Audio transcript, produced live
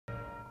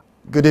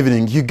Good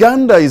evening.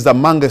 Uganda is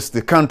amongst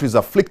the countries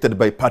afflicted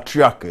by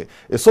patriarchy,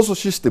 a social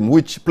system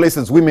which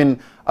places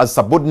women as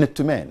subordinate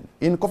to men.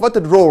 In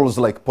coveted roles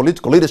like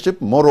political leadership,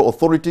 moral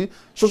authority,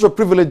 social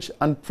privilege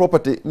and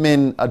property,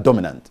 men are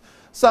dominant.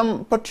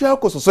 Some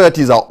patriarchal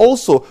societies are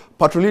also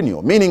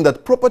patrilineal, meaning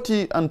that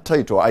property and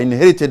title are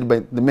inherited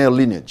by the male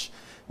lineage.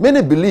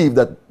 Many believe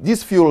that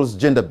this fuels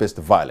gender-based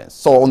violence.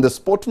 So on the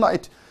spot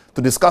tonight,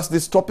 to discuss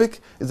this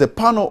topic is a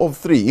panel of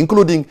three,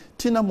 including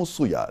Tina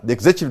Musuya, the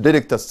Executive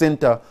Director,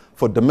 Center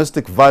for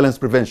Domestic Violence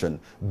Prevention,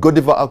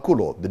 Godiva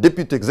Akulo, the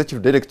Deputy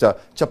Executive Director,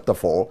 Chapter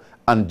 4,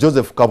 and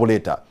Joseph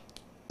Kabuleta,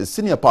 the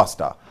Senior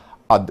Pastor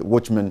at the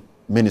Watchman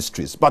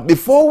Ministries. But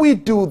before we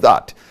do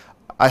that,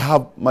 I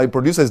have my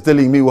producer is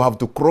telling me we have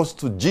to cross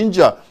to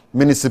Jinja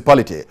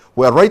Municipality,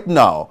 where right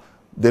now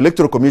the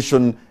Electoral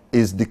Commission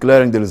is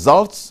declaring the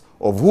results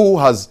of who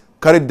has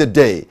carried the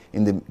day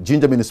in the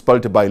Jinja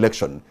Municipality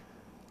by-election.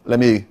 Let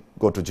me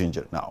go to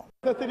Ginger now.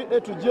 A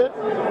to J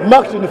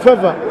marked in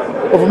favor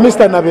of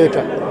Mr.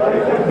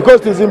 Nabeta,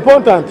 because it is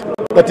important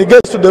that he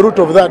gets to the root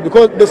of that,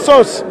 because the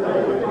source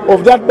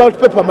of that ballot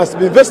paper must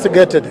be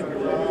investigated.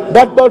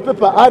 That ballot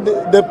paper had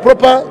the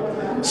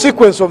proper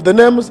sequence of the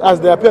names as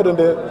they appeared on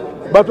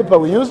the ballot paper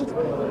we used,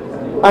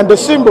 and the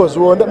symbols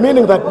were,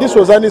 meaning that this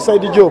was an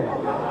inside job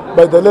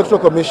by the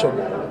Electoral Commission.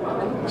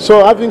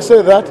 So having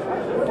said that,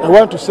 I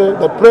want to say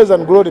that praise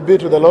and glory be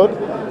to the Lord,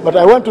 but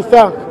I want to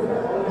thank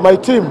my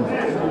team,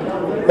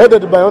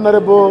 headed by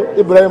Honorable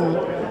Ibrahim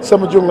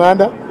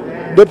Samujunganda,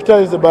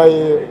 deputized by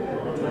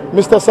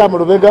Mr. Sam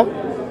Rubega,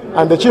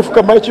 and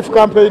my chief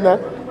campaigner,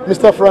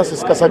 Mr.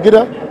 Francis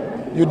Kasagira.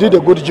 You did a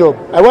good job.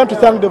 I want to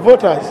thank the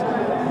voters.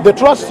 The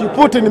trust you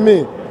put in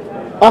me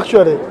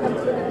actually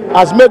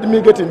has made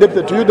me get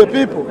indebted to you, the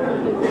people,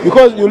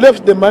 because you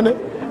left the money,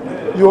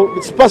 you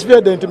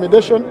persevered the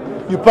intimidation,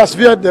 you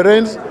persevered the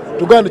reins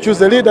to go and choose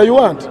the leader you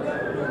want.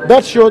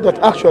 That shows that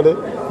actually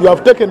you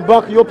have taken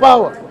back your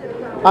power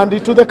and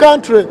to the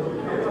country,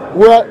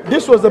 where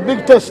this was a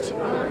big test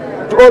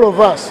to all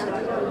of us,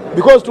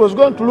 because it was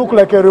going to look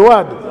like a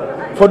reward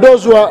for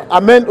those who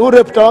are men who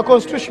raped our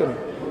constitution.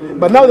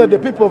 But now that the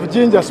people of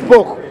Jinja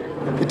spoke,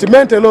 it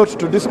meant a lot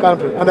to this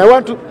country. And I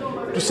want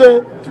to say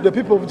to the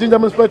people of Jinja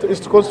Municipality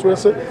East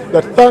Constituency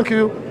that thank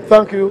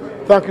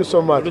you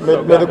so much.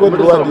 May the God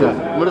reward you.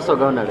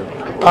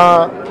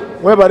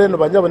 Mwebaleno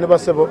banyabo ne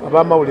basebo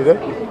abamawulire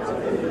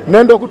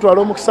nendo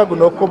okutwala omukisa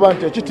guno okuba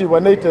nti ekitiibwa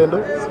n'eitendo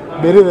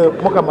birire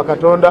Mukama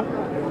Katonda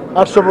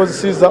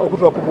atusobozesiza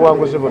okutwala ku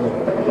buwanguzi buno.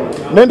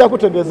 Nenda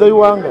kutegeeza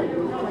iwanga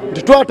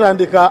nti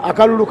twatandika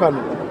akalulu kano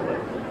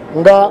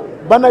nga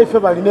banaife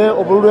baline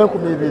obululu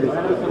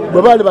 2,000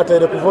 bwe bali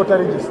bataire ku voter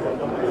register.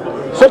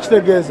 So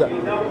kitegeeza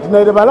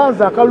tinaire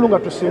balanza akalulu nga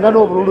tusinga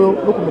n'obululu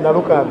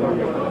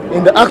 16.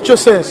 In the actual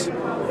sense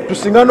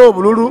tusinga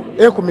n'obululu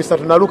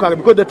 13,000,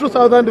 because the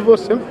 2,000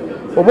 votes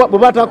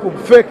bubata ku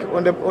fake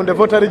on the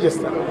voter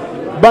register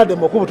bade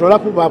mokubutola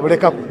ku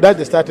babuleka. That's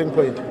the starting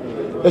point.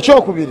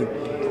 Ekyokubiri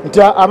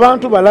nti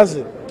abantu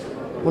balaze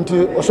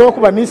nti osobola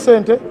kuba ni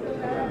sente,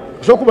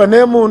 osobola kuba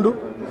n'emundu,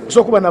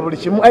 osobola kuba na buli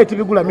kimu ayi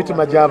tibigula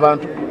mitima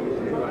gy'abantu.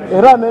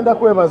 Era nenda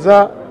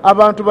kwebaza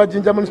abantu ba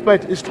Jinja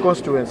Municipality East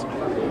Constituency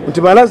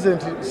nti balaze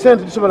nti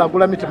sente tisobola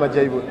kugula mitima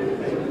gyaibwe.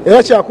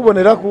 Era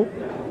kyakuboneraku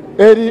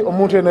eri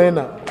omuntu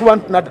yenayena kuba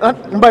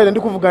mbaire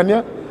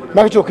ndikuvuganya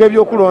nakityoka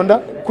ebyokulonda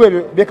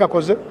kwebyo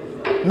byekakoze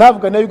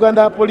navuganya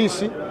Uganda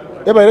Police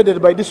ebaire led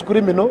by this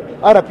criminal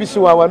RPC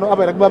wawano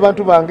abaire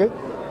abantu bange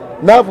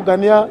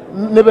navuganya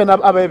nebe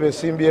abaye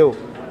simbyewo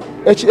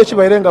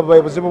ekibaire nga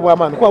baye buzibu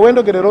bw'amaani kwa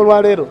wendogerero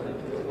olwaleero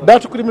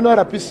that criminal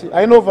RPC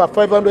I know over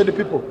 500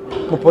 people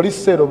mu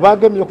police cell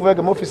bagemye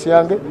okuvaga mu office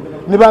yange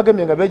ni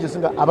bagemye nga beje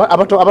singa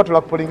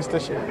abatula ku polling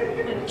station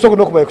so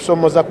kuno kubaye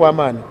kusomoza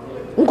kw'amaani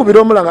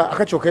nkubira omulanga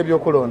akakyoka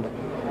ebyokulonda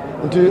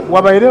nti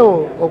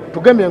wabairewo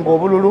tugemye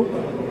ng'obululu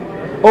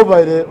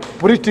obaire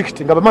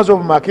pre-ticket nga bamaze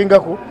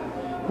obumakingako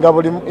nga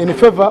buli in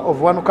favor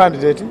of one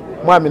candidate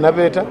Mwami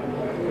Nabeta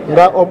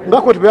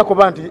nga koti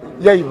byakoba nti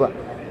yaiva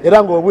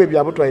era ng'obwe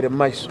byabutwaire mu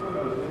maiso.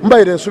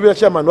 Mbaire nsubira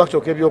chairman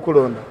wakyoka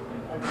ebyokulonda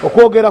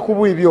okwogera ku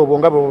bwibi obwo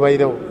nga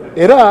bwebairewo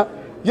era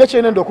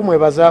yekyenda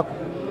okumwebazaako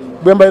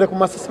bwe mbaire ku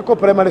Masasako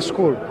Primary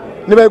School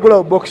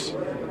nibaigulawo box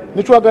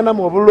nitwagana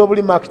mu obululu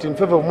obuli marked in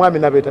favor of Mwami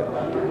Nabeta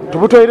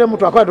tubutoire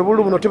mutu akwata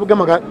obululu buno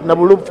tibugema na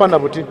bululu bufana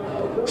buti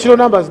siro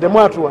numbers de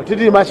mwatwa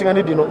tidi machinga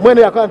ndino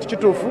mwene yakanti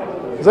kitufu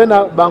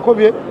zaina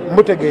bankobye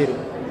mutegeere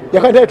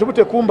yakanda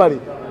tubute kumbali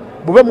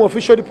bube mu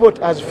official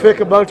report as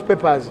fake ballot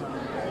papers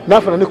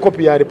nafana ni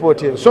copy ya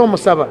report ye so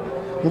musaba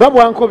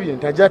ngabo ankobye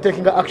ntaja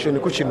taking action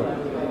ku kino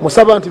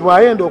musaba nti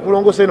bwayenda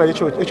okulongosa ina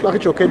ekyo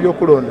akikyoka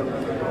ebyokulonda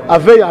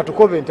ave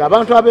atukobe nti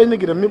abantu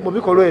abenyigire mu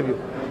bikolo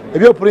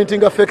ebyo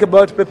printing fake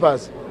ballot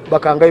papers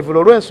bakanga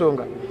ivulo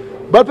lwensonga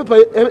ballot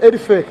paper eri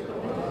fake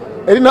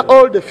erina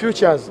all the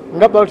futures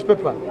nga ballot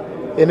paper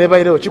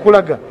enebairewo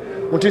kikulaga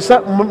nti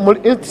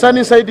sun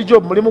inside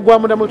job mulimu gwa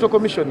munda Electoral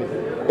Commission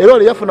era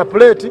oli yafuna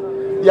plate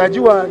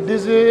yajiwa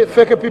these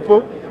fake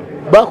people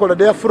bakola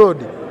their fraud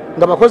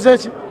nga bakoze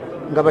eki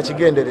nga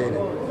bakigenderere.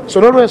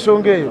 So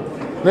nolwensonga eyo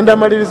nenda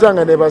maliriza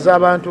nga nebaza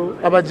abantu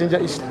abajinja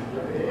East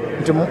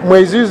nti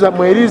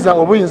mweriza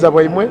obuyinza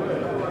bwaimwe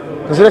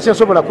nzira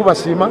kyensobola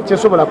kubasiima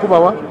kyensobola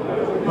kubawa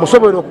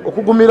musobola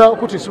okugumira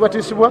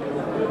okutisibwa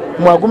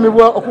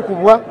mwagumibwa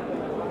okukubwa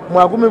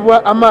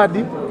mwagumibwa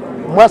amaadi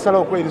mwasala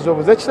okweriza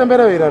obuze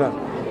ekisembera birala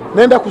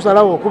nenda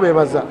kusalawo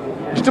okubebaza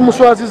kiti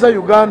muswaziza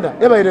Uganda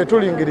ebaire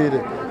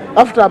tulingirire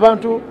after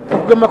abantu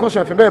okugema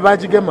constitution yafe nga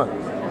bagigema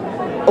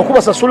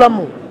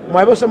okubasasulamu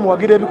mwabose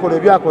muwagira ebikola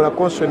ebyakola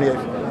constitution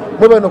yafe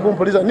mwebe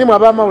nokumpuliza nimwe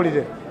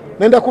abamawulire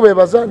nenda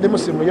kubebaza ndi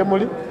musimu ye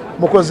muli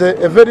mukoze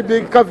a very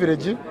big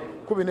coverage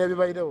kubina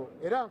ebibairewo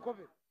era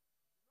nkobe.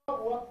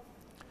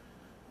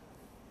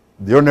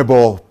 The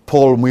Honorable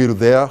Paul Mwiru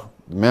there,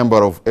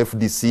 member of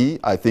FDC,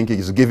 I think he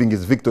is giving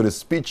his victory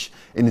speech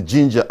in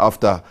Jinja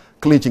after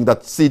clinching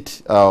that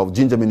seat of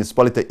Jinja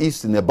Municipality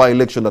East in a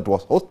by-election that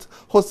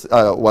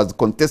was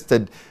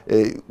contested.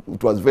 It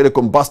was very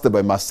combusted,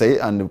 I must say,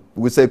 and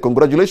we say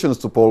congratulations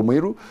to Paul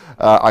Mwiru.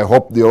 I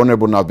hope the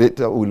Honorable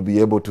Nabeta will be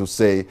able to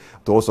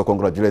also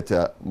congratulate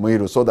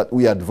Mwiru so that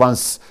we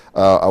advance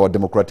our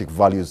democratic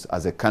values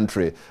as a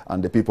country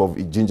and the people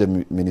of Jinja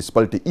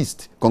Municipality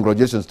East.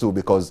 Congratulations too,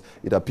 because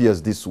it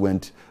appears this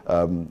went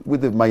with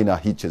the minor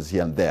hitches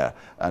here and there,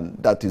 and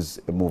that is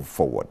a move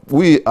forward.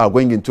 We are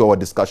going into our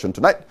discussion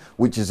tonight,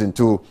 which is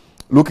into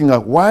looking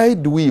at why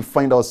do we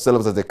find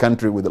ourselves as a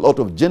country with a lot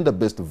of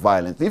gender-based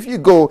violence. If you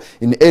go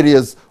in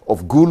areas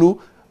of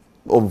Gulu,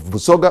 of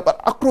Busoga,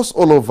 but across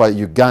all over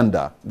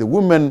Uganda, the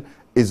woman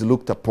is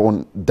looked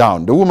upon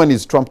down. The woman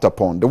is trampled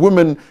upon. The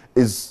woman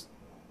is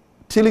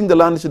tilling the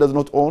land she does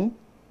not own.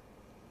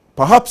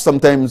 Perhaps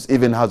sometimes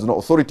even has no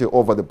authority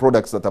over the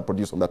products that are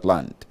produced on that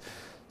land.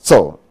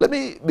 So let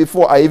me,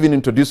 before I even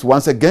introduce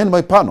once again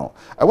my panel,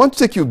 I want to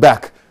take you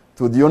back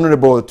to the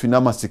Honorable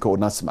Twinamasiko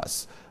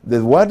Onesimus.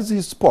 The words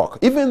he spoke,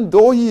 even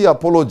though he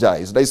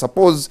apologized, I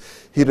suppose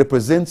he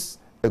represents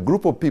a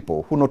group of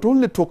people who not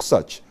only talk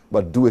such,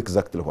 but do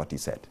exactly what he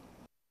said.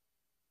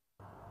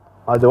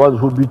 Are the ones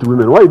who beat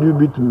women. Why do you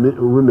beat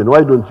women?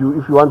 Why don't you,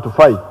 if you want to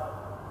fight,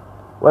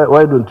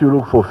 why don't you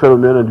look for fellow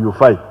men and you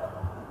fight?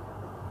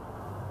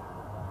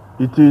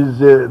 It is,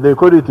 they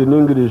call it in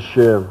English,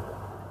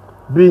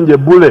 being a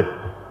bully.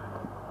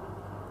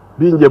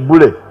 Being a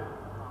bully.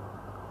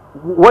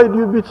 Why do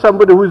you beat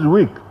somebody who is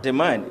weak? As a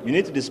man, you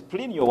need to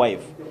discipline your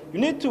wife. You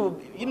need to,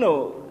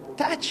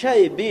 touch her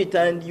a bit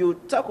and you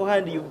tackle her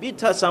and you beat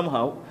her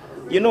somehow,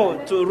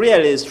 to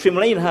really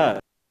streamline her.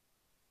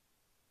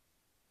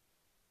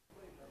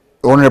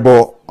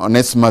 Honorable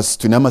Onesimus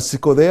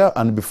Twinamasiko there,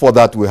 and before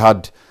that we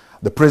had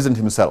the president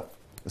himself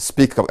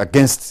speak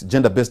against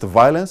gender-based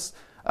violence,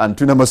 and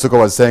Twinamasiko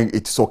was saying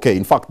it's okay.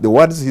 In fact, the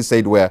words he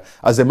said were,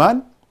 as a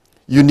man,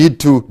 you need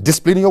to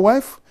discipline your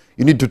wife,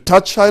 you need to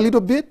touch her a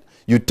little bit,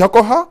 you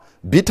tackle her,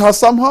 beat her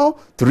somehow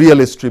to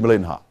really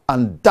streamline her.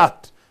 And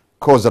that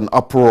caused an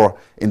uproar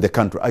in the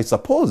country. I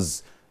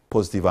suppose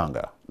positive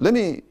anger. Let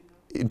me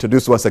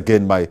introduce once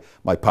again my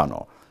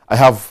panel. I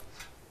have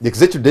the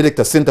Executive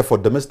Director, Center for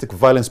Domestic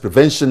Violence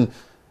Prevention,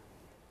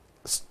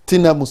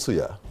 Stina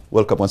Musuya.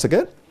 Welcome once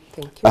again.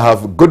 Thank you. I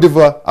have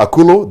Godiva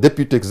Akulo,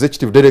 Deputy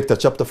Executive Director,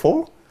 Chapter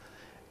 4.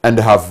 And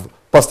I have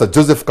Pastor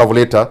Joseph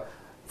Kavoleta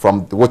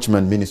from the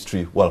Watchman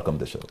Ministry. Welcome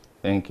to the show.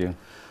 Thank you.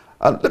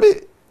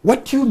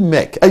 What do you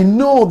make? I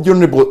know the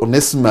Honorable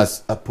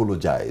Onesimus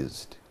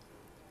apologized.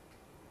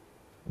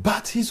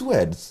 But his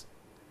words,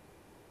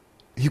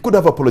 he could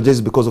have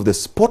apologized because of the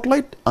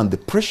spotlight and the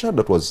pressure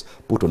that was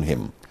put on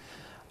him.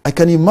 I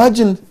can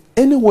imagine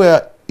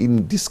anywhere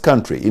in this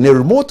country, in a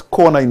remote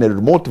corner, in a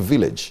remote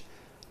village,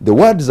 the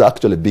words are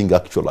actually being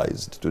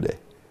actualized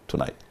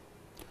tonight.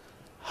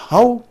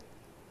 How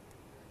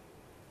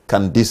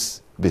can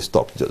this be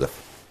stopped,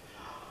 Joseph?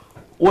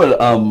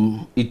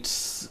 Well,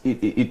 it's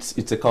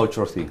a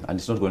cultural thing, and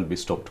it's not going to be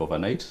stopped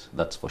overnight,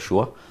 that's for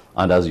sure.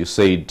 And as you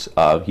said,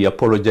 he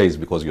apologized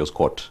because he was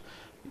caught.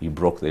 He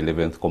broke the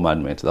 11th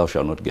commandment, thou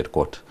shalt not get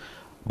caught.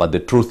 But the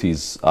truth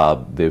is,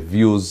 the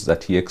views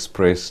that he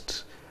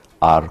expressed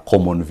are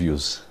common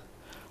views.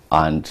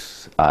 And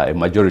a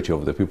majority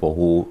of the people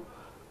who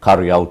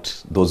carry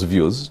out those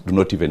views do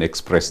not even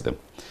express them.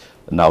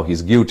 Now,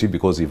 he's guilty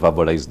because he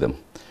verbalized them,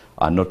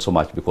 and not so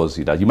much because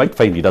he does. You might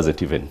find he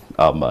doesn't even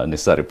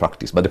necessarily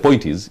practice. But the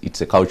point is,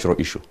 it's a cultural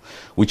issue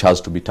which has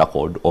to be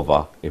tackled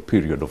over a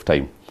period of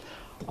time.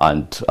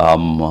 And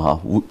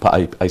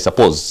I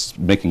suppose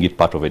making it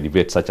part of a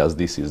debate such as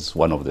this is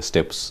one of the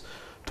steps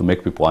to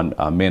make people,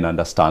 men,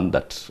 understand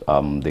that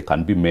they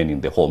can be men in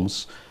their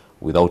homes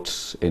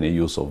without any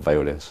use of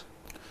violence.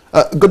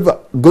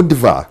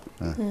 Godiva,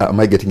 am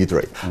I getting it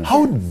right?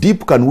 How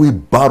deep can we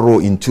burrow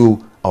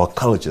into our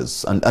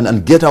cultures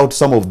and get out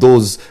some of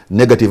those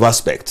negative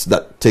aspects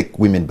that take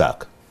women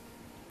back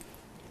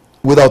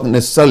without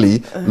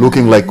necessarily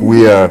looking like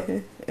we are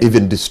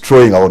even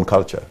destroying our own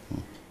culture?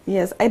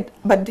 Yes,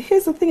 but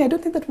here's the thing, I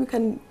don't think that we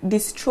can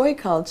destroy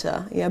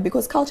culture,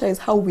 because culture is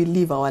how we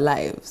live our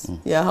lives,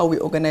 how we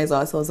organize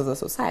ourselves as a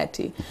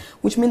society,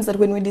 which means that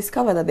when we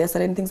discover that there are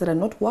certain things that are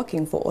not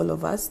working for all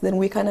of us, then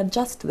we can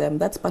adjust them.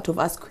 That's part of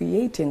us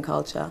creating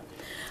culture.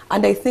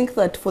 And I think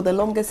that for the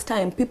longest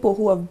time, people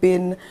who have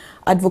been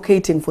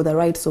advocating for the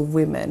rights of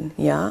women,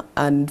 yeah,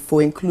 and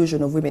for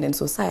inclusion of women in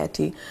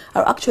society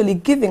are actually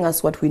giving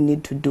us what we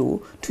need to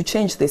do to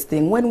change this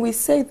thing. When we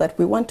say that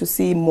we want to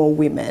see more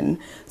women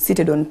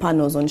seated on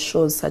panels on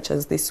shows such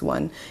as this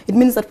one, it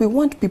means that we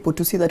want people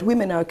to see that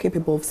women are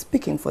capable of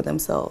speaking for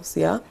themselves,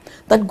 yeah?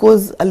 That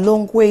goes a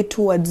long way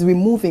towards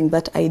removing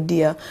that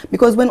idea,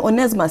 because when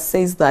Onesmus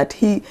says that,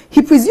 he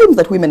presumes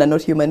that women are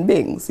not human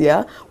beings,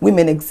 yeah?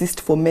 Women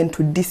exist for men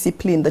to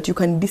discipline, that you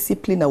can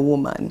discipline a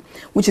woman,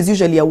 which is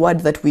usually a word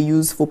that we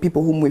use for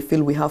people whom we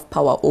feel we have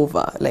power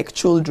over, like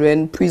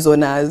children,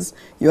 prisoners,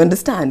 you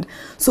understand?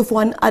 So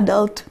for an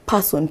adult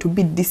person to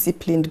be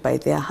disciplined by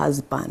their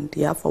husband,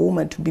 yeah, for a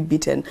woman to be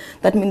beaten,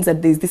 that means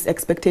that there's this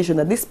expectation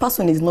that this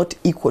person is not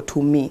equal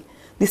to me.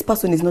 This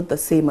person is not the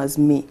same as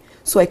me.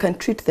 So I can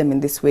treat them in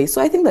this way.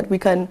 So I think that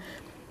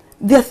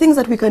there are things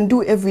that we can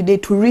do every day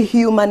to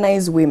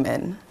rehumanize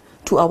women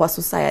to our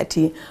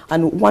society.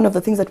 And one of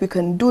the things that we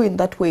can do in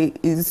that way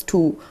is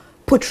to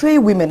portray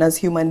women as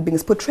human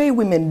beings, portray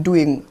women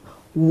doing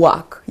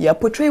work, yeah,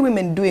 portray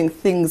women doing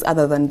things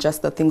other than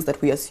just the things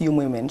that we assume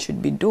women should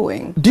be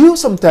doing. Do you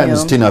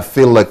sometimes, Tina,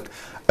 feel like,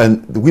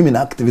 and the women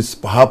activists,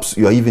 perhaps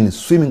you are even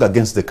swimming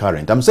against the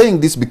current? I'm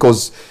saying this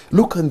because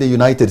look in the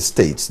United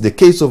States, the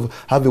case of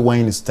Harvey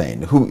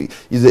Weinstein, who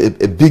is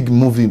a big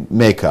movie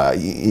maker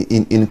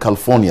in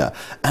California,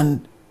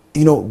 and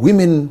you know,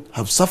 women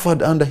have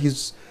suffered under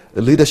his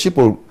leadership,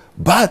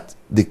 but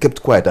they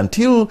kept quiet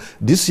until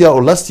this year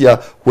or last year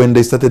when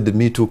they started the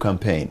Me Too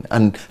campaign,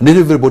 and then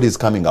everybody is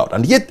coming out.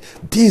 And yet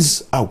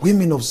these are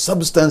women of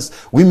substance,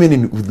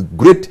 women with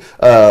great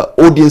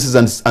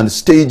audiences and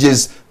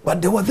stages,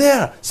 but they were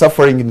there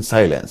suffering in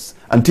silence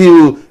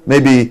until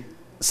maybe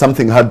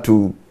something had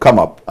to come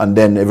up, and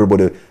then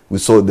everybody, we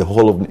saw the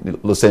whole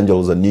of Los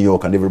Angeles and New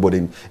York and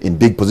everybody in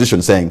big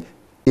positions saying,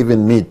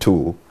 even me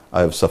too,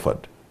 I have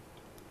suffered.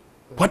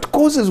 What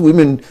causes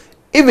women,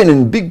 even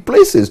in big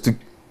places,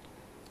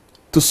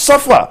 to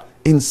suffer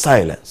in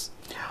silence?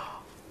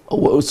 Oh,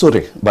 well,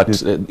 sorry, but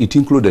it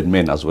included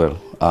men as well.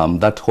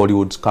 That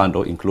Hollywood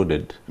scandal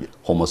included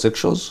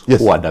homosexuals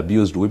who had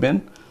abused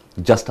women,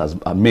 just as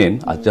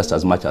men, just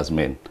as much as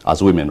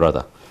women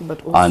rather.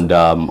 But also, and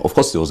of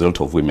course, there was a lot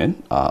of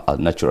women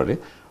naturally,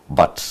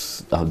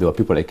 but there were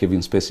people like Kevin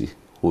Spacey,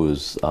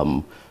 who's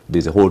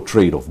there's a whole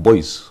trade of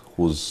boys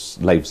whose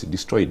lives he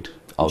destroyed.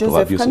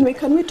 Joseph,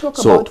 can we talk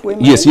about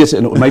women? Yes,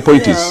 and my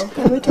point is,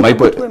 can we talk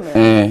about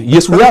women?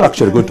 yes, we are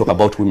actually going to talk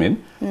about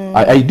women.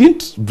 I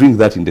didn't bring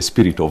that in the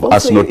spirit of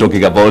us not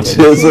talking about,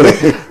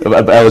 sorry,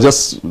 I was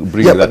just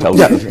bringing that out.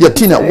 Yeah,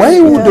 Tina, why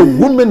would a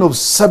woman of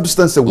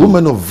substance, a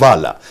woman of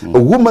valor,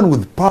 a woman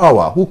with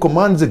power who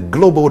commands a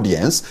global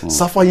audience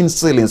suffer in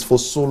silence for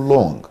so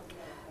long?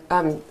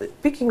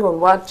 Picking on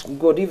what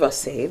Godiva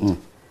said,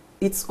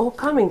 it's all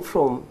coming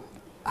from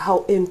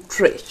how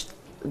entrenched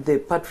the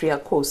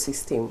patriarchal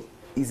system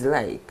is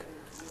like,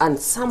 and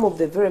some of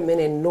the very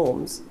many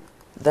norms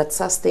that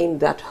sustain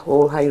that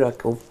whole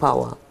hierarchy of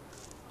power,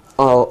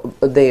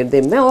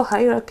 the male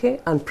hierarchy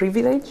and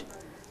privilege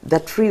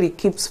that really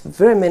keeps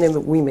very many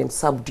women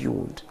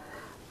subdued.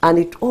 And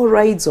it all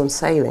rides on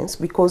silence,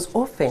 because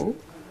often,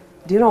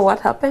 do you know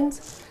what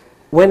happens?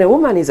 When a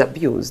woman is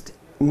abused,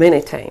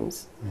 many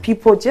times,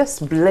 people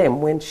just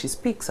blame when she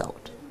speaks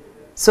out.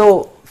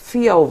 So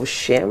fear of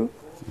shame,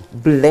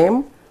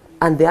 blame,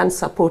 and the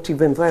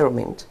unsupportive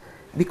environment.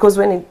 Because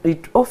when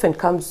it often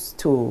comes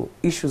to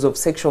issues of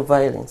sexual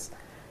violence,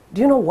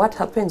 do you know what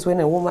happens when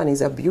a woman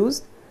is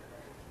abused?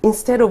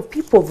 Instead of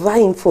people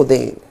vying for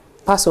the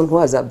person who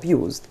has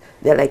abused,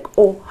 they're like,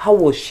 oh, how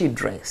was she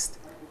dressed?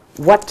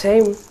 What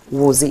time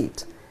was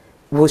it?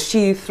 Was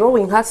she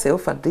throwing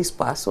herself at this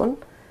person?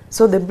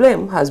 So the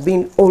blame has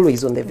been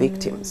always on the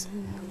victims.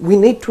 We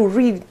need to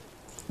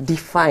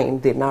redefine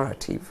the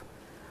narrative.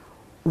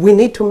 We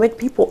need to make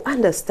people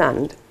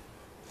understand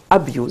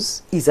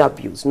abuse is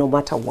abuse, no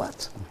matter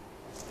what.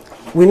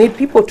 We need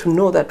people to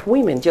know that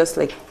women, just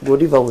like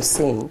Godiva was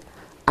saying,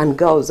 and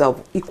girls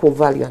have equal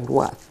value and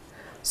worth.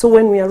 So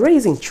when we are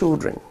raising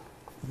children,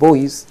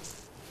 boys,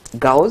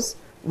 girls,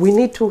 we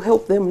need to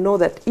help them know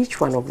that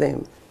each one of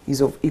them is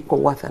of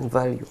equal worth and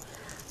value.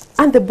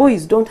 And the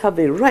boys don't have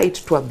a right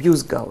to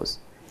abuse girls.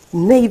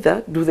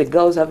 Neither do the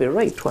girls have a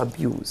right to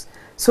abuse.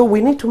 So we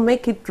need to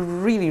make it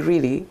really,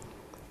 really,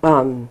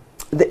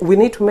 we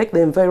need to make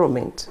the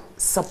environment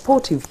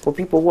supportive for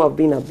people who have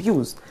been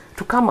abused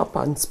to come up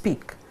and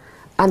speak.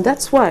 And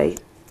that's why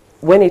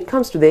when it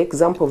comes to the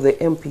example of the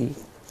MP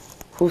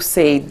who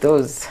said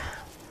those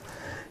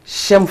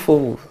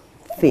shameful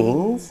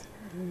things,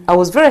 I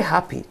was very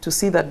happy to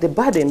see that the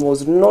burden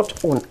was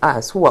not on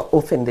us, who are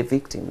often the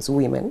victims,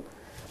 women,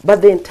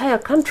 but the entire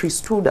country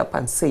stood up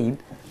and said,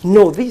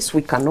 no, this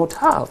we cannot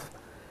have.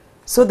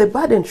 So the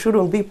burden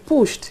shouldn't be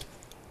pushed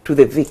to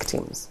the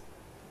victims.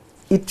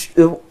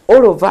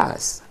 All of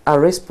us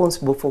are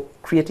responsible for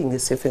creating a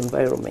safe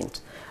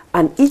environment,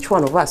 and each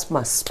one of us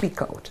must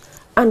speak out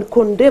and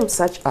condemn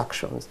such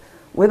actions,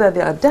 whether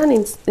they are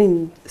done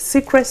in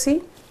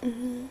secrecy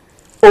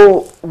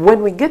Or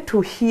when we get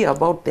to hear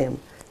about them,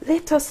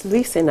 let us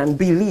listen and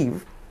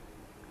believe,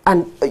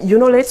 and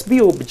let's be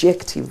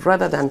objective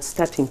rather than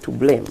starting to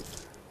blame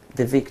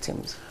the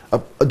victims.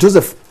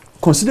 Joseph,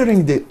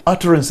 considering the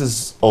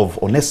utterances of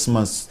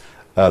Onesimus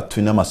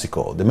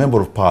Twinamasiko, the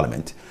Member of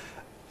Parliament,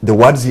 the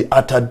words he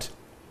uttered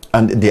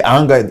and the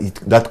anger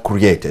that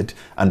created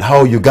and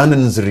how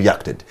Ugandans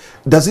reacted,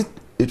 does it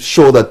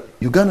show that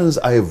Ugandans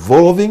are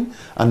evolving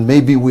and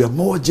maybe we are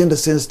more gender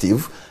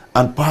sensitive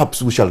and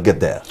perhaps we shall get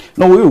there?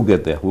 No, we will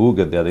get there. We will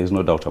get there. There is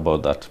no doubt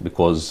about that,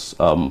 because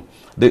a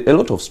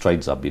lot of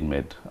strides have been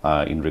made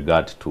in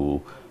regard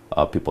to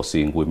people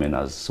seeing women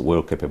as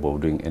well capable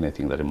of doing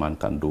anything that a man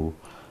can do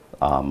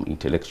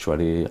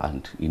intellectually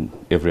and in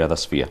every other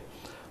sphere.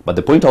 But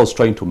the point I was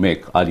trying to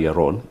make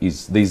earlier on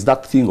is there is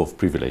that thing of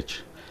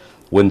privilege.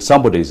 When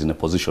somebody is in a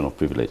position of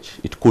privilege,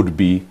 it could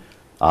be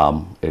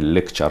a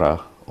lecturer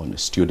on a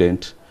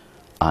student,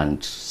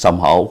 and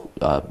somehow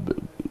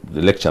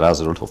the lecturer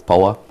has a lot of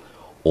power,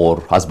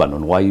 or husband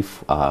on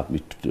wife,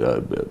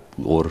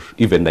 or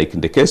even like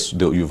in the case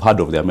you've heard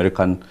of the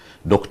American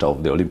doctor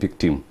of the Olympic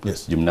team,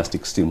 yes,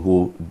 gymnastics team,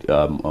 who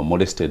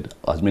molested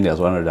as many as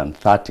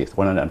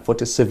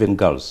 147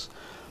 girls,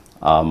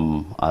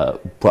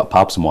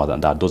 perhaps more than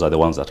that. Those are the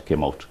ones that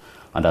came out,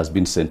 and has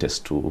been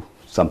sentenced to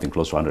something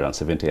close to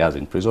 170 years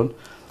in prison.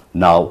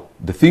 Now,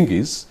 the thing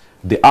is,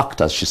 the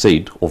act, as she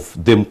said, of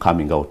them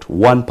coming out,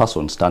 one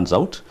person stands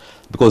out,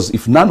 because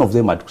if none of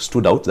them had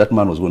stood out, that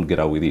man was going to get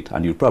out with it,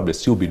 and you'll probably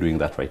still be doing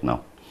that right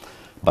now.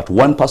 But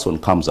one person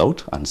comes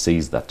out and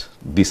says that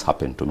this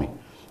happened to me.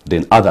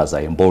 Then others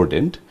are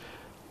emboldened,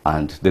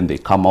 and then they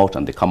come out,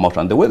 and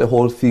the way the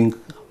whole thing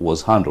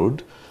was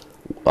handled,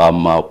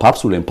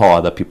 perhaps will empower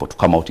other people to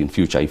come out in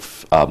future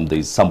if there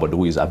is somebody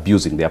who is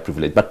abusing their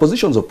privilege. But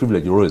positions of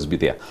privilege will always be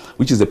there,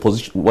 which is the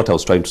position, what I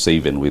was trying to say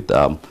even with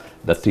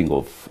the thing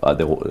of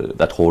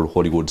that whole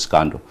Hollywood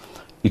scandal.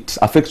 It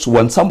affects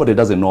when somebody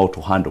doesn't know how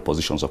to handle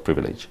positions of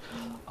privilege,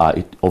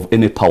 of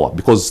any power,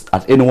 because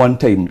at any one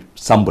time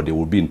somebody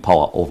will be in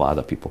power over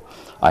other people.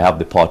 I have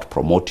the power to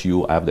promote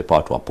you, I have the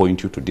power to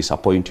appoint you, to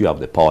disappoint you, I have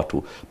the power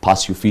to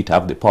pass you feet, I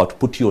have the power to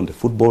put you on the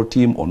football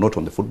team or not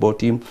on the football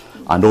team,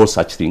 and all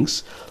such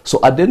things. So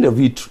at the end of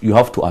it, you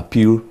have to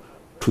appeal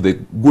to the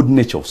good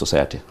nature of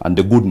society and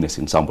the goodness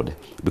in somebody,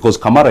 because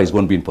Kamara is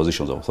going to be in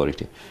positions of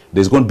authority.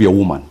 There's going to be a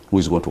woman who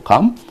is going to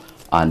come,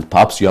 and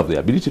perhaps you have the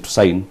ability to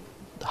sign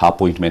her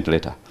appointment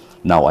letter.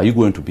 Now, are you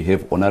going to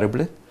behave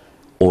honorably?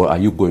 Or are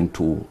you going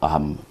to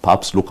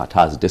perhaps look at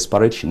her as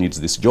desperate, she needs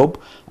this job,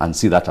 and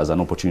see that as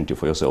an opportunity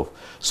for yourself?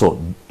 So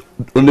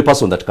the only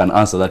person that can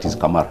answer that is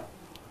Kamara.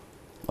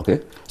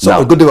 Okay? So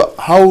now, Godiva,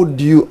 how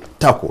do you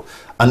tackle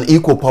an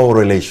equal power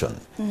relation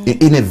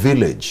in a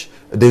village?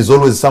 There's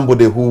always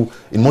somebody who,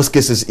 in most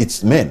cases,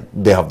 it's men.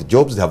 They have the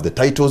jobs, they have the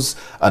titles,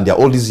 and they're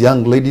all these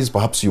young ladies.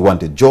 Perhaps you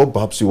want a job,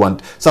 perhaps you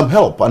want some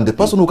help. And the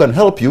person who can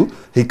help you,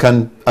 he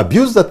can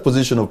abuse that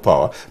position of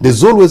power.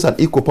 There's always an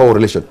equal power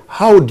relation.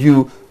 How do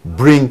you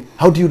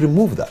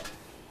remove that?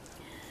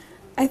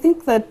 I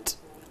think that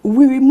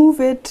we remove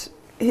it,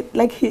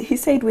 like he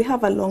said, we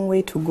have a long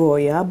way to go,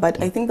 yeah?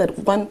 But I think that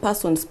one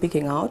person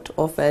speaking out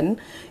often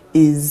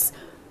is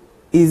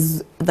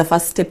the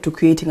first step to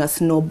creating a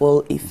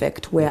snowball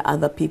effect where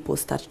other people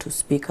start to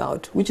speak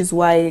out, which is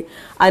why,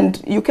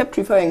 and you kept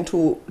referring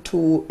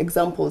to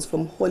examples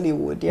from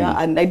Hollywood,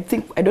 yeah, and I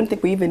don't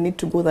think we even need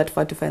to go that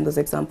far to find those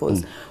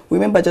examples.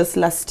 Remember just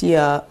last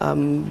year,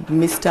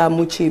 Mr.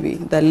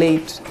 Muchibi, the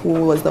late,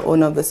 who was the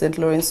owner of the St.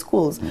 Lawrence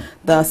schools,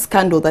 the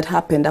scandal that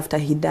happened after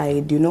he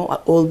died, you know,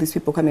 all these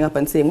people coming up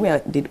and saying, where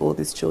did all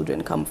these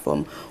children come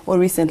from? Or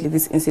recently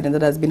this incident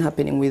that has been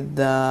happening with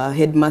the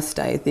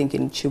headmaster, I think,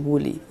 in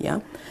Chibuli, yeah.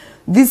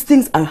 These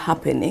things are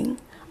happening,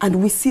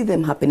 and we see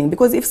them happening,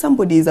 because if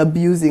somebody is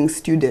abusing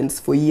students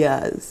for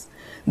years,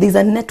 there's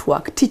a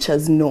network,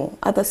 teachers know,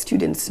 other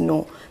students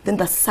know, then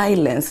the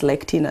silence,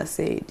 like Tina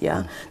said,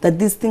 yeah, that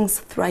these things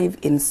thrive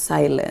in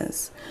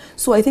silence.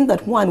 So I think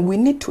that, one, we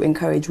need to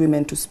encourage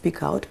women to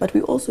speak out, but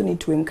we also need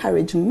to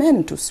encourage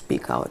men to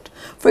speak out.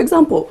 For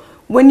example,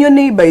 when your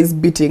neighbor is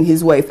beating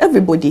his wife,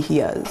 everybody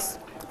hears.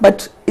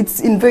 But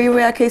it's in very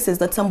rare cases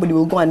that somebody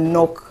will go and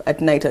knock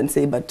at night and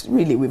say, but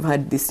really, we've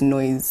had this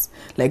noise,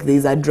 like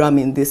there's a drum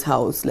in this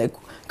house, like,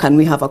 can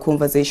we have a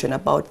conversation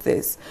about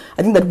this?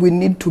 I think that we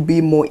need to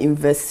be more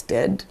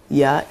invested,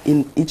 yeah,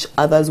 in each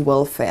other's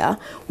welfare.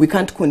 We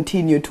can't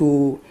continue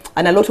to,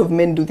 and a lot of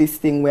men do this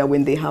thing where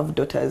when they have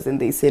daughters and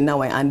they say,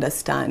 now I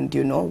understand,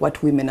 you know,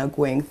 what women are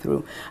going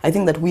through. I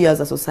think that we as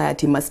a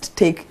society must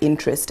take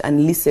interest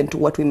and listen to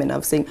what women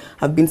have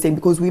been saying,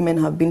 because women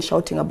have been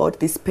shouting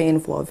about this pain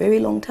for a very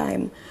long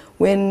time.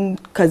 When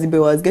Kazibe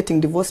was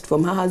getting divorced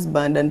from her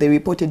husband and they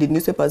reported in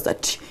newspapers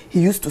that he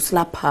used to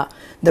slap her,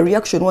 the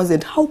reaction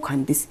wasn't, how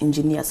can this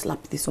engineer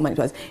slap this woman? It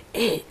was,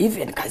 hey,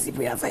 even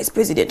Kazibe, a vice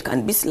president,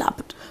 can be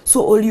slapped.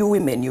 So all you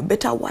women, you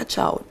better watch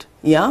out.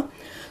 Yeah?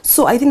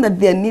 So I think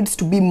that there needs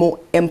to be more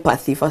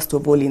empathy, first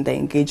of all, in the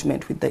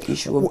engagement with the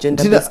issue of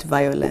gender-based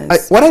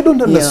violence. What I don't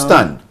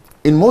understand,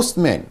 in most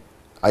men,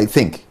 I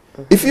think,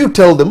 if you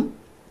tell them,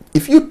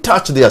 if you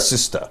touch their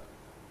sister,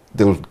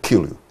 they will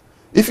kill you.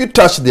 If you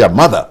touch their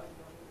mother,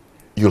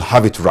 you'll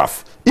have it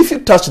rough. If you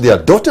touch their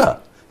daughter,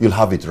 you'll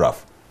have it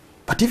rough.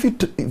 But if you,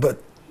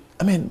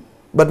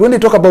 but when they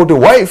talk about a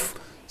wife,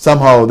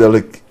 somehow they're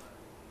like,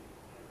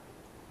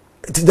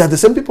 they're the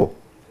same people.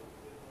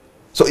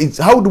 So it's,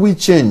 how do we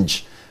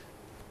change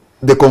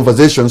the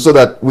conversation so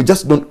that we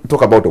just don't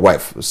talk about a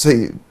wife?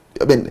 Say,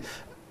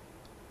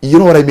 you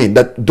know what I mean?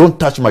 That don't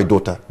touch my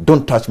daughter,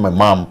 don't touch my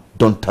mom,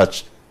 don't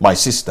touch my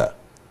sister.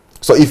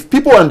 So if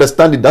people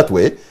understand it that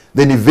way,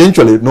 then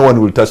eventually no one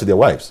will touch their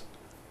wives.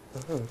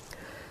 Mm-hmm.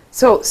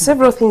 So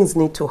several things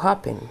need to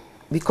happen,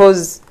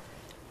 because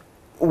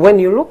when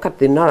you look at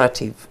the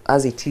narrative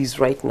as it is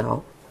right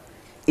now,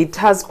 it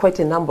has quite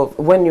a number of,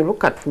 when you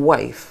look at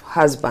wife,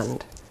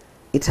 husband,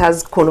 it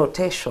has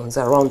connotations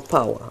around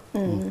power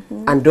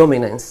and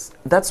dominance.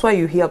 That's why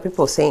you hear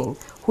people saying,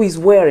 who is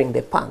wearing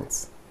the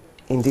pants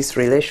in this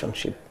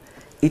relationship?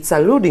 It's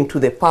alluding to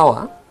the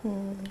power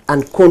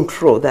and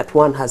control that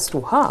one has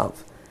to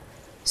have.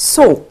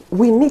 So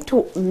we need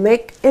to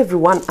make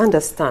everyone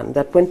understand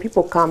that when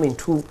people come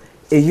into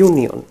a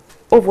union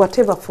of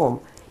whatever form,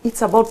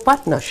 it's about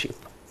partnership.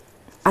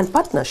 And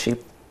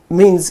partnership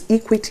means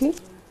equity,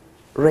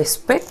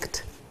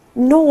 respect.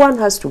 No one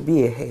has to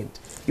be ahead.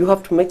 You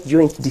have to make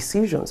joint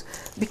decisions,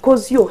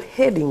 because you're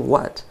heading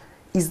what?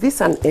 Is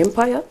this an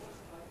empire?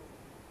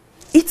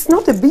 It's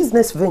not a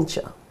business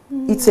venture.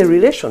 It's a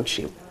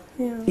relationship.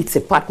 It's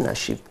a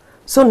partnership.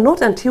 So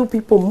not until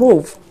people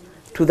move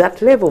to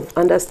that level of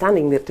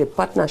understanding that a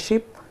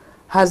partnership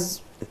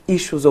has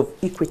issues of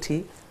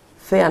equity,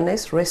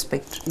 fairness,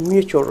 respect,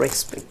 mutual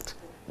respect.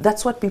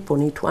 That's what people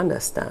need to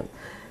understand.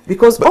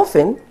 Because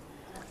often,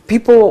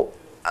 people,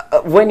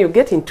 when you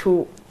get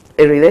into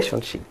a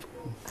relationship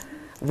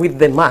with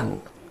the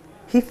man,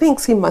 he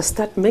thinks he must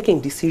start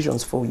making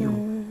decisions for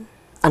you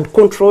and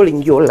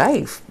controlling your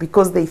life,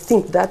 because they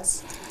think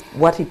that's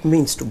what it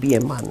means to be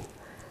a man.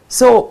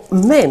 So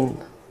men,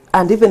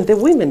 and even the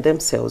women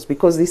themselves,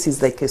 because this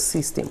is like a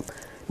system,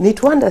 need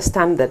to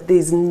understand that there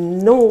is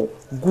no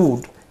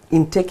good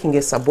in taking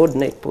a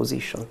subordinate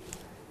position.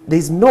 There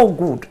is no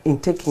good in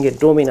taking a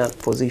dominant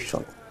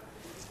position.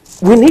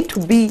 We need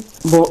to be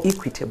more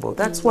equitable.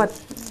 That's what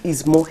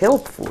is more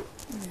helpful.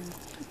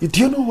 Do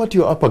you know what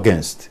you're up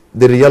against?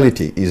 The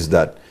reality is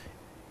that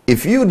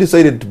if you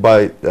decided to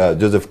buy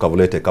Joseph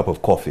Kavulete a cup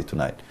of coffee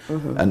tonight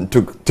and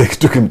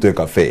took him to a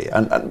cafe,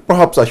 and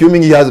perhaps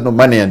assuming he has no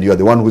money and you are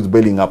the one who's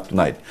bailing up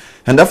tonight,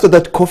 and after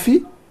that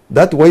coffee,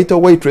 that waiter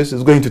or waitress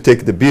is going to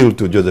take the bill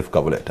to Joseph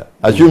Kavulete,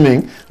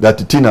 assuming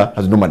that Tina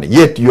has no money.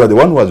 Yet you are the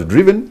one who has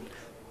driven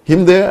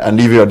him there, and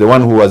you are the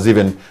one who was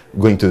even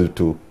going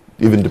to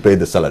pay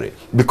the salary,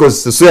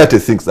 because society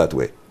thinks that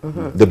way.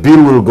 The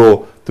bill will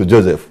go to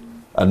Joseph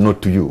and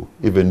not to you.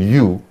 Even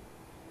you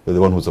are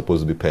the one who's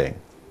supposed to be paying.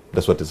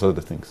 That's what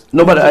society thinks.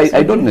 No, but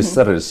I don't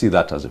necessarily see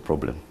that as a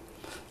problem,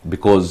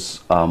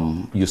 because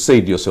you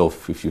said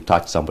yourself, if you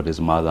touch somebody's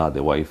mother,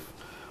 the wife,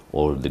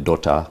 or the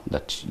daughter,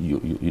 that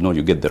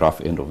you get the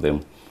rough end of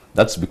them.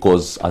 That's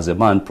because as a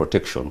man,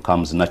 protection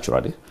comes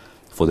naturally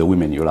for the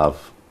women you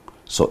love.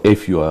 So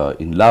if you are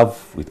in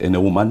love with any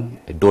woman,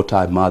 a daughter,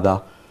 a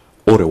mother,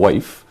 or a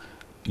wife,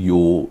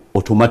 you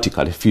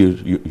automatically feel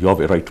you have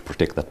a right to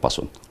protect that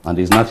person. And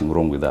there's nothing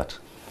wrong with that.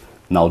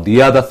 Now,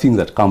 the other thing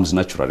that comes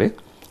naturally,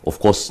 of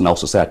course, now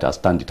society has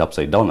turned it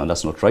upside down, and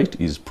that's not right,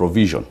 is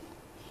provision.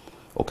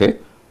 Okay?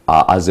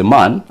 As a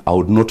man, I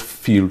would not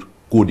feel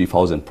good if I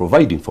wasn't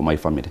providing for my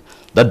family.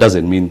 That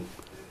doesn't mean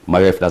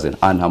my wife doesn't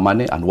earn her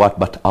money and what,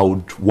 but I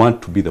would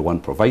want to be the one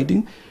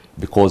providing,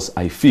 because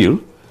I feel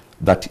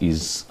that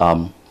is,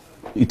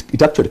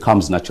 it actually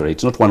comes naturally.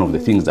 It's not one of the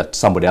things that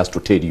somebody has to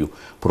tell you,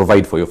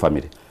 provide for your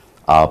family.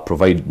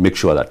 Make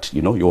sure that,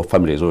 your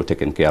family is all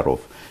taken care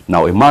of.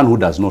 Now, a man who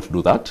does not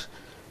do that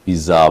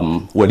is,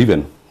 not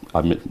even,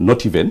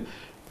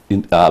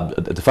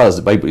 as far as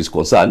the Bible is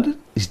concerned,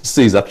 it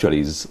says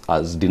actually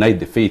has denied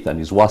the faith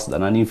and is worse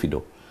than an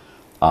infidel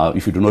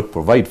if you do not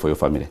provide for your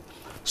family.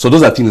 So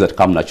those are things that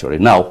come naturally.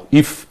 Now,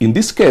 if in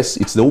this case,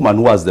 it's the woman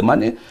who has the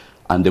money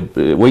and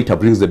the waiter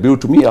brings the bill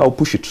to me, I'll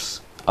push it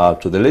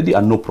to the lady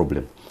and no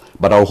problem.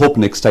 But I'll hope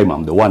next time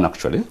I'm the one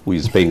actually who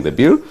is paying the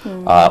bill.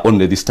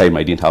 Only this time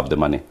I didn't have the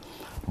money.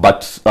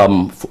 But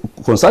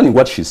concerning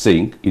what she's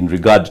saying in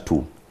regard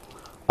to,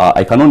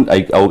 I can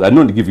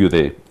only give you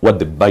what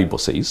the Bible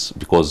says,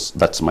 because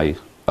that's my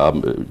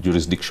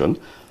jurisdiction,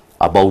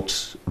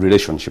 about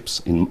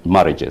relationships in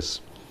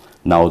marriages.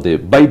 Now, the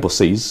Bible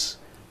says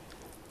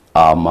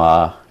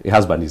a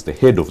husband is the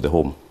head of the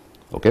home.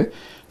 Okay?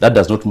 That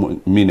does not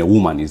mean a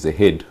woman is the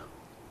head,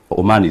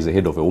 or a man is the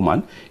head of a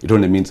woman. It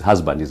only means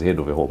husband is the head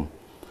of a home.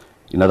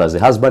 In other words, the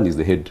husband is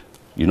the head,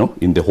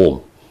 in the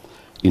home.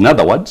 In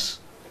other words,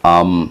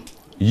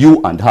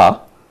 you and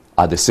her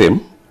are the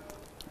same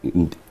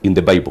in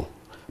the Bible.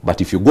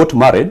 But if you got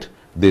married,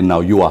 then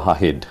now you are her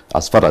head,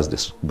 as far as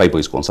this Bible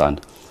is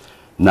concerned.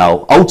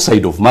 Now,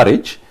 outside of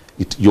marriage,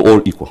 you're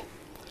all equal.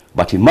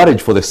 But in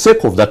marriage, for the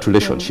sake of that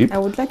relationship... I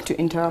would like to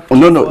interrupt.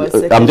 No,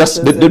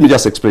 let me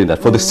just explain that.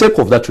 For the sake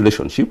of that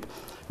relationship,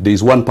 there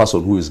is one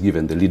person who is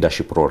given the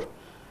leadership role.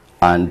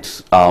 And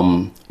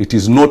it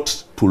is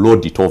not to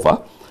lord it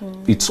over.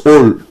 It's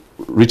all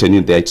written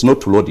in there. It's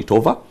not to lord it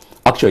over.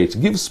 Actually, it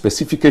gives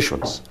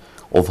specifications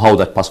of how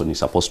that person is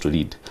supposed to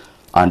lead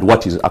and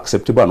what is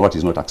acceptable and what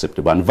is not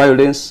acceptable. And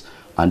violence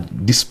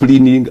and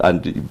disciplining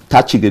and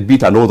touching a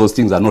bit and all those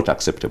things are not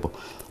acceptable.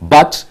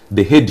 But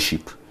the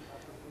headship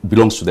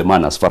belongs to the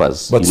man as far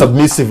as... But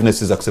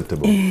submissiveness is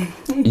acceptable.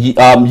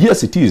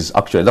 Yes, it is,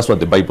 actually. That's what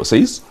the Bible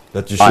says.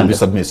 That you should be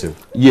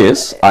submissive.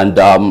 Yes, and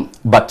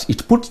but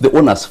it puts the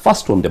onus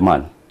first on the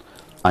man.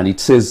 And it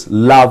says,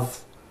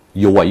 love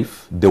your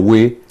wife the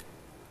way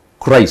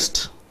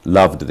Christ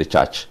loved the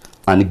church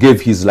and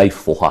gave his life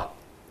for her.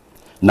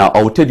 Now,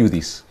 I will tell you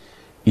this.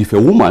 If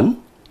a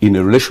woman in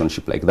a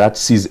relationship like that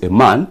sees a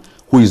man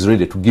who is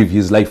ready to give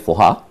his life for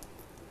her,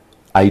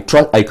 I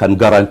can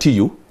guarantee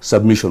you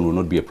submission will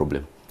not be a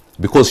problem,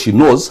 because she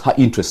knows her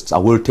interests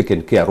are well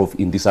taken care of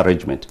in this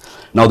arrangement.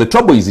 Now, the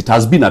trouble is it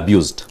has been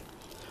abused.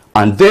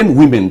 And then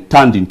women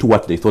turned into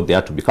what they thought they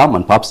had to become,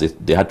 and perhaps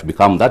they had to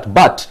become that.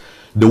 But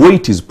the way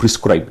it is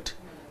prescribed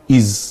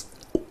is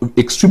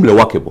extremely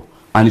workable,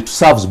 and it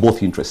serves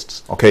both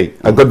interests. Okay.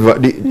 Godiva,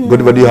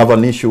 do you have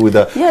an issue with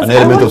an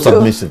element of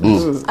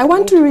submissiveness? I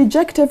want to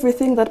reject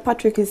everything that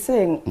Patrick is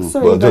saying.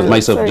 Sorry,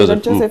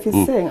 that Joseph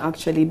is saying,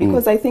 actually,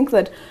 because I think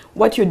that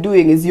what you're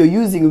doing is you're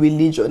using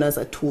religion as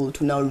a tool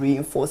to now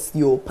reinforce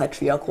your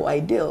patriarchal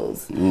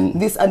ideals.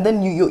 This, and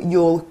then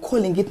you're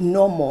calling it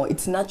normal.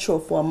 It's natural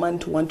for a man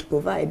to want to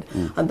provide.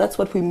 And that's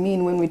what we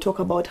mean when we talk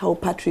about how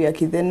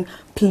patriarchy then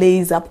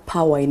plays up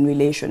power in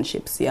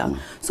relationships. Yeah.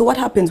 So what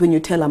happens when you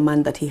tell a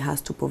man that he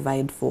has to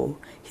provide for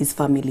his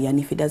family, and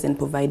if he doesn't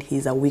provide,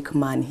 he's a weak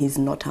man, he's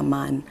not a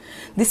man?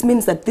 This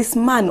means that this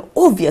man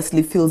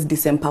obviously feels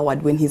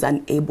disempowered when he's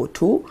unable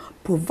to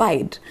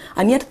provide.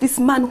 And yet this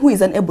man who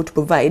is unable to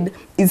provide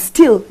is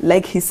still,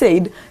 like he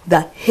said,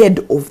 the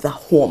head of the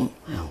home,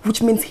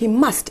 which means he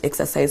must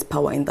exercise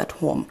power in that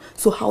home.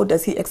 So how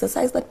does he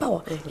exercise that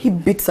power? He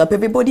beats up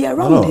everybody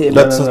around him.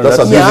 That's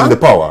abusing the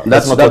power.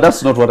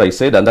 That's not what I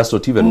said, and that's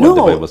not even what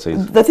the Bible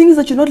says. The thing is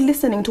that you're not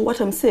listening to what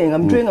I'm saying.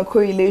 I'm drawing a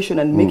correlation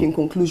and making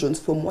conclusions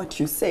from what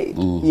you said.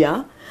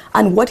 Yeah?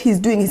 And what he's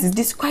doing is he's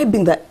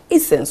describing the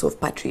essence of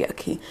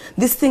patriarchy.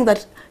 This thing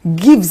that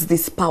gives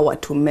this power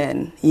to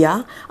men,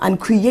 yeah, and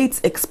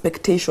creates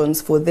expectations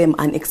for them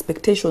and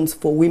expectations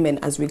for women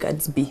as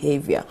regards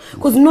behavior.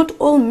 Because not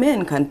all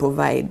men can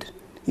provide.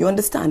 You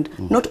understand?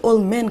 Not all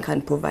men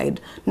can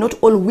provide. Not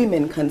all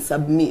women can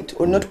submit,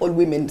 or not all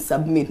women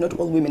submit. Not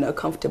all women are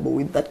comfortable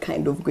with that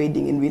kind of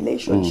grading in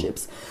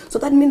relationships. So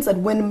that means that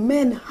when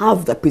men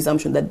have the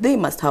presumption that they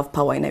must have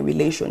power in a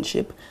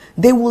relationship,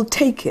 they will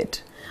take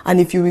it. And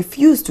if you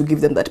refuse to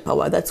give them that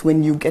power, that's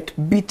when you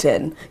get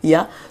beaten.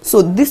 Yeah.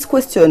 So this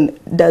question,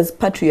 is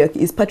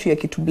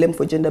patriarchy to blame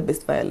for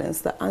gender-based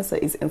violence? The answer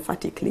is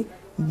emphatically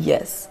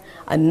yes.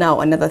 And now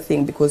another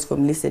thing, because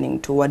from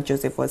listening to what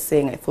Joseph was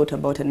saying, I thought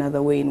about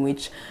another way in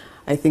which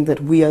I think that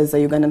we as a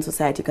Ugandan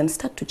society can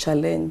start to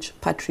challenge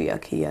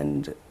patriarchy.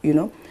 And, you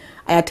know,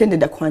 I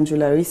attended a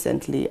Kwanjula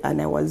recently,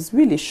 and I was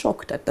really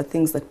shocked at the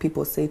things that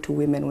people say to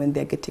women when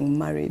they're getting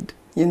married.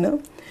 You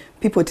know,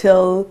 people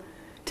tell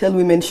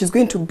women, she's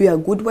going to be a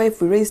good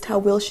wife, we raised her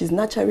well, she's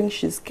nurturing,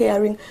 she's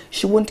caring,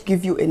 she won't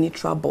give you any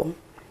trouble.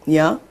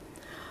 Yeah?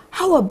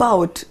 How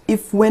about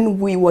if when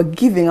we were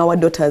giving our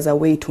daughters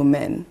away to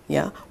men,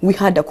 yeah, we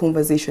had a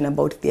conversation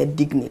about their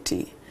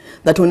dignity?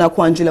 That on a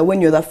Kwanjula,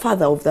 when you're the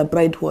father of the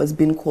bride who has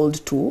been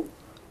called to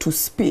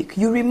speak,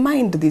 you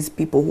remind these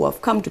people who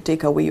have come to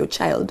take away your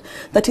child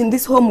that in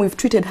this home we've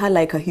treated her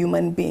like a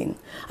human being.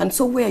 And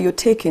so where you're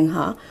taking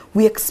her,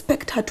 we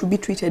expect her to be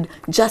treated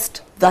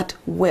just that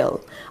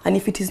well. And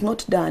if it is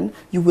not done,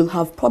 you will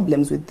have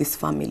problems with this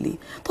family.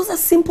 Those are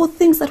simple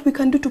things that we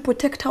can do to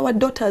protect our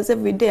daughters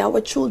every day, our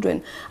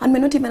children. And we're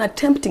not even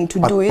attempting to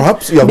do it.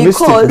 Perhaps you have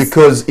missed it,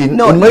 because in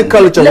my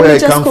culture where I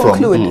come from...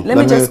 Let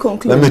me just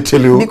conclude. Let me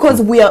tell you.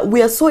 Because we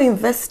are so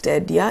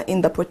invested, yeah, in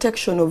the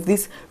protection of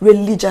this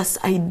religious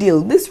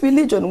ideal. This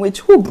religion,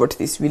 who brought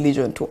this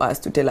religion to us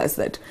to tell us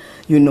that,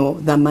 you know,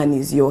 the man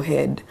is your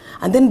head.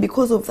 And then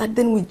because of that,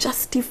 then we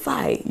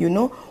justify, you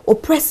know,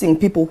 oppressing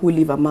people who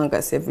live among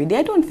us every day.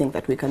 I don't think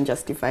that we can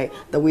justify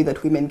the way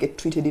that women get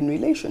treated in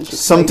relationships.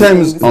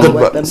 Sometimes,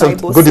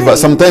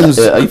 sometimes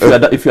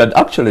if you had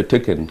actually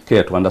taken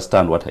care to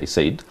understand what I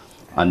said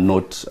and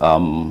not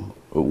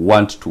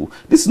want to,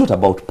 this is not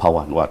about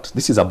power and what.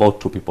 This is about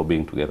two people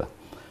being together.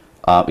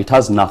 It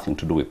has nothing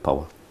to do with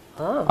power.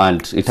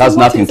 And it has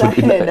nothing to do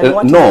with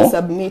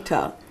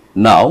submitter.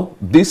 Now,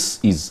 this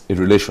is a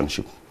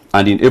relationship.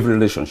 And in every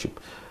relationship,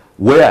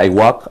 where I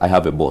work, I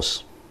have a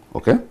boss.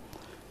 Okay?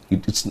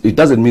 It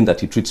doesn't mean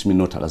that he treats me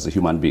not as a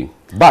human being.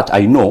 But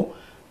I know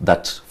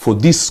that for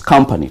this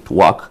company to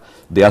work,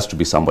 there has to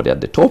be somebody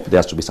at the top, there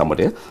has to be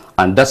somebody,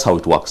 and that's how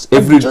it works.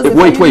 Wait.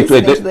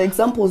 The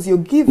examples you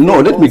give. No,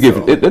 let me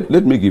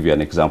give you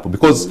an example,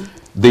 because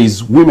there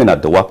is women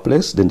at the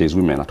workplace, then there is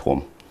women at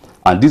home,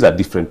 and these are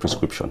different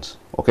prescriptions.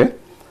 Okay,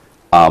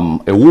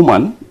 a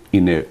woman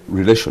in a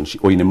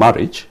relationship or in a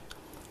marriage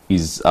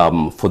is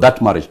for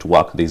that marriage to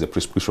work, there is a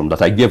prescription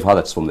that I gave her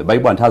that's from the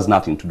Bible and has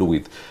nothing to do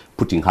with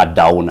putting her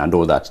down and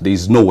all that. There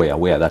is nowhere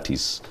where that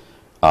is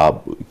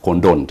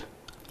condoned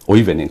or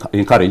even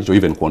encouraged or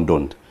even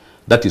condoned.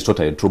 That is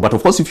totally true. But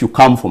of course, if you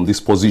come from this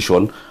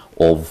position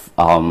of,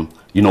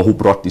 you know, who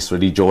brought this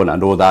religion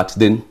and all that,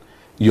 then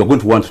you're going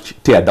to want to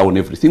tear down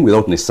everything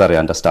without necessarily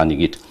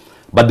understanding it.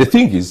 But the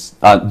thing is,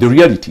 the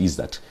reality is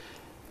that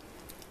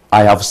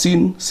I have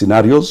seen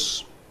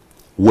scenarios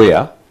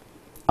where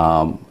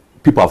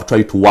people have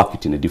tried to work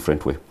it in a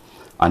different way.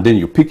 And then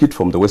you pick it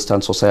from the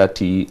Western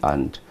society,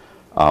 and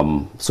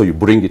so you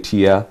bring it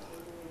here.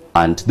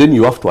 And then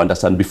you have to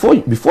understand, before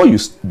you,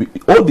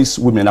 all these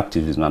women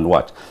activism and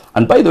what.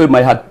 And by the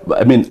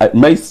way,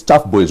 my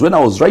staff boys, when I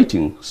was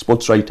writing,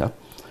 sports writer,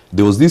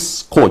 there was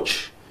this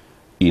coach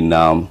in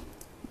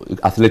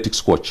athletics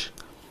coach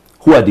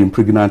who had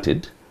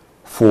impregnated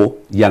 4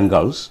 young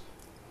girls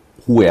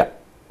who were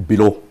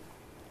below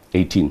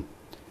 18.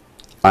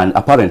 And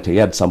apparently he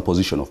had some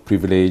position of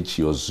privilege.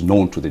 He was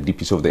known to the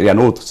DPC of the area and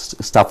all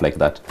stuff like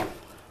that.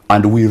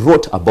 And we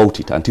wrote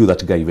about it until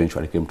that guy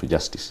eventually came to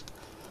justice.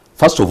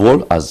 First of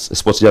all, as a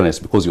sports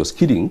journalist, because he was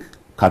killing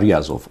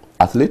careers of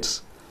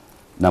athletes,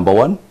 number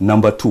one.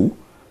 Number two,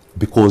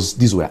 because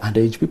these were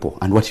underage people.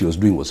 And what he was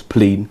doing was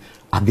playing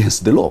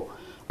against the law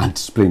and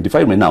playing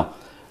defilement now.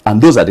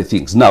 And those are the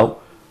things. Now,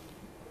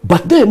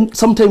 but then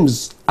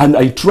sometimes, and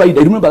I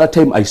remember that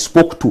time I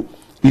spoke to,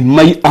 in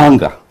my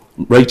anger,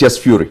 righteous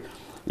fury,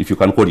 if you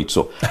can call it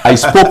so, I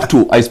spoke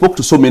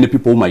to so many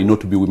people whom I know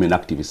to be women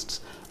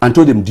activists and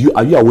told them,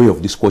 are you aware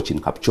of this coach in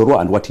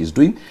Kapchorwa and what he's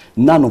doing?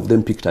 None of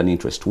them picked an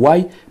interest.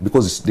 Why?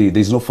 Because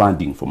there's no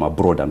funding from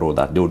abroad and all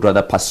that. They would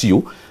rather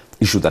pursue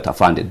issues that are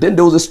funded. Then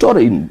there was a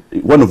story in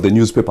one of the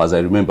newspapers, I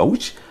remember,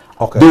 which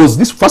there was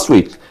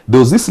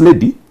this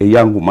lady, a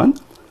young woman,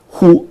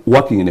 who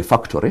working in a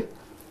factory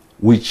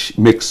which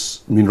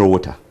makes mineral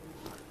water,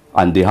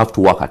 and they have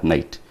to work at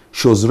night.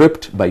 She was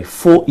raped by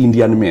 4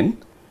 Indian men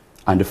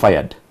and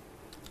fired.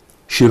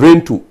 She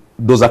ran to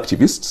those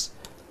activists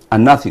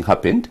and nothing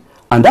happened.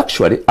 And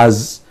actually,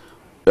 as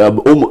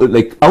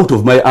like out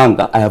of my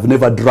anger, I have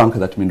never drunk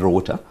that mineral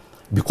water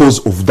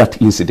because of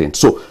that incident.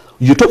 So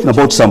you're talking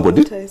about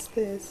somebody.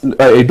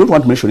 I don't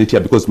want to mention it here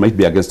because it might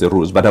be against the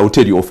rules, but I will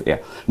tell you off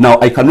air. Now,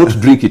 I cannot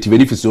drink it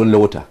even if it's only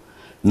water.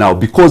 Now,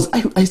 because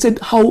I said,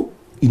 how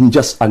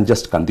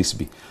unjust can this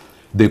be?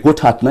 They got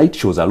her at night.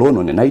 She was alone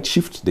on a night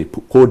shift. They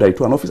called her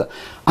to an officer.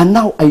 And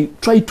now I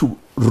try to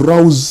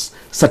rouse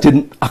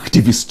certain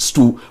activists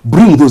to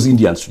bring those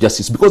Indians to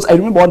justice. Because I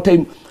remember one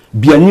time,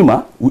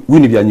 Bianyima,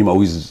 Winnie Bianyima,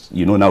 who is,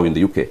 you know, now in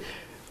the UK,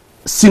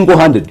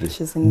 single-handedly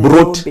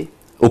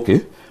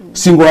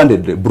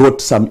single-handedly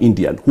brought some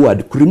Indian who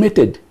had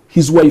cremated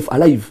his wife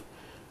alive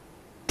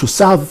to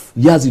serve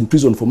years in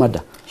prison for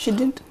murder. She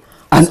did.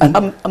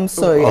 I'm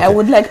sorry, I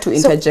would like to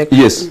interject.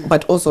 Yes.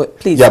 But also,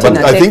 please. Yeah, but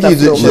I think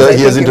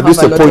he has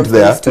introduced a point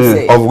there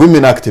of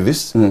women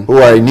activists who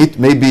are in need,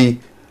 maybe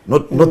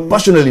not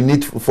passionately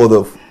need for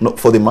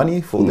the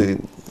money, for the...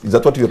 Is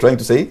that what you're trying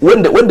to say?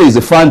 When there is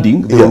a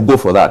funding, they will go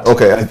for that.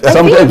 Okay.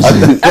 Sometimes.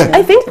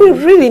 I think we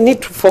really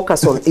need to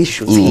focus on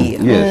issues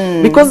here.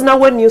 Yes. Because now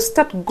when you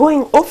start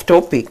going off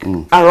topic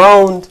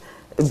around,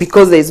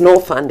 because there is no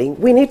funding,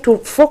 we need to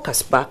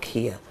focus back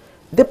here.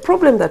 The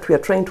problem that we are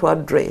trying to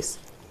address,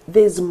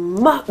 there's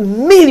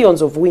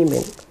millions of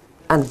women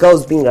and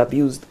girls being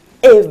abused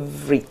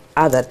every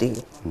other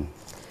day.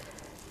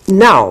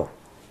 Now,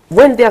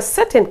 when there are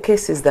certain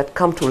cases that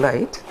come to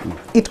light,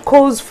 it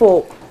calls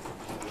for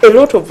a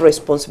lot of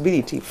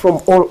responsibility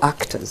from all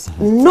actors,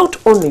 not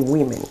only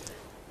women,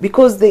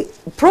 because the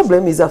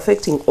problem is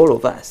affecting all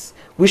of us.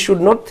 We should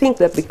not think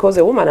that because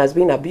a woman has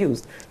been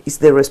abused, it's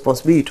the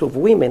responsibility of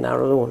women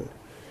alone.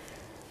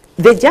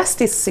 The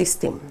justice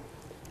system,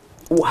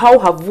 how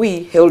have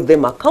we held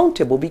them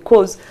accountable?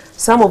 Because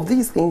some of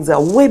these things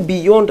are way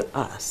beyond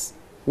us,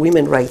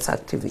 women rights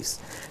activists.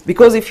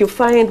 Because if you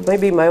find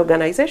maybe my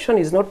organization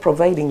is not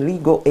providing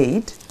legal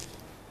aid,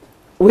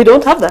 we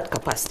don't have that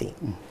capacity.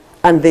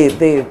 And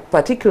the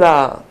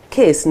particular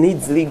case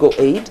needs legal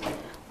aid,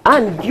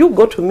 and you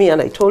go to me and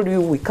I told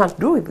you we can't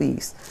do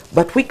this,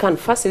 but we can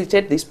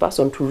facilitate this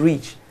person to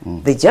reach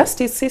the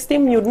justice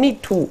system. You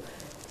need to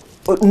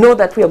know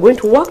that we are going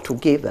to work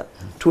together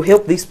to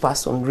help this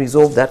person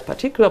resolve that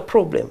particular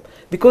problem,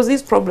 because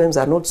these problems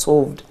are not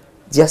solved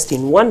just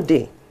in one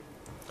day.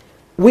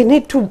 We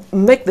need to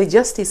make the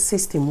justice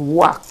system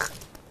work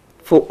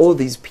for all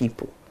these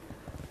people,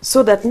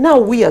 so that now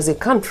we as a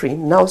country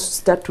now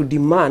start to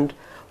demand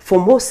for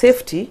more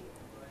safety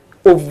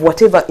of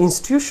whatever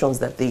institutions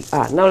that they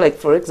are. Now, like,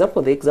 for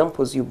example, the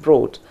examples you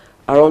brought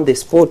around the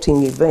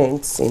sporting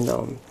events in,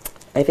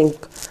 I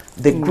think,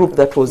 the group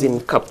that was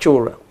in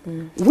Kapchorwa.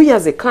 We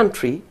as a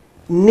country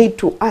need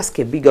to ask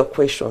a bigger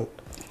question.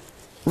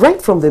 Right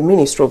from the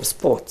Ministry of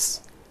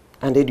Sports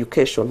and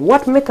Education,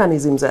 what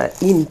mechanisms are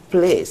in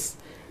place?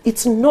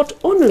 It's not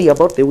only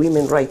about the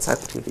women rights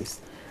activists.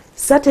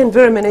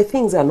 Very many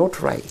things are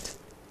not right.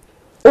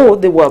 Or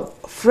they were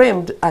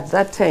framed at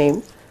that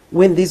time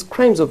when these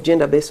crimes of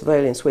gender-based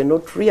violence were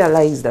not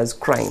realized as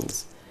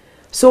crimes.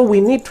 So we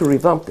need to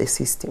revamp the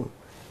system,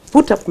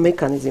 put up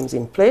mechanisms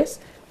in place,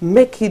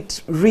 make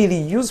it really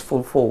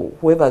useful for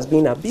whoever has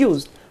been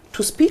abused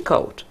to speak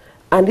out.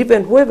 And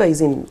even whoever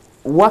is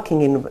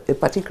working in a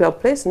particular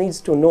place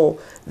needs to know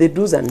the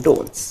do's and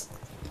don'ts.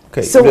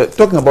 Okay, so we're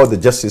talking about the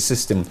justice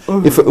system.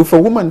 If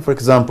a woman, for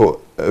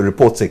example,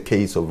 reports a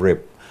case of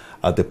rape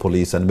at the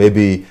police and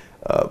maybe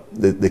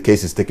the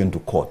case is taken to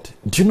court,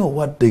 do you know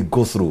what they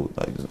go through?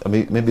 I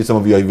mean, maybe some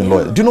of you are even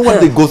lawyers. Do you know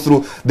what they go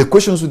through? The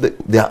questions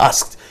they are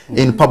asked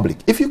in public.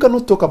 If you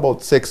cannot talk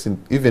about sex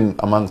even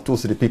among 2 or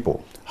 3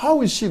 people,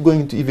 how is she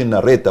going to even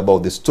narrate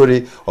about the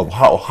story of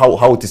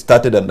how it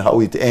started and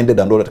how it ended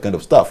and all that kind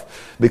of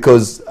stuff?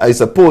 Because I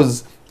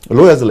suppose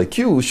lawyers like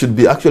you should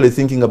be actually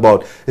thinking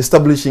about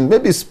establishing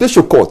maybe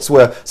special courts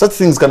where such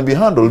things can be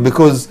handled,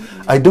 because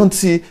I don't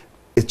see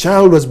a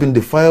child who has been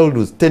defiled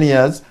with 10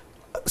 years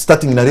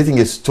starting narrating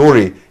a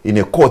story in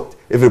a court,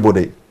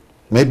 everybody.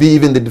 Maybe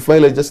even the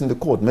defiler is just in the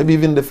court. Maybe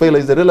even the defiler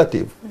is a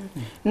relative.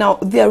 Now,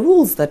 there are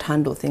rules that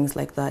handle things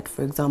like that.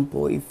 For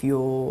example, if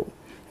you're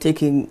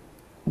taking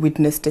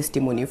witness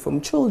testimony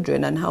from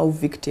children and how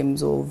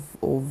victims of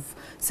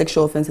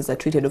sexual offenses are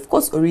treated. Of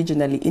course,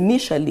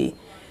 initially,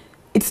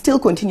 it still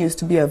continues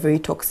to be a very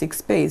toxic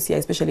space, yeah,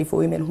 especially for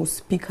women who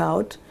speak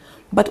out.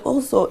 But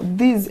also,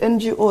 these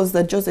NGOs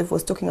that Joseph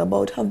was talking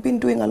about have been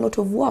doing a lot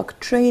of work,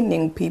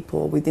 training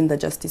people within the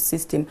justice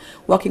system,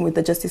 working with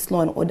the justice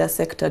law and order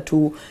sector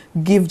to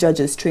give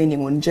judges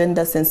training on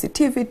gender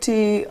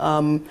sensitivity,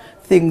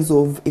 things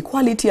of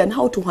equality, and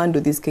how to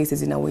handle these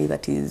cases in a way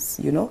that is,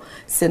 you know,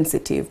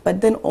 sensitive.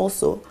 But then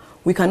also,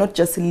 we cannot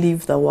just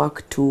leave the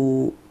work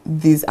to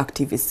these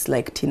activists,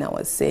 like Tina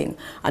was saying.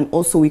 And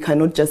also, we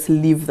cannot just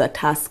leave the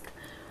task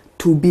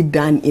to be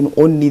done in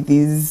only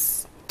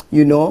these,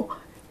 you know,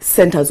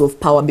 centers of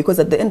power, because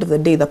at the end of the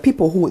day, the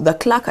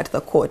clerk at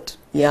the court,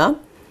 yeah,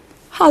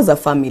 has a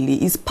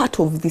family, is part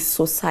of this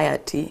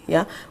society,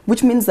 yeah,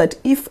 which means that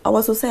if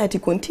our society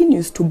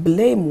continues to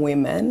blame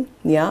women,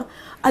 yeah,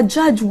 a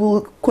judge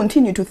will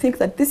continue to think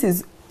that this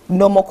is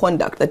normal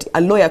conduct, that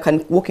a lawyer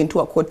can walk into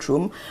a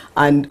courtroom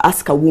and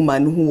ask a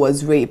woman who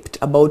was raped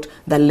about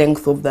the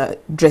length of the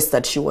dress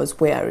that she was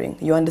wearing.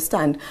 You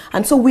understand?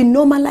 And so we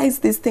normalize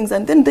these things,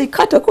 and then they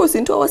cut across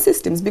into our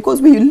systems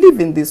because we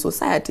live in these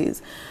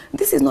societies.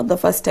 This is not the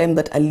first time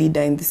that a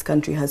leader in this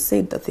country has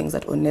said the things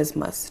that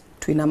Onesmus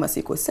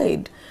Twinamasiko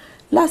said.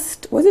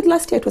 Was it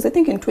last year? It was, I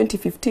think, in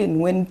 2015,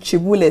 when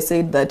Chibule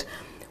said that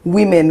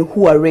women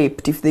who are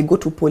raped, if they go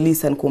to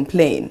police and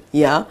complain,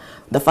 yeah,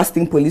 the first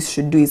thing police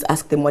should do is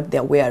ask them what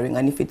they're wearing,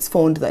 and if it's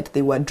found that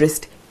they were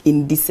dressed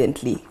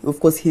indecently, of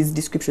course his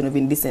description of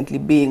indecently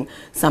being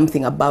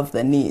something above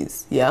the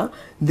knees, yeah,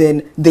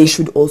 then they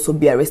should also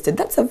be arrested.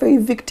 That's a very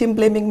victim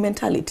blaming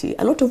mentality.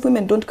 A lot of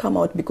women don't come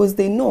out because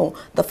they know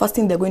the first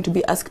thing they're going to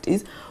be asked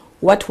is,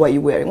 what were you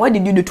wearing? What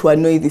did you do to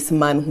annoy this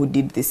man who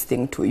did this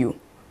thing to you?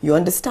 You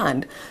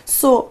understand?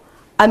 So,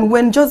 and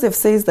when Joseph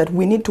says that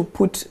we need to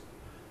put,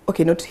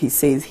 okay, not he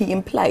says, he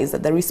implies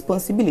that the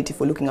responsibility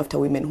for looking after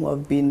women who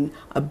have been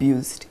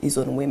abused is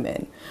on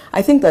women.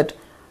 I think that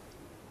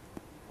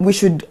we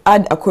should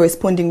add a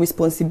corresponding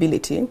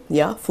responsibility,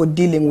 yeah, for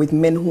dealing with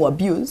men who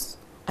abuse,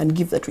 and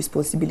give that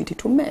responsibility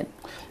to men.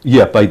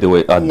 Yeah, by the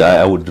way,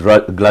 I would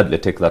gladly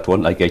take that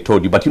one, like I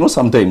told you. But you know,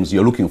 sometimes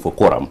you're looking for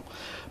quorum,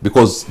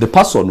 because the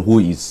person who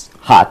is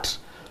hurt,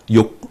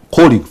 you're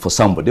calling for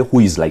somebody who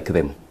is like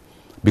them.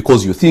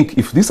 Because you think,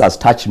 if this has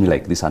touched me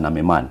like this and I'm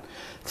a man,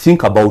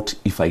 think about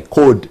if I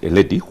called a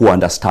lady who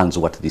understands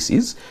what this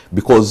is,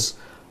 because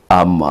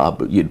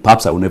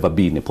perhaps I will never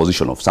be in a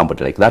position of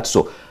somebody like that.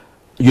 So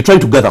you're trying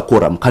to gather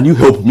quorum. Can you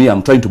help me?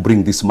 I'm trying to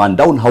bring this man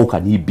down. How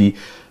can he be?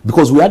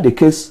 Because we had a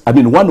case, I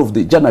mean, one of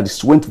the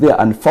journalists went there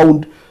and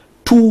found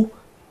 2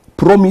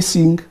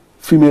 promising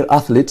female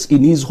athletes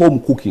in his home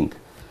cooking.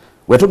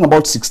 We're talking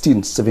about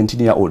 16,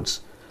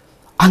 17-year-olds.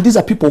 And these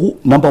are people who,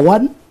 number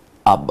one,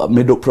 are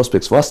made up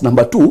prospects for us.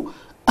 Number two,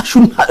 I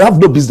shouldn't have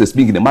no business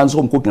being in a man's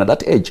home cooking at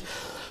that age.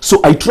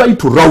 So I try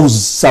to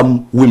rouse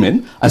some women.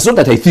 And it's not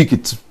that I think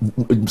it's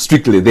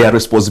strictly their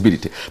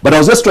responsibility, but I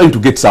was just trying to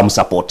get some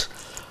support.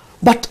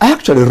 But I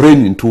actually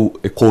ran into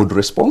a cold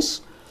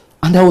response,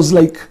 and I was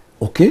like,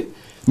 okay,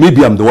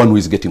 maybe I'm the one who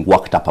is getting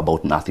worked up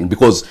about nothing.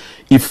 Because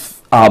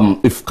if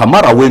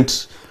Kamara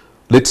went,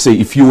 let's say,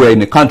 if you were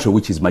in a country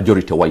which is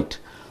majority white,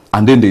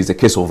 and then there is a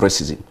case of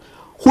racism,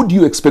 who do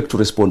you expect to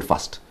respond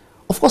first?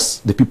 Of course,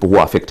 the people who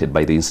are affected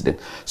by the incident.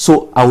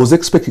 So I was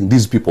expecting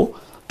these people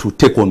to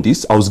take on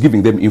this. I was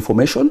giving them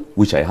information,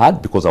 which I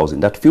had because I was in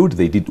that field.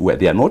 They did where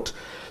they are not.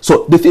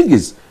 So the thing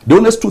is, the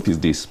honest truth is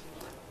this.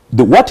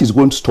 What is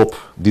going to stop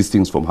these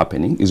things from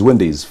happening is when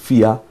there is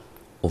fear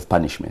of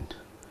punishment.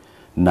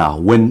 Now,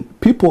 when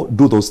people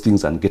do those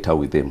things and get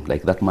away with them,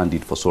 like that man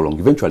did for so long,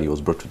 eventually he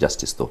was brought to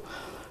justice though,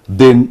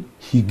 then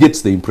he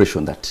gets the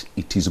impression that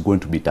it is going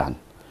to be done.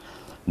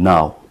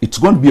 Now, it's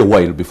going to be a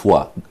while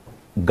before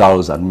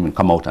girls and women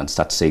come out and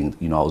start saying,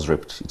 you know, I was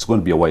raped. It's going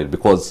to be a while,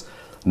 because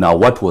now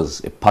what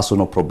was a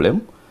personal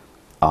problem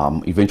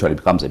eventually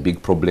becomes a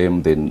big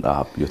problem. Then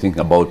you're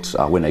thinking about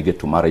when I get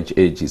to marriage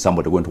age, is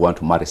somebody going to want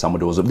to marry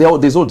somebody?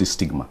 There's all this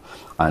stigma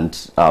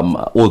and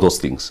all those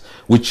things,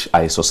 which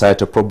are a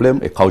societal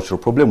problem, a cultural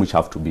problem, which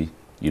have to be,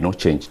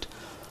 changed.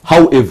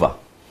 However,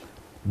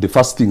 the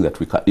first thing that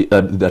we can,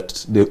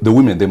 that the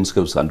women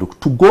themselves can do,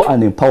 to go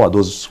and empower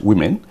those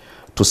women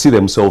to see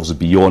themselves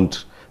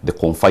beyond the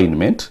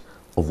confinement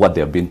of what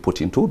they have been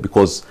put into,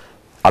 because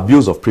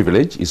abuse of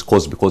privilege is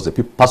caused because the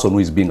person who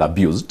is being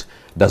abused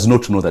does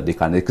not know that they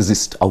can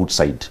exist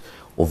outside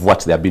of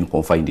what they are being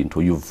confined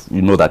into.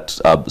 You know that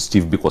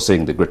Steve Biko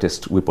saying the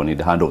greatest weapon in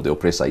the hand of the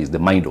oppressor is the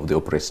mind of the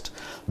oppressed.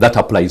 That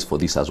applies for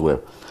this as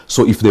well.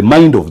 So if the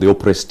mind of the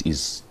oppressed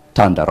is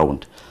turned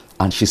around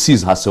and she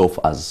sees herself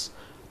as,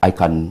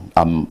 I'm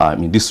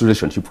in this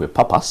relationship with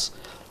purpose,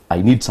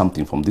 I need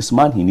something from this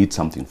man, he needs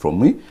something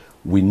from me,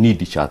 we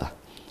need each other.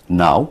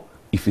 Now,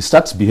 if he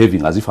starts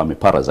behaving as if I'm a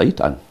parasite,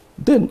 and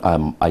then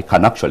I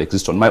can actually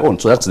exist on my own.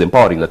 So that's the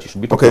empowering that you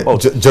should be talking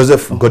about.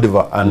 Joseph,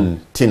 Godiva,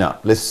 and Tina,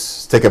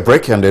 let's take a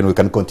break and then we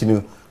can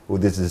continue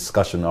with this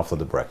discussion after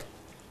the break.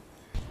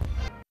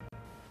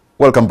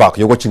 Welcome back.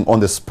 You're watching On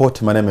The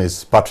Spot. My name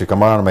is Patrick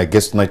Amara and my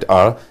guests tonight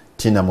are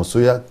Tina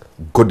Musuya,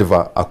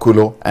 Godiva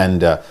Akulo,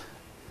 and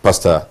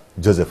Pastor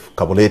Joseph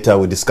Kaboleta.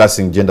 We're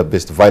discussing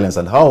gender-based violence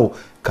and how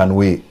can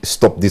we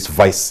stop this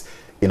vice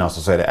in our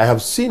society. I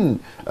have seen,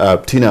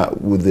 Tina,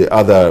 with the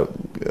other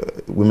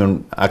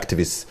women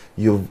activists,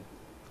 you've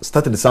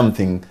started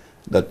something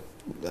that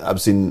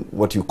I've seen,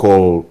 what you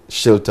call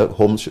shelter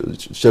homes in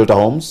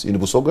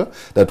Busoga,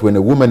 that when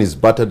a woman is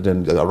battered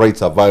and her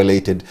rights are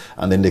violated,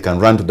 and then they can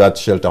run to that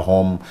shelter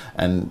home,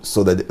 and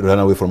so that they run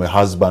away from a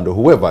husband or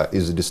whoever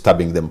is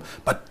disturbing them.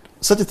 But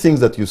such things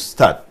that you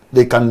start,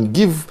 they can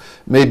give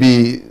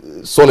maybe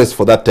solace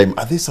for that time.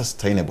 Are they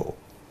sustainable?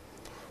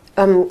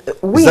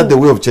 Is that the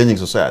way of changing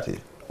society?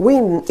 We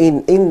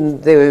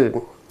in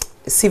the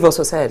civil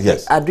society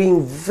are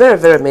doing very,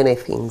 very many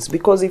things,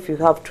 because if you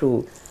have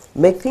to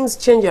make things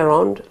change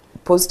around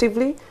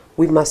positively,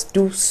 we must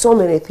do so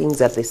many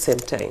things at the same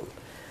time.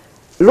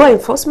 Law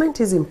enforcement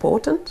is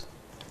important.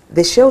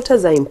 The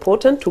shelters are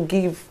important to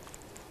give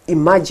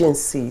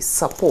emergency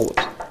support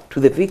to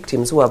the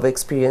victims who have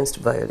experienced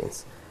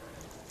violence.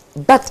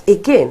 But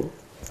again,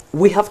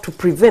 we have to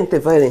prevent the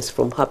violence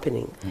from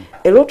happening.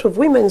 A lot of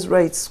women's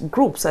rights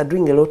groups are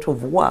doing a lot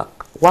of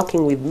work,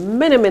 working with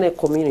many, many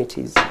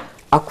communities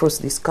across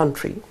this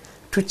country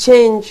to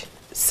change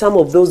some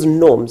of those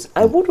norms.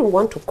 I wouldn't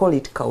want to call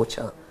it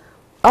culture.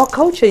 Our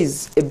culture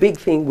is a big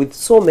thing with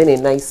so many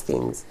nice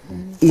things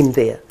in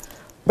there.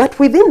 But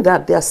within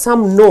that, there are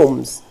some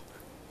norms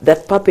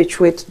that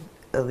perpetuate,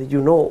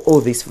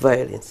 all this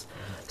violence.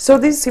 So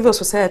these civil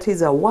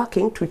societies are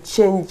working to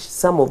change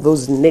some of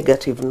those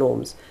negative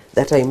norms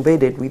that are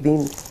embedded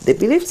within the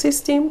belief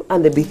system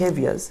and the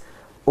behaviors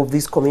of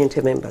these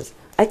community members.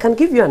 I can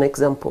give you an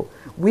example.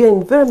 We are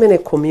in very many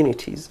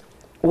communities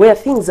where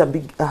things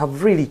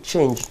have really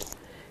changed.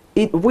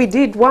 We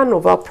did one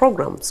of our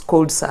programs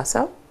called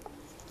SASA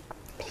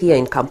here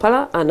in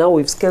Kampala, and now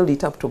we've scaled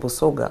it up to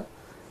Busoga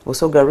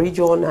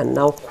region, and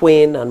now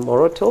Queen and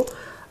Moroto,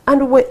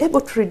 and we were able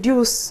to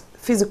reduce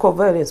physical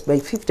violence by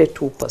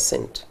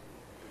 52%.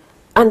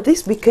 And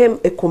this became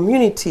a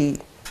community,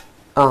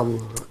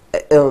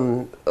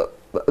 the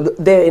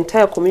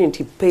entire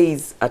community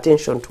pays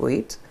attention to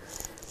it.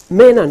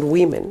 Men and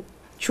women,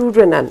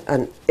 children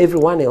and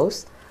everyone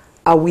else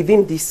are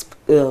within this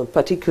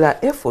particular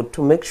effort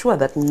to make sure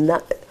that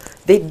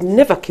they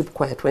never keep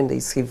quiet when they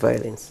see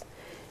violence.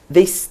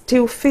 They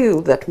still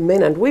feel that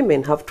men and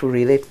women have to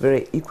relate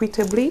very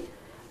equitably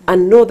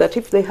and know that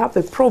if they have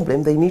a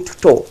problem, they need to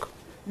talk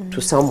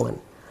to someone.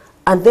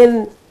 And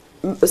then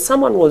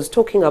someone was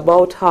talking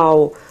about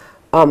how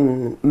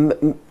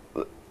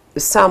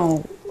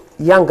some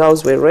young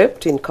girls were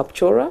raped in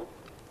Kapchora,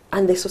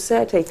 and the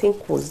society, I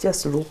think, was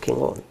just looking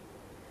on.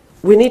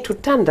 We need to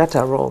turn that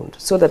around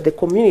so that the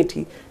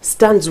community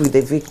stands with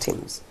the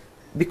victims.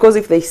 Because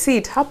if they see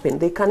it happen,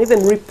 they can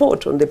even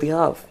report on the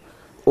behalf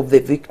of the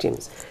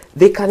victims.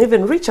 They can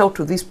even reach out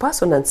to this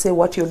person and say,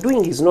 what you're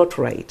doing is not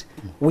right.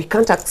 We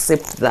can't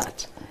accept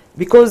that.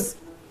 Because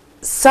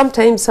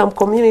sometimes some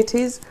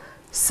communities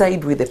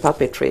side with the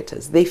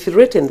perpetrators. They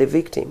threaten the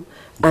victim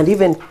and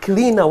even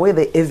clean away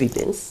the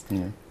evidence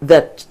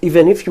that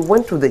even if you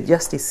went to the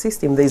justice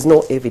system, there's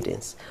no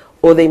evidence.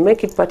 Or they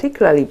make it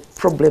particularly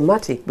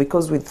problematic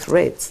because with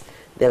threats,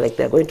 they're like,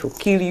 they're going to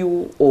kill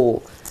you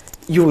or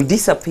you will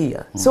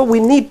disappear. So we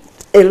need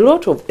a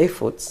lot of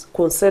efforts,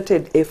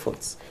 concerted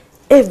efforts.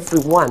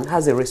 Everyone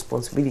has a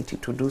responsibility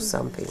to do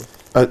something.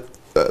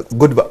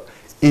 Good, but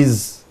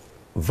is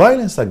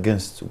violence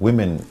against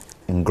women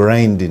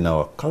ingrained in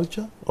our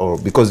culture? Or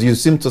because you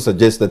seem to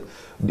suggest that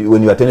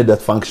when you attended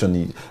that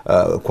function,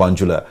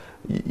 Kwanjula,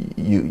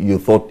 you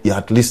thought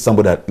at least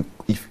somebody had,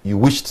 if you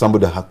wished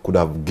somebody could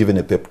have given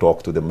a pep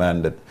talk to the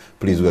man that,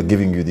 please, we are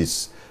giving you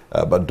this,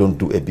 but don't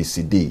do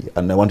ABCD.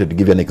 And I wanted to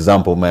give you an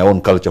example of my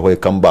own culture where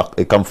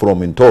I come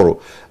from in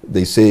Toro.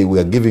 They say, we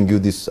are giving you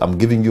this, I'm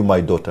giving you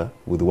my daughter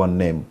with one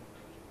name.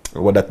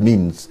 What that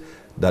means,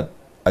 that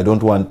I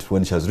don't want,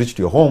 when she has reached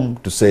your home,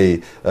 to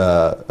say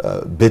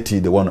Betty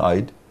the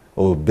one-eyed,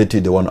 or Betty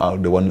the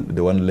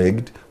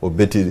one-legged, or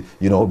Betty,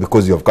 you know,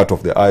 because you have cut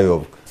off the eye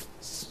of,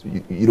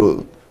 you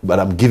know, but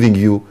I'm giving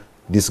you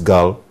this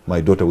girl, my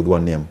daughter, with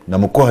one name.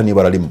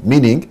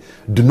 Meaning,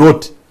 do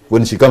not,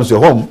 when she comes to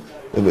your home,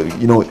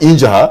 you know,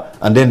 injure her,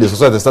 and then the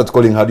society starts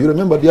calling her, do you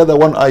remember the other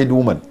one-eyed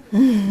woman?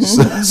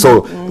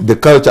 so the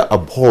culture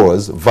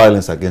abhors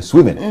violence against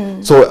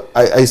women. So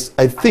I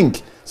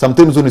think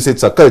sometimes when you say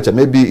it's a culture,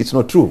 maybe it's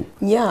not true.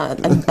 Yeah,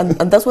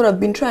 and that's what I've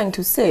been trying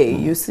to say,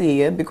 you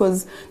see,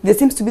 because there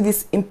seems to be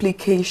this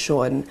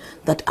implication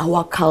that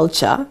our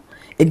culture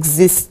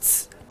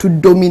exists to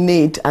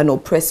dominate and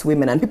oppress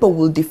women, and people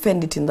will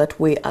defend it in that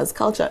way as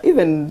culture.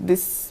 Even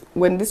this,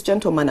 when this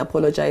gentleman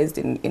apologized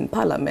in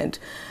Parliament,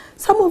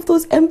 some of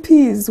those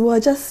MPs were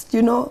just,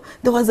 you know,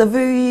 there was a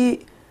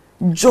very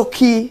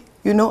jokey,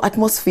 you know,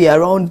 atmosphere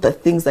around the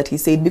things that he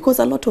said, because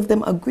a lot of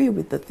them agree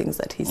with the things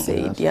that he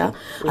said, yeah?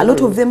 A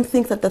lot of them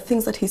think that the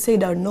things that he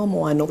said are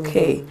normal and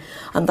okay.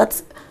 And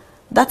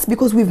that's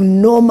because we've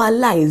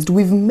normalized,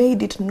 we've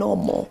made it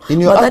normal. In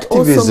your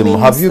activism,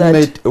 have you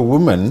met a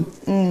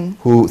woman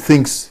who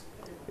thinks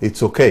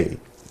it's okay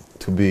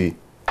to be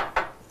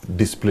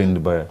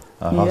disciplined by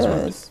her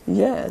husband?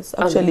 Yes,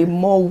 actually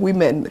more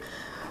women.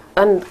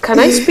 And can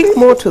I speak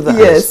more to that?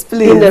 Yes,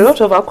 please. In a lot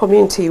of our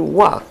community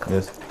work,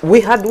 yes, we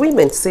had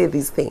women say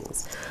these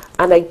things.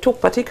 And I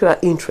took particular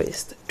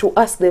interest to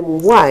ask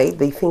them why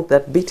they think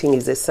that beating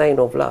is a sign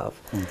of love.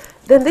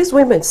 Then these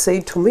women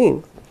say to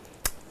me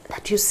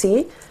that, you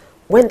see,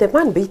 when the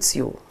man beats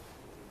you,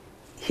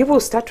 he will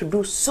start to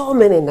do so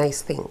many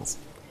nice things.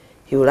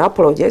 He will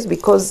apologize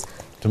because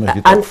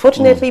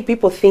unfortunately,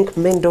 people think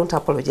men don't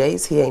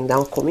apologize here in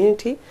our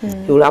community.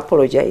 He will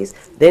apologize,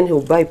 then he'll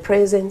buy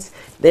presents,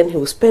 then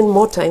he'll spend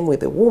more time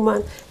with the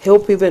woman,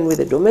 help even with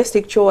the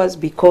domestic chores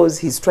because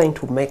he's trying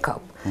to make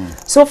up.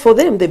 So for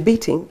them, the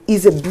beating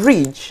is a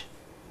bridge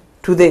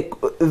to the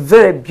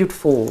very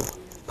beautiful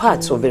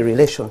parts of the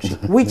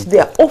relationship, which they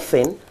are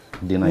often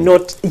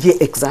not,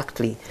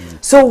 exactly.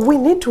 So we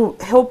need to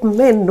help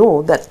men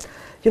know that,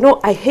 you know,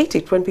 I hate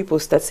it when people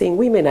start saying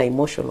women are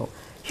emotional.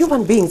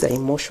 Human beings are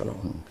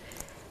emotional.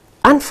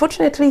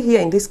 Unfortunately, here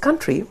in this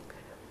country,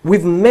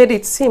 we've made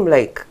it seem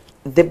like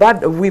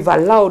we've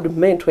allowed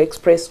men to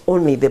express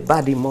only the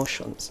bad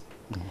emotions.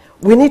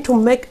 We need to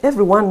make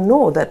everyone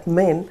know that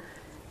men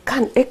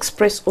can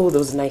express all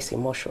those nice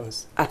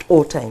emotions at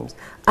all times,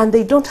 and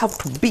they don't have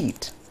to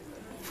beat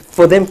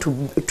for them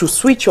to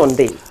switch on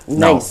the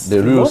nice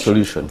The real emotion.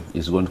 solution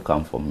is going to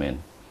come from men,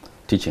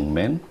 teaching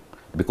men,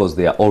 because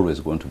they are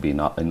always going to be in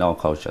our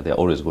culture, they are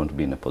always going to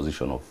be in a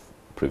position of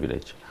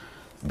privilege,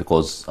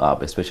 because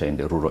especially in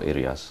the rural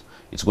areas,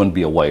 it's going to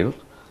be a while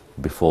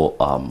before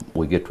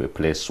we get to a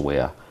place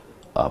where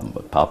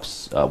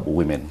perhaps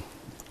women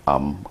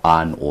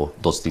earn or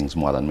those things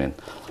more than men.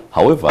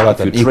 However,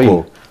 if you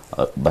train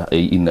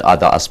in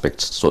other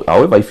aspects, so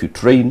however, if you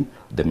train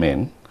the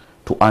men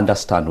to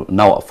understand,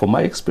 now from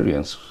my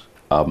experience,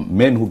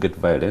 men who get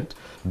violent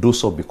do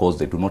so because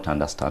they do not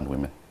understand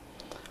women.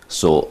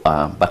 So,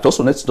 but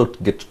also let's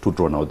not get too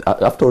drawn out.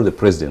 After all, the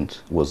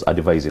president was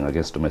advising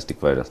against domestic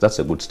violence. That's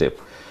a good step.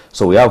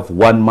 So we have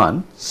one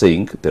man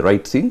saying the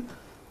right thing,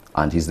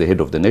 and he's the head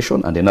of the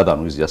nation, and another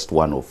one who is just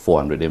one of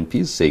 400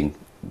 MPs saying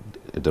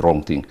the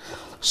wrong thing.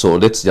 So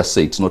let's just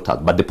say it's not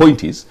that. But the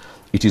point is,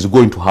 it is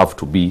going to have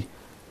to be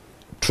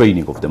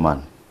training of the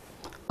man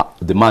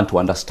to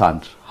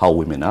understand how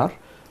women are,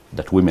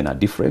 that women are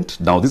different.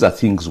 Now, these are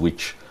things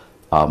which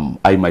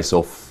I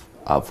myself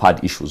have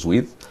had issues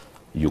with.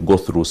 You go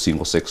through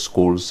single-sex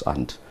schools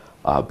and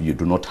you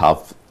do not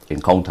have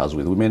encounters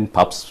with women.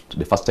 Perhaps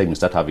the first time you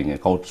start having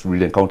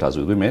real encounters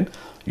with women,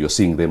 you're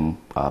seeing them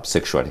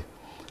sexually.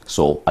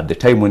 So at the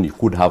time when you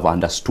could have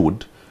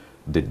understood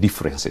the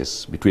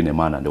differences between a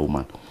man and a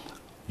woman,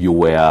 you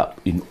were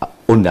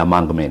only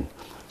among men.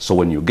 So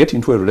when you get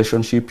into a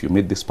relationship, you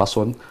meet this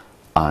person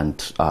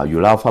and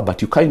you love her,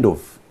 but you kind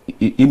of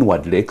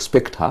inwardly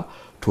expect her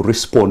to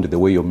respond the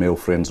way your male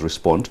friends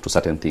respond to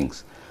certain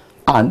things.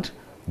 And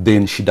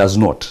then she does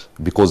not,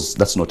 because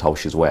that's not how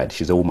she's wired.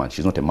 She's a woman,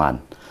 she's not a man.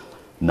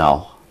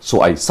 Now, so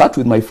I sat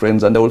with my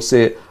friends and they would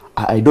say,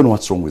 I don't know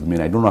what's wrong with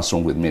men, I don't know what's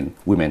wrong with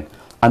women.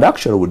 And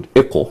actually I would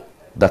echo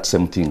that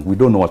same thing. We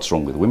don't know what's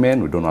wrong with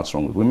women, we don't know what's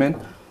wrong with women,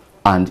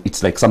 and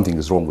it's like something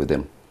is wrong with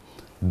them.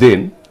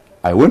 Then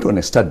I went on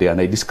a study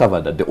and I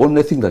discovered that the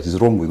only thing that is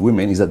wrong with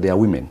women is that they are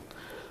women.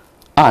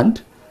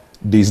 And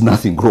there is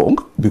nothing wrong,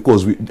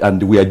 because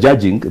we are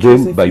judging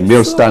them by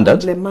male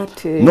standards.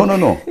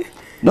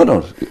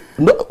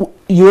 No,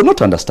 you are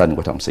not understanding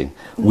what I'm saying.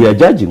 We are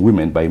judging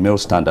women by male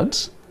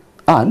standards,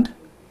 and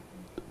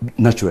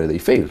naturally they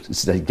fail.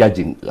 It's like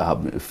judging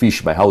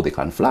fish by how they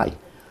can fly.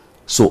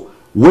 So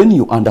when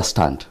you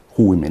understand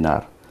who women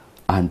are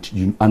and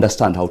you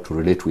understand how to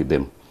relate with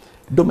them,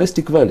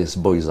 domestic violence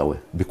boils away,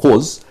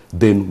 because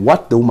then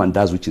what the woman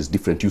does, which is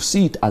different, you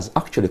see it as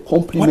actually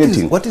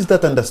complementing. What is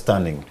that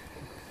understanding?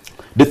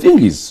 The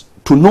thing is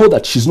to know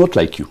that she's not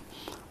like you,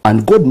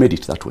 and God made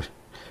it that way.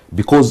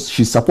 because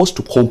she's supposed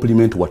to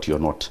complement what you're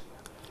not,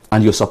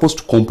 and you're supposed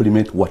to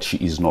complement what she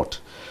is not.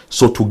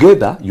 So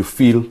together you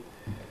feel,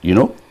 you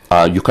know,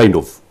 you kind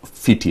of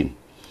fit in.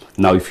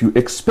 Now, if you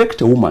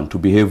expect a woman to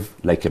behave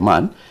like a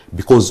man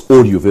because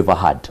all you've ever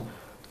had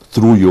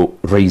through your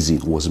raising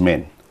was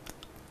men,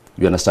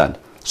 you understand?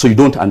 So you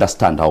don't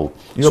understand how...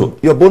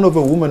 You're born of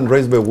a woman,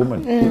 raised by a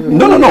woman.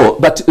 No,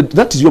 but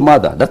that is your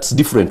mother. That's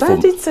different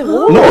But from... it's a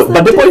woman. No,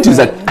 but the point is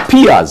that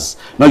peers...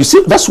 Now, you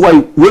see, that's why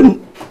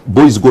when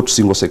boys go to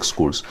single-sex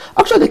schools,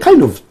 actually they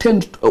kind of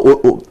tend...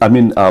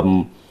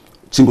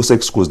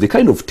 single-sex schools, they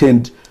kind of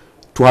tend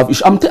to have...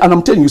 and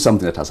I'm telling you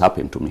something that has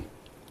happened to me,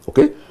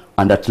 okay?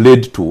 And that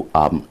led to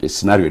a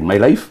scenario in my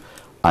life,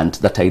 and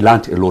that I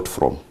learned a lot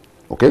from,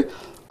 okay?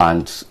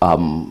 And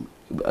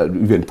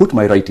even put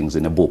my writings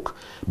in a book,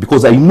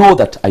 because I know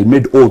that I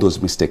made all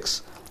those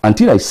mistakes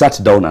until I sat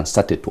down and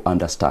started to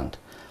understand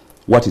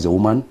what is a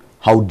woman,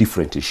 how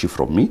different is she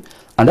from me,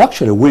 and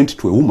actually went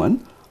to a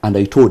woman and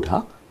I told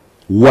her,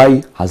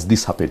 why has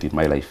this happened in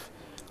my life?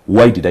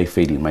 Why did I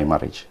fail in my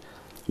marriage?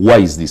 Why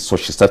is this? So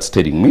she starts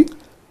telling me,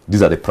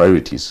 these are the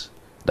priorities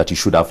that you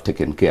should have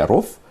taken care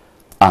of.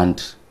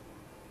 And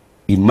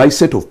in my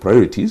set of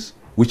priorities,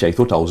 which I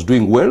thought I was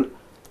doing well,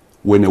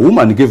 when a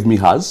woman gave me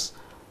hers,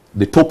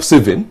 the top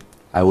 7,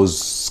 I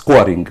was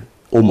scoring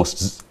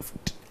almost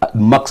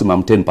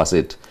maximum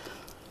 10%.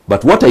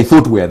 But what I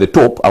thought were the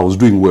top, I was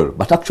doing well.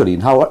 But actually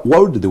in her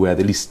world, they were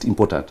the least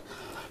important.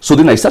 So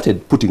then I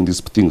started putting these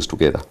things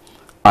together.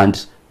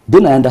 And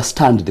then I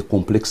understand the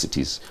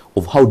complexities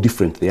of how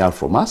different they are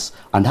from us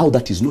and how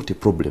that is not a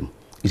problem.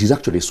 It is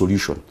actually a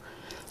solution.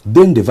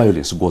 Then the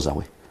violence goes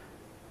away.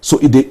 So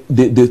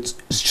the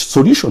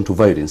solution to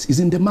violence is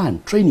in the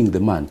man, training the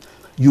man.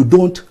 You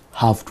don't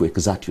have to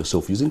exert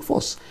yourself using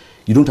force.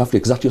 You don't have to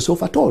exert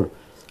yourself at all.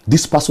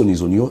 This person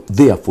is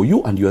there for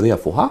you and you're there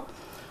for her.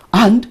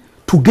 And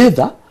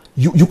together,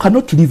 you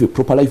cannot live a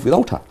proper life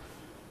without her.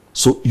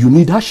 So you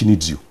need her, she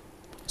needs you.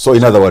 So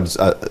in other words,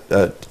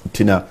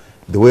 Tina,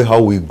 the way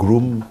how we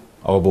groom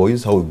our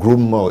boys, how we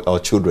groom our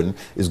children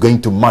is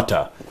going to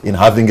matter in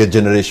having a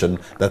generation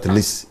that at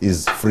least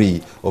is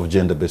free of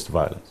gender-based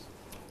violence.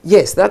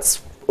 Yes,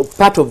 that's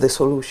part of the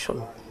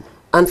solution.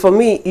 And for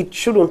me, it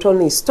shouldn't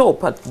only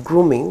stop at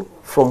grooming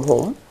from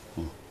home,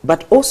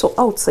 but also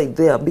outside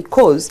there,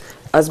 because,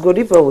 as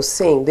Godiva was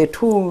saying, the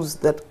tools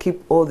that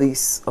keep all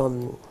this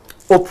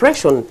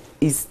oppression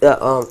is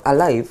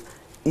alive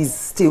is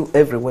still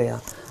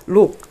everywhere.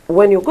 Look,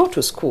 when you go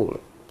to school,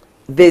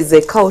 there's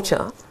a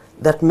culture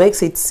that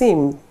makes it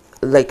seem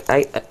like,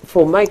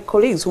 for my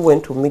colleagues who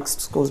went to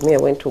mixed schools, I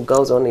went to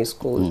girls-only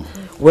schools,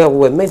 where we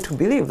were meant to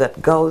believe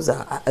that girls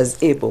are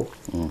as able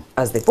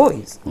as the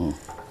boys.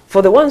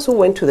 For the ones who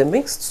went to the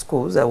mixed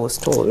schools, I was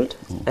told,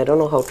 I don't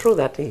know how true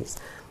that is,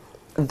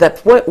 that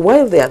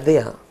while they are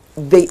there,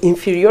 the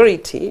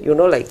inferiority, you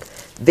know, like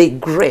they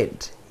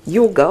grade.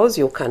 You girls,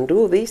 you can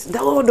do this.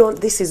 No, don't,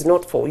 this is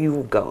not for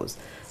you girls.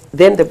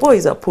 Then the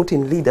boys are put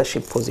in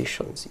leadership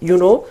positions, you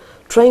know,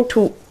 trying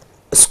to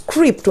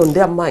script on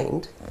their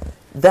mind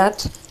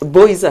that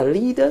boys are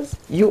leaders,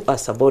 you are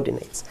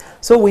subordinates.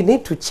 So we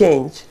need to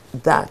change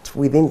that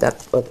within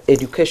that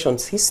education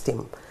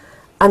system.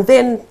 And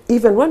then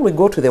even when we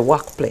go to the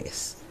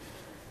workplace,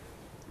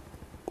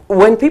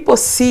 when people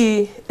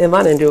see a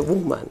man and a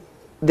woman,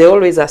 they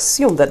always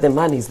assume that the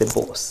man is the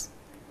boss.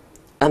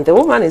 And the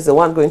woman is the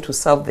one going to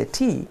serve the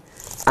tea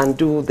and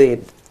do the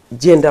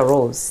gender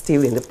roles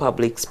still in the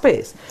public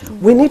space.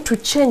 We need to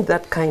change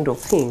that kind of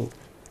thing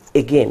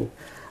again.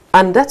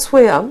 And that's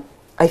where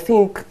I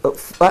think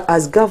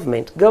as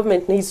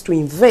government needs to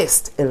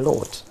invest a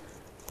lot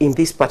in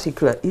this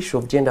particular issue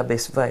of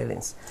gender-based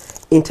violence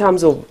in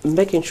terms of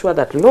making sure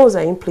that laws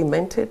are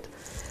implemented,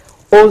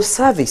 all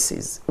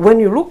services. When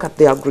you look at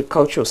the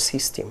agricultural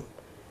system,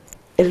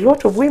 a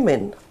lot of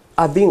women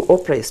are being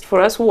oppressed.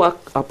 For us who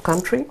work up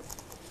country,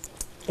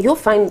 you'll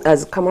find,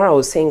 as Kamara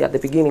was saying at the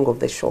beginning of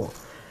the show,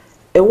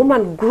 a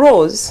woman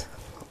grows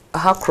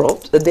her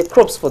crops, the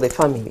crops for the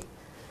family,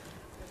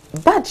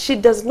 but she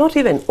does not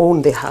even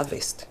own the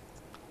harvest,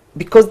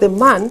 because the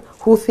man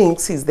who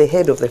thinks he's the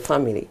head of the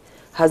family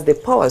has the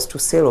powers to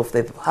sell off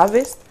the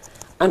harvest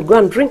and go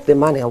and drink the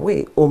money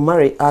away or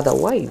marry other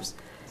wives.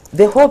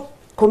 The whole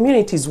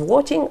community is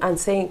watching and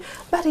saying,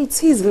 but it's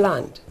his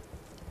land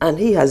and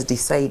he has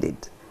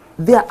decided.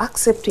 They are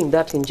accepting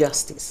that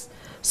injustice.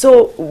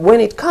 So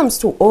when it comes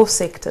to all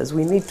sectors,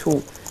 we need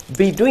to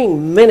be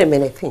doing many,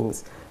 many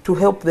things to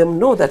help them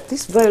know that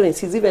this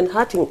violence is even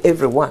hurting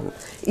everyone.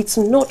 It's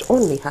not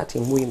only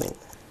hurting women.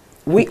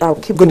 We are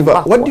keeping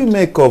backward. What do you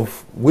make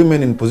of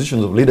women in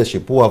positions of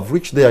leadership who have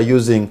reached there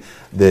using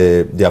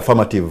the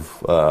affirmative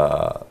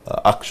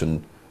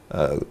action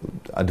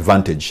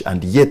advantage,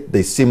 and yet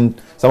they seem,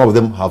 some of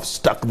them have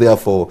stuck there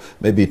for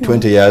maybe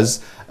 20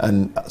 years,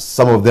 and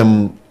some of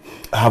them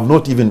have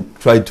not even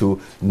tried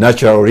to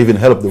nurture or even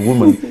help the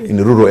woman in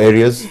the rural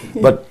areas,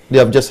 but they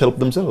have just helped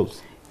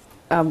themselves?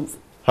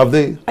 Have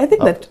they? I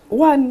think that,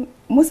 one,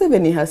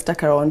 Museveni has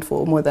stuck around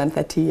for more than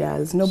 30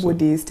 years.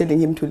 Nobody is telling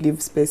him to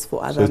leave space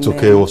for other men. So it's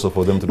okay also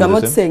for them to do the same?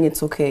 I'm not saying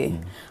it's okay.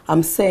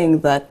 I'm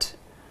saying that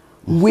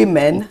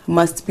women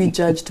must be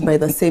judged by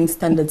the same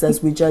standards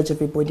as we judge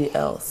everybody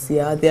else.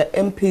 Yeah, there are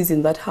MPs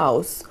in that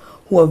house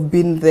who have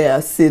been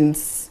there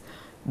since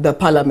the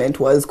parliament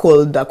was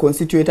called the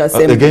Constituent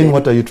Assembly. Again,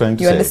 what are you trying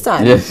to say? You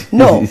understand? Yes.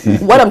 No,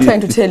 what I'm trying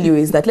to tell you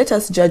is that let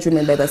us judge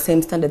women by the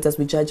same standards as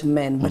we judge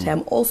men. But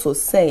I'm also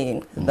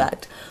saying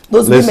that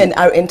those women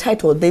are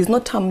entitled. There is no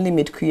term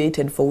limit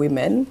created for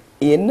women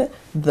in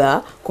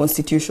the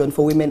Constitution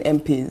for women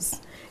MPs.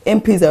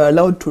 MPs are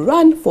allowed to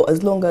run for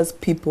as long as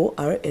people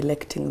are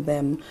electing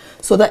them.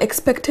 So the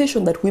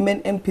expectation that women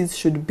MPs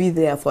should be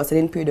there for a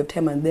certain period of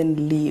time and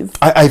then leave.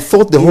 I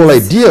thought the whole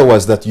idea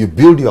was that you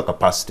build your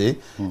capacity,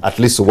 at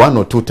least 1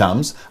 or 2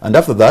 terms, and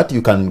after that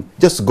you can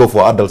just go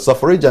for adult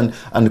suffrage and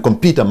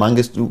compete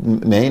amongst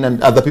men,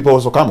 and other people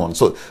also come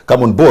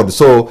on board.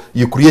 So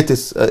you create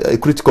a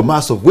critical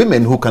mass of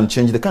women who can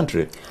change the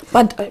country.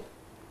 But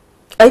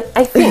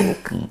I think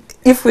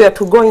if we are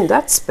to go in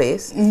that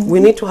space, we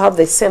need to have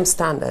the same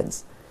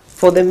standards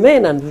for the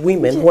men and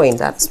women who are in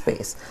that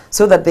space,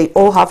 so that they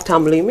all have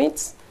term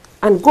limits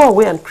and go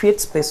away and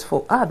create space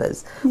for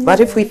others.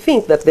 But if we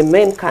think that the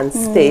men can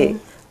stay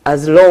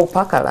as long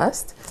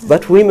last,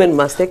 but women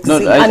must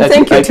exceed. No, and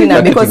thank you,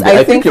 Tina, because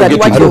I think that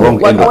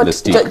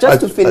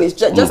just to finish,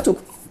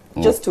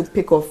 just to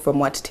pick off from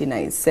what Tina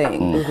is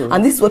saying,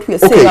 and this is what we are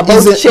saying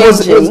about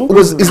changing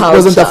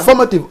wasn't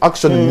affirmative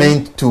action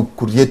meant to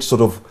create sort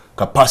of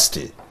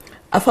capacity?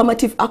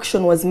 Affirmative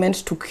action was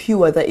meant to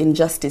cure the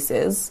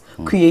injustices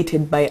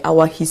created by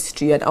our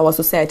history and our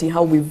society,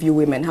 how we view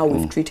women, how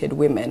we've treated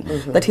women.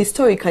 That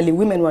historically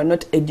women were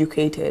not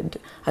educated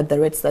at the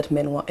rates that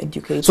men were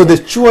educated. So the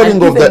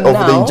curing of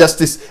the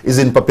injustice is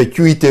in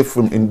perpetuity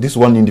in this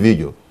one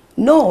individual?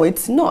 No,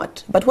 it's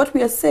not. But what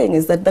we are saying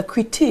is that the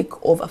critique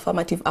of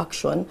affirmative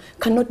action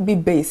cannot be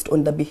based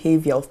on the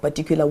behavior of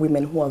particular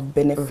women who have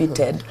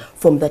benefited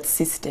from that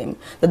system.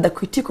 That the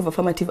critique of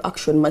affirmative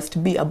action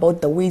must be about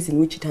the ways in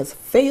which it has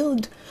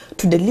failed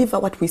to deliver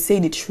what we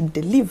said it should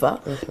deliver,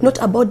 not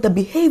about the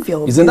behavior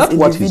of Isn't that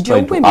what he's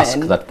trying women. to ask?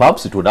 That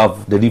perhaps it would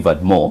have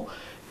delivered more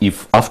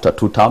if after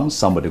 2 terms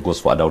somebody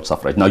goes for adult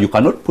suffrage. Now you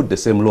cannot put the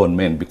same law on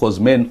men, because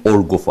men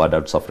all go for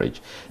adult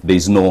suffrage. There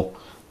is no,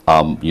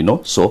 you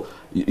know, so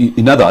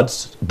in other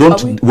words,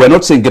 we're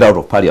not saying get out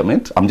of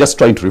parliament. I'm just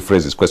trying to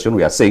rephrase this question.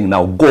 We are saying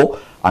now go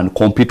and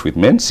compete with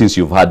men, since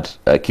you've had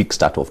a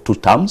kickstart of 2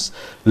 terms.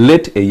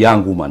 Let a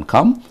young woman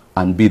come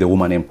and be the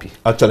woman MP.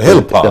 Actually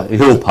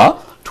help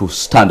her to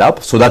stand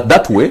up, so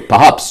that way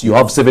perhaps you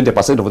have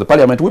 70% of the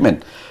parliament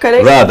women,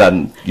 rather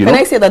than, you know. Can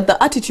I say that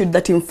the attitude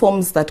that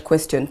informs that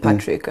question,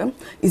 Patrick,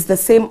 is the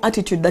same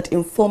attitude that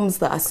informs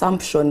the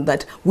assumption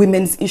that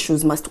women's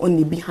issues must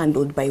only be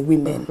handled by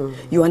women.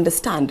 You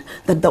understand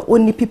that the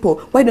only people,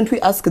 why don't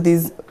we ask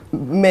these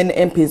men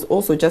MPs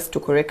also, just to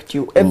correct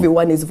you,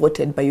 everyone is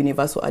voted by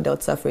universal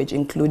adult suffrage,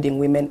 including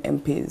women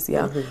MPs,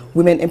 yeah?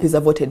 Women MPs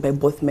are voted by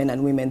both men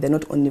and women. They're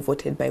not only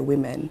voted by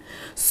women.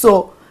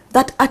 So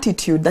that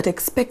attitude that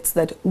expects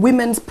that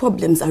women's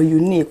problems are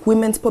unique,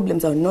 women's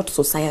problems are not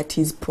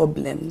society's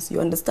problems, you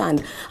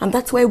understand? And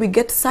that's why we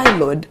get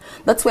siloed.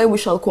 That's why we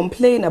shall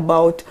complain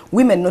about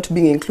women not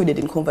being included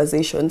in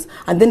conversations,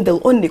 and then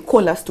they'll only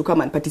call us to come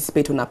and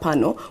participate on a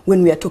panel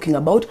when we are talking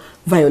about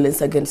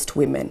violence against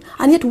women.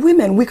 And yet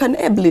women, we can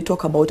ably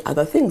talk about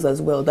other things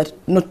as well that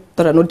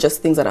are not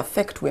just things that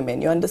affect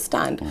women, you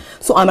understand?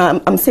 So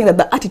I'm saying that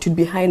the attitude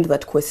behind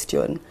that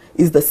question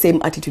is the same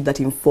attitude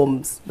that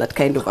informs that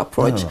kind of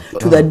approach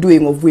to the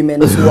doing of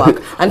women's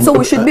work. And so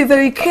we should be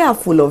very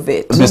careful of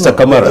it. Mr.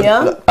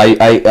 Kamara,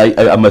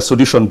 I am a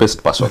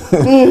solution-based person.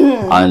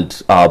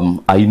 And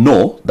I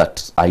know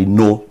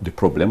the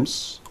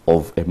problems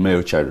of a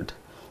male child.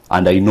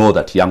 And I know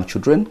that young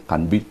children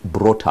can be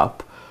brought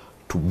up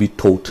to be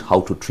taught how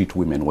to treat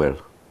women well,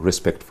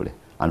 respectfully,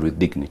 and with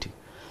dignity.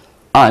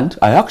 And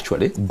I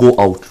actually go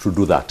out to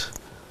do that.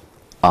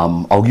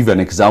 I'll give you an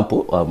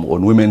example.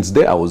 On Women's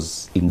Day, I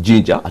was in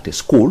Jinja at a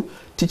school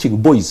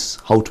teaching boys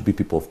how to be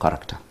people of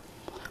character.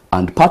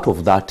 And part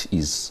of that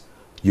is,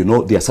 you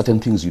know, there are certain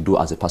things you do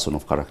as a person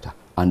of character.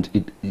 And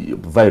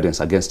violence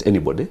against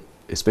anybody,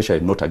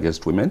 especially not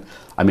against women,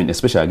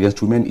 especially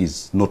against women,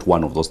 is not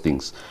one of those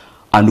things.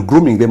 And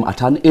grooming them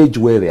at an age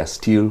where they are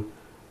still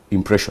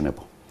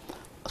impressionable.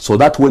 So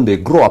that when they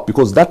grow up,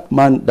 because that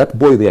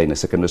boy there in a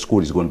secondary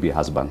school is going to be a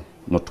husband,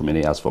 not too many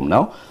years from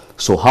now.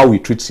 So how he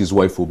treats his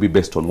wife will be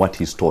based on what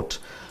he's taught.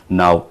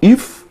 Now,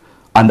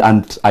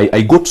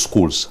 I go to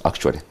schools,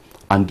 actually,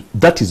 and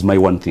that is my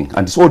one thing.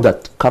 And it's all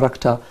that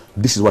character.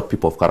 This is what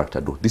people of character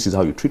do. This is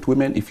how you treat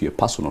women if you're a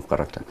person of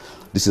character.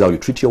 This is how you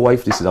treat your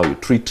wife. This is how you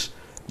treat,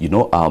 you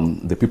know,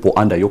 the people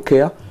under your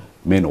care,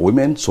 men or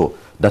women. So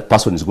that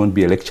person is going to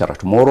be a lecturer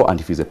tomorrow. And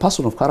if he's a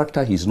person of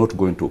character, he's not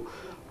going to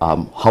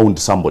hound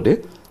somebody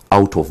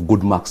out of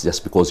good marks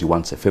just because he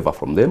wants a favor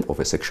from them of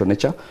a sexual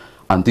nature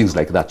and things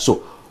like that.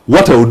 So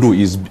what I will do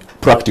is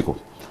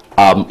practical.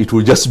 it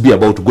will just be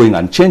about going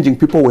and changing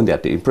people when they're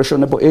at the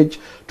impressionable age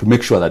to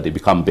make sure that they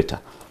become better.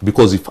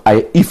 Because if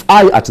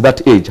I at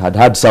that age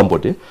had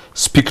somebody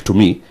speak to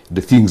me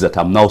the things that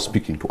I'm now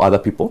speaking to other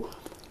people,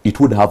 it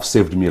would have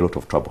saved me a lot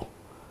of trouble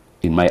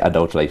in my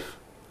adult life,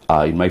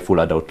 in my full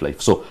adult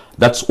life. So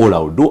that's all I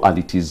will do, and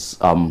it is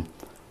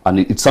and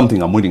it's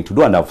something I'm willing to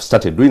do, and I've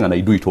started doing, and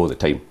I do it all the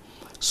time.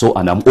 So,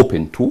 and I'm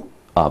open to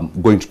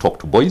going to talk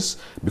to boys,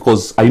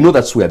 because I know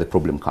that's where the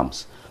problem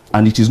comes.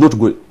 And it is not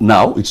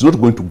now, it's not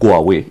going to go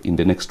away in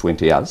the next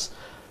 20 years,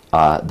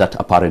 that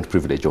apparent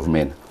privilege of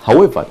men.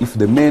 However, if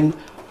the men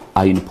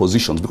are in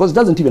positions, because it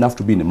doesn't even have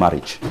to be in a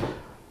marriage,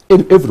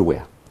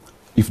 everywhere,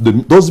 if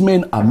those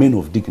men are men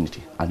of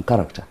dignity and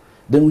character,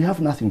 then we have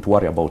nothing to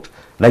worry about.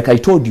 Like I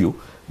told you,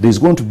 there's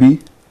going to be,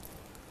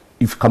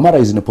 if Kamara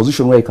is in a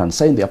position where he can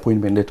sign the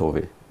appointment letter of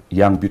a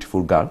young,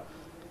 beautiful girl,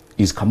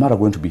 is Kamara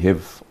going to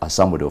behave as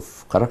somebody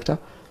of character,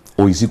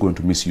 or is he going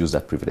to misuse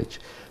that privilege?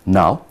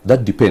 Now,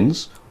 that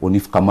depends on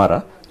if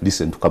Kamara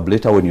listened to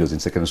Kableta when he was in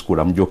secondary school.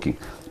 I'm joking,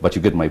 but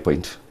you get my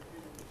point.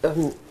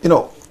 You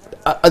know,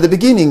 at the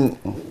beginning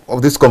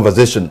of this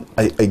conversation,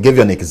 I gave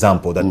you an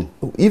example that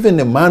even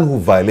a man who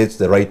violates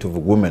the right of a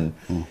woman,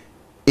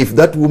 if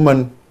that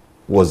woman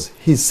was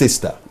his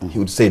sister, he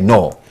would say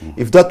no.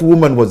 If that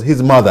woman was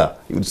his mother,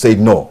 he would say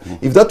no.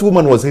 If that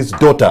woman was his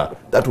daughter,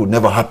 that would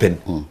never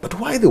happen. But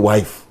why the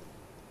wife,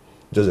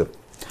 Joseph?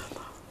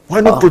 Why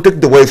not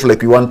protect the wife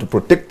like you want to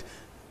protect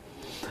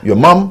your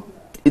mom,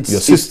 your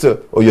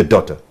sister, or your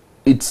daughter?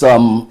 It's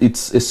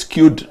a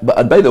skewed,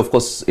 but by the way, of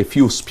course, a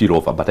few spill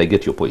over, but I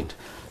get your point.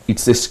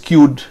 It's a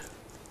skewed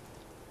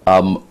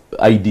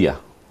idea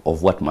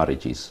of what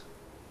marriage is.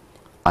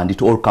 And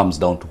it all comes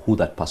down to who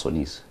that person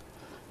is.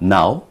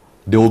 Now,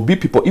 there will be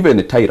people, even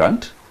a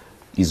tyrant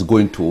is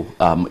going to,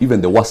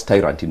 even the worst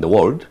tyrant in the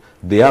world,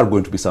 there are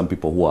going to be some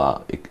people who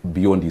are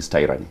beyond his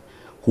tyranny,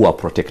 who are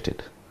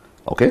protected.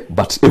 Okay?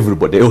 But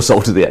everybody else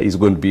out there is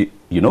going to be,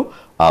 you know,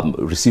 at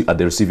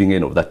the receiving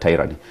end of that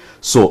tyranny.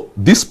 So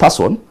this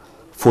person,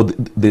 for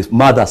the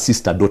mother,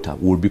 sister, daughter,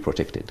 will be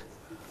protected.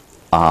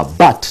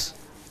 But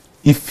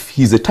if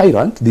he's a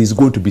tyrant, there's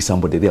going to be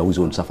somebody there who's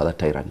going to suffer that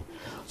tyranny.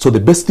 So the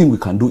best thing we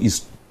can do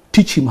is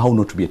teach him how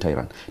not to be a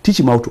tyrant. Teach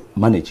him how to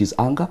manage his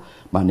anger,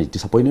 manage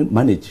disappointment,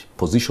 manage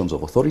positions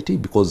of authority,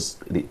 because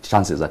the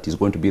chances that he's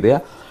going to be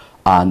there,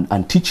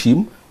 and teach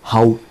him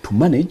how to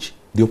manage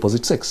the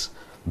opposite sex,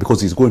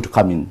 because he's going to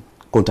come in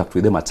contact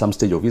with them at some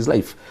stage of his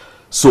life.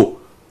 So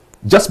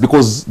just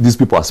because these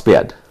people are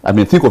spared, I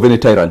mean, think of any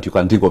tyrant you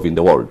can think of in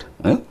the world.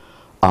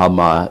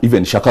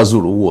 Even Shaka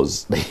Zulu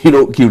was, you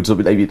know, killed. So,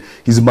 I mean,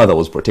 his mother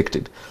was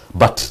protected,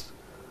 but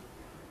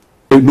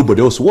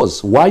nobody else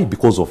was. Why?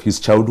 Because of his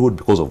childhood,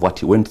 because of what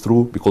he went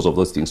through, because of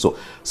those things. So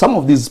some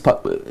of these,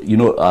 you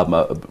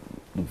know,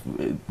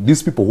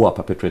 these people who are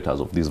perpetrators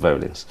of this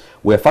violence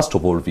were first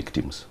of all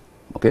victims.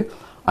 Okay.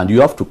 And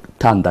you have to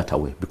turn that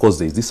away, because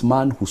there is this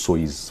man who saw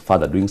his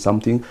father doing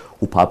something,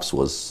 who perhaps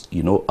was,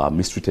 you know,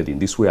 mistreated in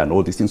this way and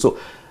all these things. So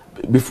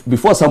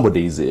before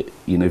somebody is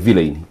in a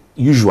villain,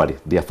 usually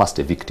they are first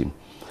a victim.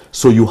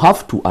 So you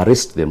have to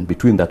arrest them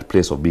between that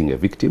place of being a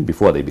victim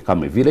before they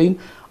become a villain,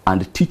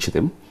 and teach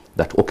them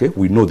that, okay,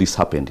 we know this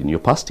happened in your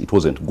past, it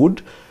wasn't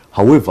good.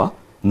 However,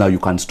 now you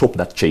can stop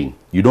that chain.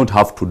 You don't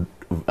have to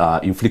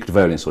inflict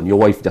violence on your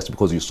wife just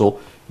because you saw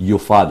your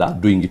father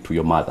doing it to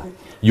your mother.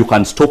 You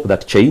can stop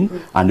that chain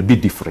and be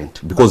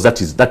different, because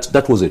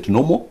that wasn't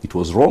normal, it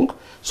was wrong.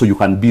 So you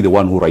can be the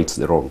one who rights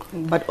the wrong.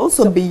 But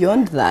also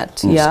beyond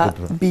that,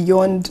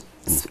 beyond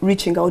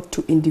reaching out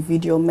to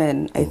individual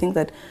men, I think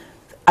that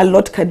a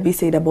lot can be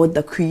said about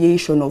the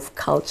creation of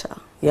culture,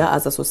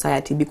 as a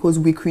society, because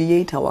we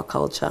create our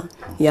culture,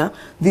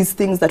 These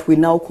things that we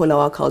now call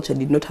our culture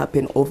did not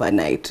happen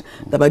overnight.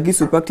 The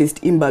Bagisu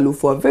practiced Imbalu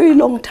for a very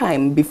long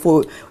time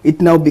before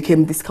it now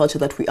became this culture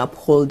that we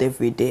uphold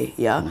every day,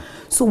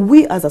 So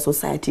we as a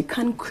society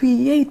can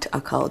create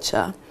a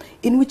culture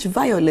in which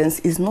violence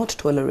is not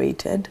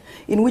tolerated,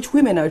 in which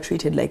women are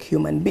treated like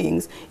human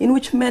beings, in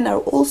which men are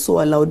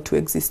also allowed to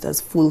exist as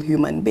full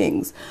human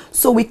beings.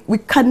 So we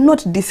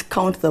cannot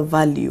discount the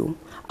value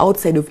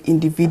outside of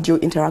individual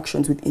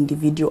interactions with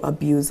individual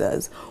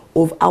abusers,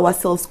 of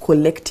ourselves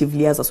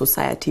collectively as a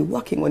society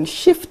working on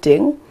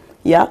shifting,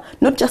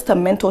 not just a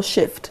mental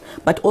shift,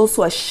 but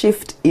also a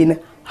shift in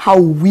how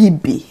we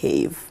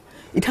behave.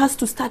 It has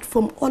to start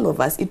from all of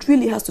us. It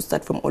really has to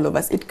start from all of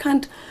us. It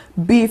can't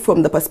be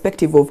from the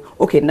perspective of,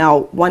 okay, now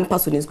one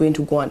person is going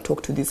to go and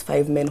talk to these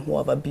 5 men who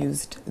have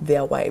abused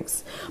their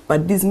wives.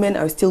 But these men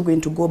are still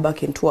going to go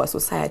back into a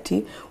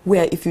society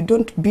where if you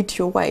don't beat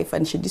your wife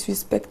and she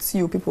disrespects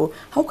you, people,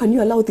 how can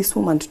you allow this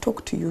woman to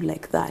talk to you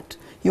like that?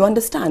 You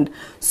understand?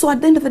 So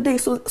at the end of the day,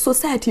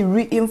 society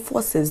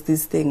reinforces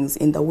these things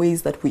in the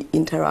ways that we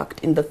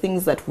interact, in the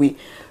things that we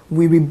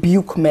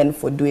rebuke men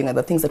for doing, and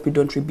the things that we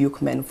don't rebuke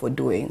men for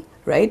doing,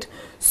 right?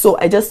 So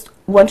I just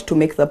want to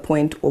make the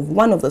point of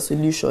one of the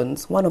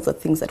solutions, one of the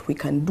things that we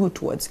can do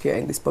towards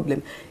curing this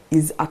problem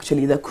is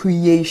actually the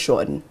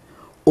creation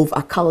of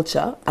a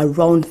culture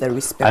around the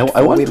respect I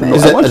for want to women.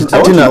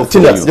 know.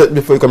 Tina, just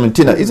before you come in,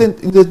 Tina, isn't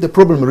the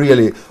problem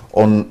really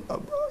on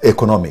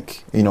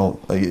economic,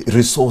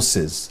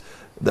 resources,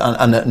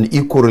 and an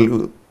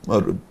equal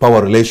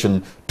power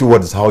relation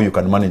towards how you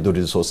can manage those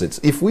resources?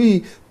 If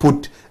we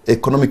put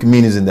economic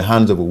means in the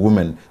hands of a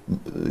woman,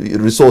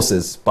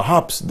 resources,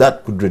 perhaps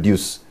that could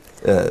reduce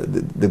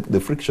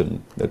the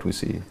friction that we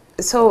see.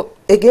 So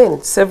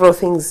again, several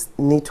things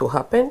need to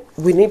happen.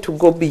 We need to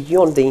go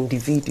beyond the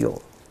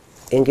individual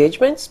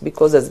engagements,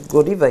 because as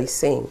Godiva is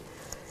saying,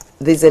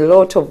 there's a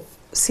lot of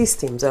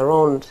systems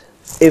around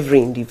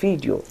every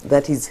individual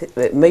that is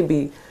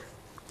maybe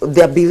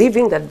they're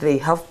believing that they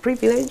have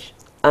privilege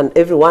and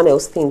everyone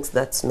else thinks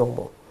that's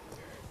normal.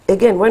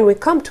 Again, when we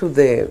come to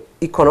the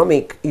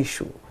economic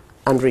issue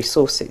and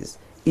resources,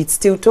 it's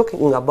still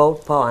talking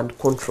about power and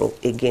control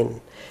again,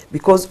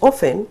 because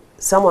often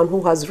someone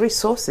who has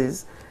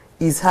resources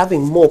is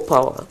having more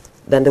power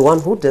than the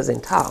one who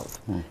doesn't have.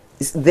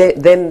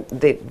 Then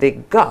the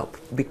gap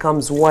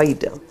becomes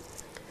wider.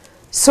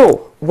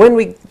 So when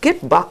we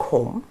get back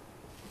home,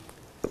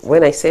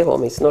 when I say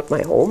home, it's not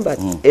my home, but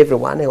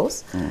everyone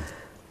else,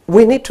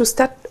 we need to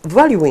start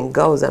valuing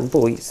girls and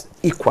boys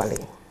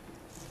equally.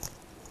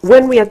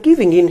 When we are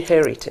giving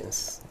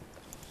inheritance,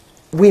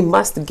 we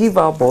must give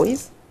our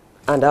boys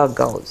and our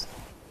girls,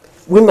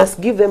 we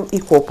must give them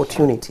equal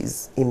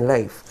opportunities in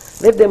life.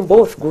 Let them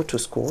both go to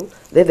school,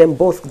 let them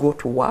both go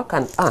to work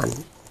and earn.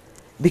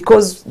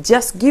 Because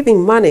just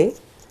giving money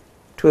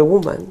to a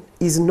woman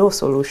is no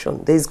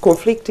solution. There is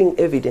conflicting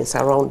evidence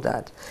around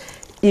that.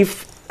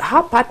 If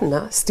her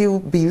partner still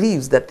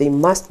believes that they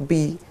must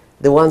be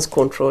the ones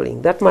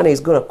controlling, that money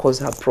is going to cause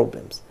her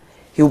problems.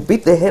 He'll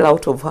beat the hell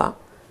out of her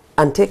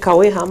and take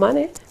away her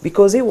money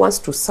because he wants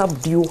to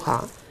subdue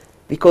her,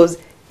 because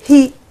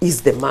he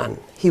is the man.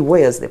 He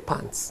wears the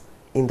pants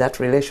in that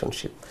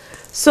relationship.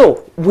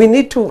 So we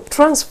need to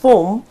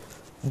transform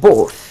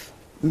both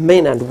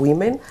men and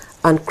women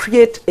and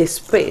create a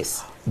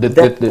space.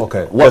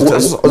 Okay. Where I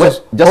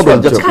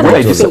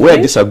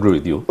disagree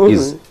with you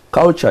is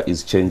culture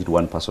is changed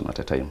one person at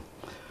a time.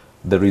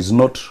 There is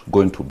not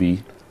going to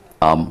be,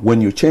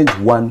 when you change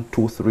 1,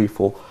 2, 3,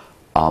 4,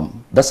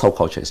 that's how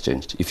culture is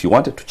changed. If you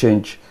wanted to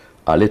change,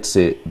 let's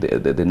say,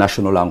 the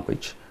national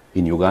language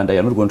in Uganda,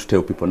 you're not going to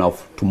tell people now,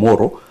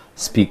 tomorrow,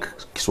 speak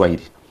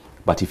Kiswahili.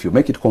 But if you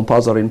make it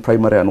compulsory in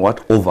primary and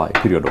over a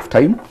period of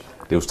time,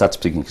 they will start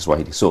speaking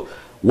Kiswahili. So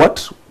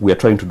what we are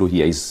trying to do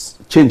here is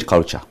change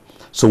culture.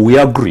 So we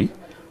agree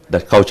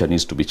that culture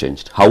needs to be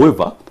changed.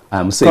 However,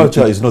 I'm saying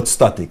culture is not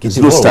static. It's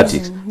not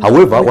static.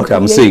 However, what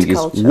I'm saying is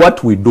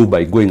what we do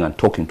by going and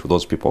talking to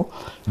those people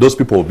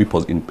will be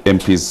in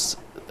MPs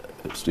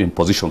in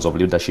positions of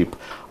leadership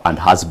and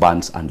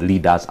husbands and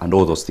leaders and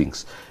all those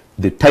things.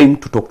 The time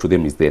to talk to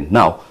them is then.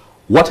 Now,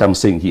 what I'm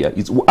saying here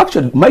is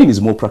actually mine is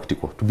more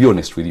practical, to be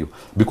honest with you,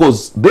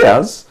 because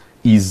theirs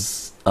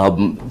is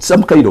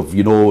some kind of,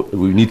 we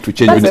need to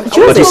change. But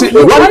you see,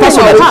 one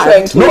person at a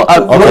time. No,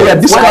 we are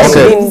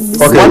discussing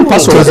one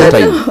person at a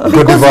time.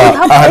 Because we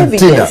have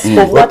evidence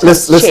for what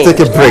let's take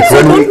a break.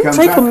 So don't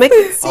try to make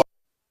it seem.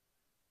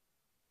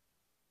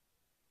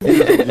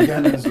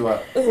 Ugandans who are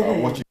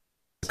watching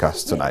the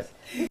podcast tonight.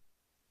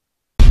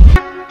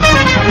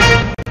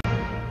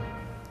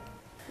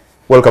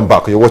 Welcome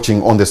back. You're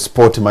watching On The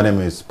Spot. My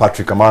name is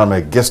Patrick Amara. My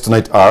guests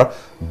tonight are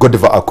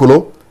Godiva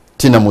Akulo,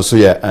 Tina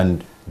Musuya,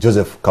 and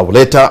Joseph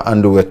Kavuleta,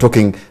 and we're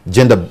talking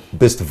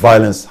gender-based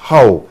violence.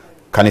 How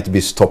can it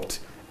be stopped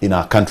in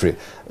our country?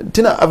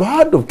 Tina, I've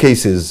heard of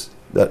cases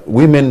that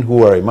women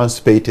who are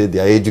emancipated, they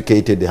are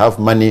educated, they have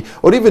money,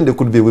 or even they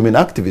could be women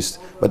activists,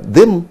 but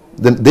they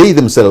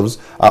themselves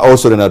are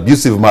also in an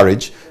abusive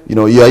marriage.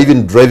 You are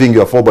even driving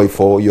your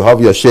 4x4, you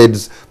have your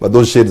shades, but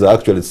those shades are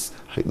actually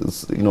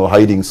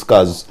hiding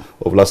scars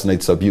of last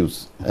night's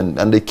abuse,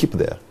 and they keep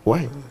there.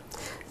 Why?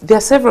 There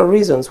are several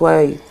reasons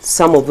why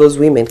some of those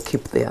women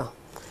keep there.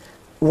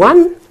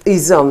 One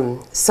is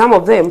some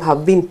of them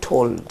have been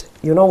told,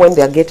 when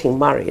they are getting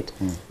married,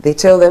 they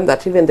tell them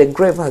that even the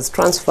grave has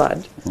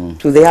transferred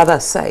to the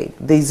other side.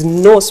 There is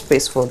no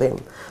space for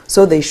them.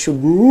 So they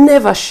should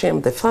never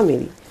shame the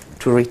family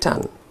to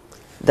return.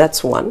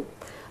 That's one.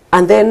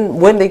 And then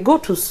when they go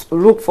to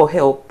look for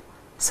help,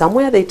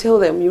 somewhere they tell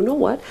them, you know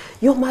what,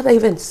 your mother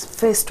even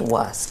faced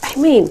worse. I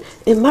mean,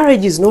 a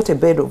marriage is not a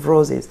bed of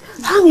roses.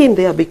 Hang in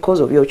there because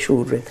of your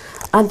children.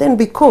 And then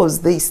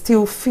because they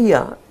still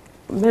fear,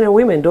 men and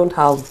women don't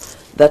have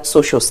that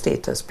social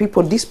status.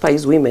 People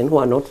despise women who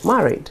are not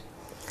married.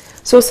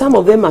 So some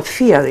of them are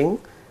fearing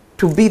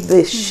to be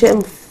the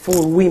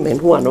shameful women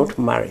who are not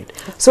married.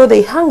 So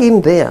they hang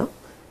in there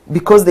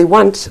because they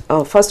want,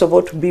 first of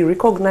all, to be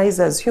recognized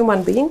as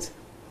human beings,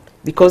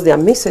 because they are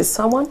misses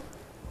someone,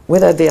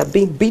 whether they are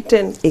being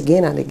beaten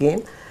again and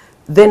again.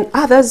 Then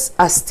others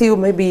are still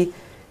maybe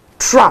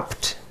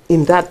trapped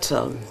in that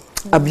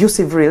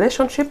abusive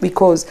relationship,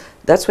 because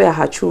that's where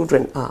her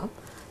children are.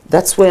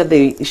 That's where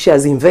she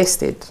has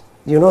invested.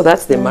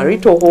 That's the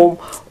marital home.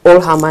 All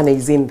her money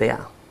is in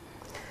there.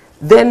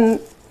 Then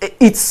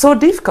it's so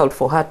difficult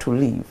for her to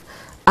leave.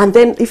 And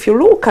then if you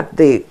look at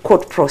the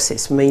court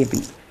process,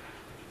 maybe,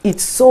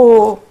 it's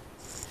so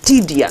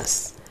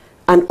tedious.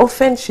 And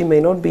often she may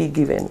not be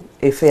given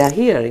a fair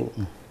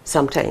hearing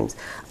sometimes.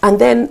 And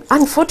then,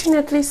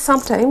 unfortunately,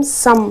 sometimes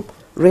some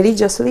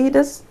religious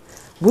leaders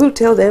will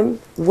tell them,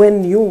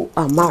 when you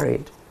are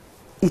married,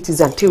 it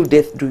is until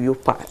death do you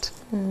part.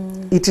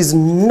 It is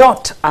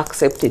not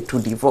accepted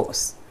to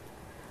divorce.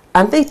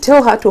 And they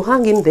tell her to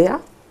hang in there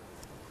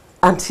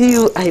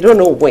until I don't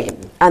know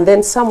when. And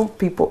then some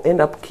people end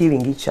up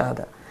killing each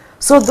other.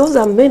 So those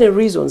are many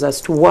reasons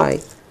as to why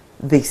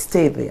they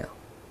stay there.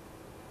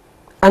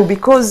 And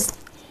because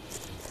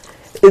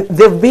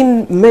they've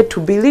been made to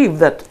believe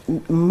that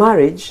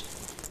marriage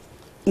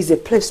is a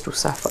place to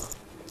suffer.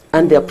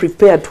 And they're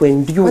prepared to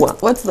endure.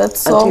 What's that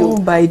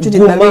song by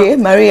Judith Guma.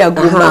 Maria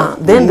Guma?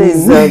 Then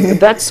there's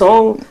that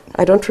song,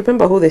 I don't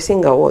remember who the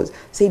singer was,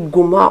 said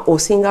Guma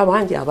osinga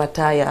banje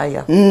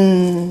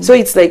abatayaya. So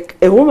it's like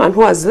a woman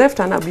who has left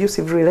an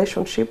abusive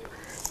relationship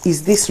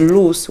is this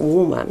loose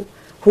woman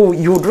who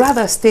you'd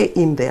rather stay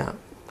in there.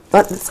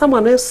 But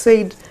someone else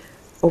said,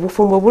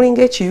 obufumbo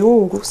bulinga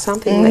ekiyungu,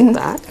 something like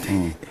that.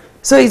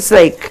 So it's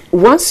like,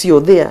 once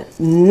you're there,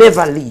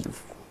 never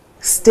leave.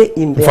 Stay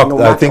in there. In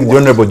fact, I think the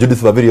Honorable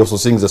Judith Vaviri also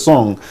sings a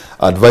song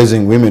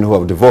advising women who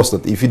have divorced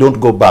that if you don't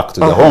go back to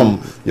the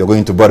home, you're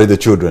going to bury the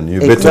children. You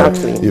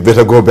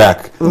better go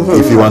back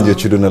if you want your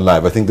children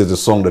alive. I think there's a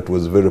song that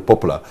was very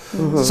popular.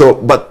 So,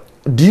 but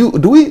do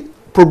we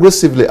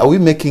progressively, are we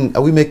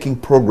making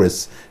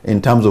progress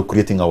in terms of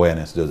creating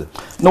awareness, Joseph?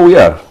 No,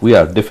 we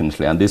are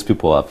definitely, and these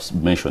people have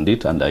mentioned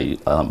it, and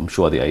I'm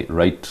sure they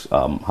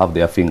are have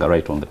their finger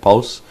right on the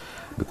pulse,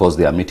 because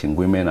they are meeting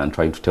women and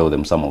trying to tell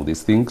them some of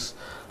these things.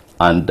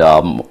 And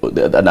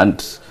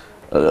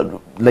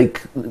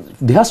like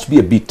there has to be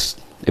a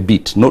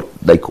bit, not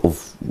like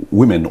of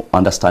women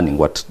understanding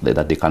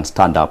that they can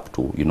stand up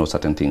to, you know,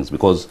 certain things,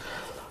 because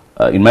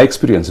in my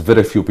experience,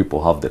 very few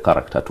people have the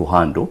character to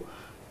handle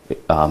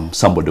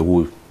somebody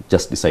who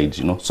just decides,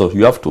 you know. So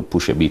you have to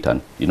push a bit,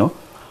 and you know,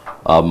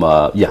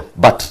 yeah.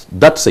 But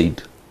that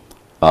said,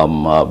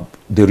 the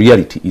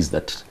reality is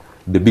that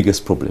the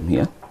biggest problem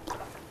here,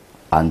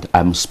 and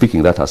I'm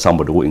speaking that as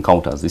somebody who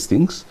encounters these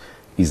things,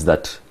 is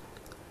that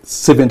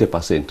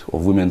 70%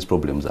 of women's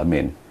problems are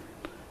men,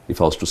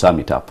 if I was to sum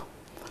it up.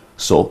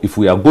 So if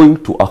we are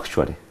going to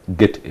actually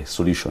get a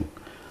solution,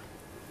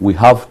 we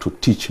have to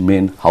teach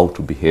men how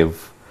to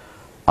behave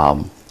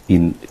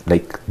in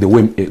like the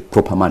way a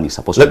proper man is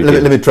supposed to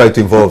behave. Let me try to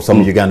involve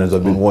some Ugandans who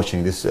have been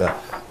watching this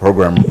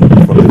program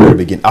from the very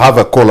beginning. I have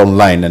a call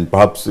online, and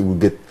perhaps we'll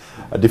get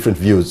different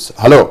views.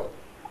 Hello.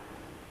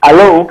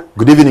 Hello.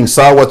 Good evening,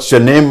 sir. What's your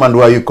name and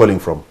where are you calling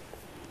from?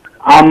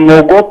 I'm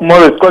Mogok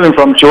Morris calling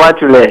from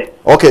Chiwatule.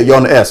 Okay, you're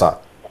on air, sir.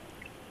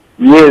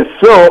 Yes,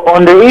 so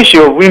on the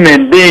issue of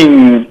women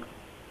being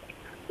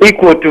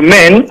equal to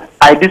men,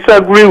 I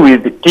disagree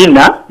with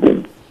Tina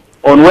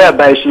on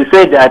whereby she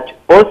said that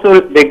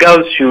also the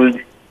girls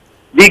should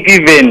be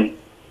given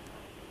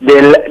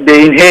the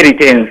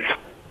inheritance.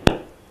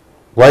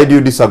 Why do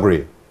you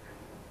disagree?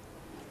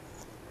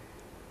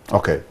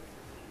 Okay.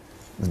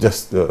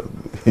 Just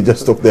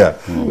stop there.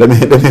 Let me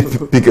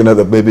pick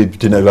another. Maybe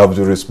Tina will have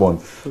to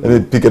respond. Let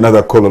me pick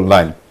another call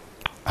online.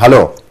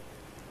 Hello.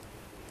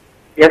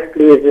 Yes,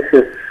 please. This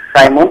is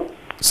Simon.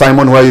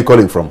 Simon, where are you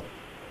calling from?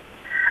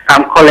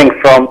 I'm calling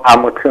from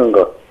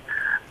Amutungo.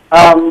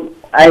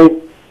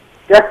 I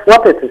just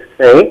wanted to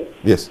say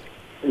yes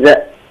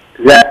that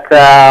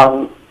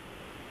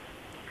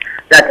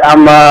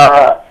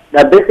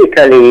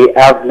basically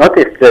I've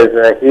noticed there's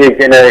a huge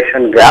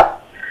generation gap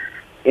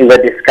in the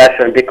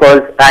discussion,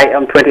 because I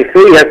am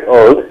 23 years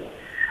old,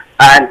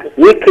 and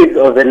we kids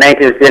of the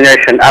 90s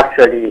generation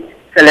actually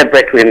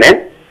celebrate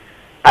women.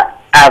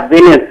 I've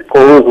been in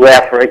schools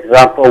where, for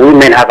example,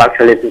 women have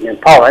actually been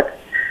empowered,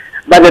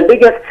 but the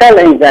biggest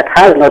challenge that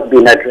has not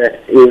been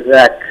addressed is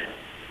that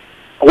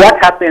what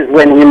happens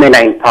when women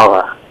are in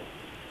power?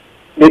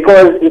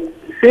 Because it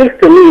seems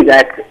to me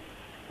that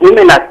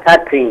women are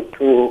starting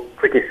to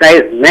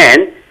criticize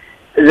men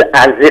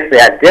as if they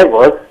are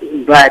devils,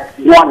 but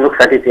no one looks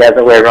at it the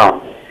other way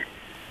around.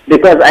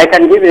 Because I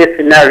can give you a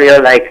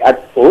scenario like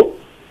at school.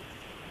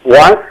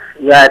 Once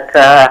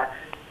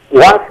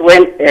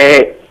when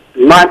a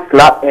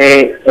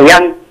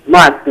young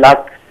man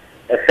slapped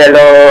a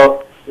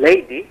fellow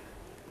lady,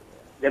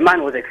 the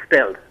man was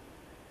expelled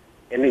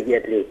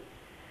immediately.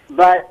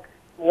 But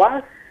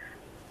once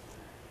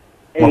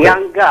a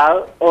young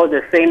girl or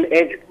the same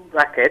age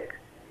bracket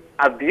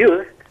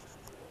abused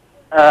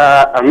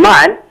a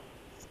man,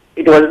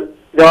 it was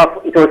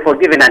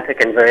forgiven and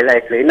taken very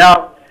lightly.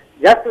 Now,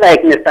 just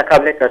like Mr.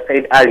 Kableta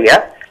said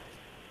earlier,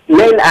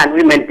 men and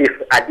women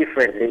are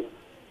differently.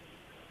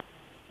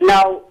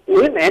 Now,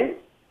 women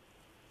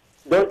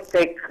don't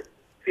take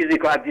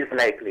physical abuse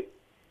lightly.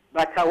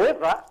 But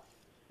however,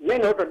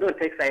 men also don't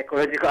take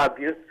psychological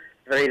abuse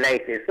very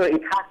lightly. So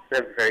it has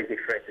them very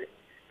differently.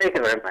 Thank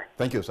you very much.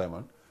 Thank you,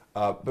 Simon.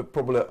 But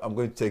probably I'm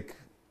going to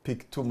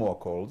pick two more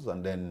calls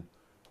and then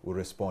we'll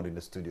respond in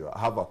the studio. I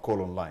have a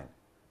call online.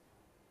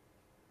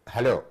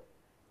 Hello.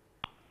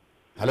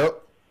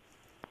 Hello.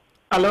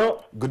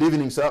 Hello. Good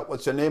evening, sir.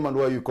 What's your name and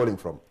where are you calling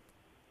from?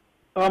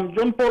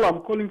 John Paul.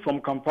 I'm calling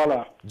from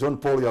Kampala. John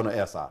Paul, you're on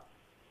air, sir.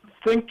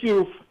 Thank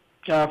you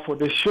for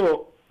the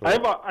show.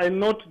 However, I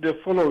note the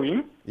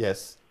following.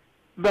 Yes.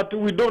 That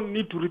we don't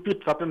need to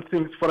repeat certain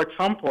things. For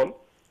example,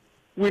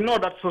 we know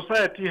that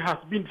society has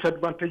been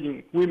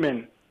disadvantaging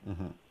women.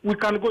 We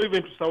can go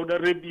even to Saudi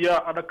Arabia,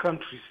 other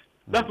countries.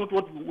 That's not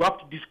what we have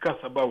to discuss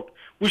about.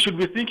 We should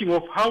be thinking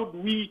of how do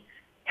we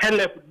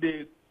help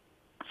the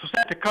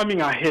society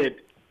coming ahead,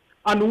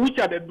 and which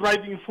are the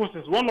driving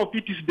forces. One of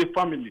it is the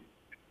family.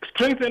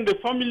 Strengthen the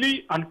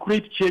family and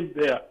create change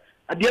there.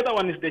 And the other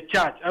one is the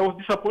church. I was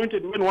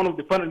disappointed when one of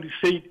the panelists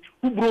said,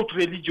 who brought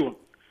religion?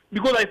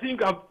 Because I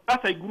think as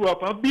I grew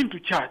up, I've been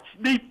to church.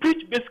 They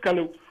preach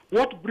basically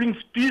what brings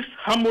peace,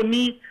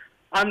 harmony,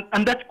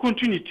 and that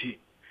continuity.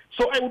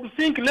 So I would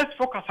think let's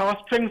focus our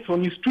strength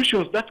on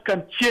institutions that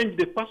can change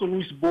the person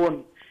who is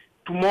born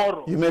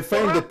tomorrow. You may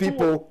find the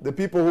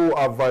people who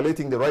are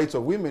violating the rights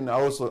of women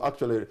are also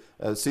actually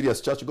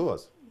serious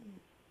churchgoers.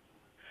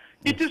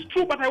 It is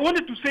true, but I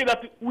wanted to say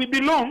that we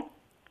belong,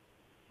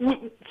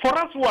 for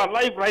us who are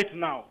alive right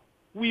now,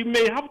 we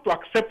may have to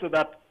accept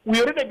that we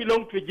already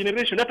belong to a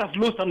generation that has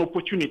lost an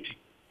opportunity.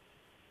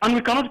 And we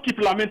cannot keep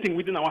lamenting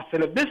within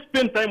ourselves. Let's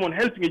spend time on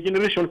helping a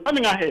generation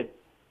coming ahead.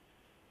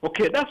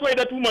 Okay, that's why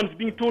that woman is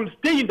being told,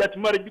 stay in that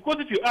marriage. Because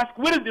if you ask,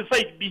 where is the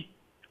site B?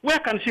 Where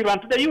can she run?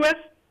 To the US?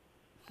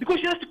 Because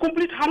she has to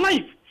complete her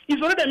life.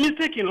 It's already a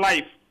mistake in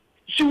life.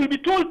 She will be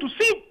told to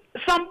see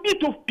some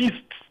bit of peace.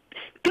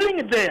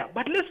 Cling there.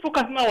 But let's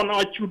focus now on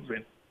our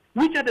children.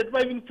 Which are the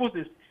driving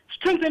forces?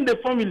 Strengthen the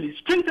family.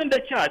 Strengthen the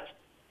church.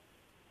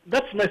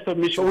 That's my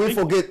submission.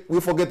 So we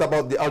forget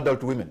about the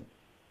adult women.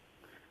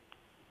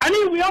 I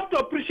mean, we have to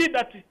appreciate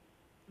that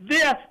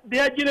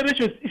their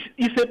generation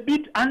is a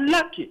bit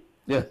unlucky.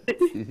 Yeah.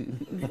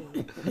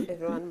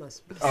 Everyone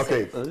must be.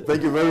 Okay,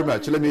 thank you very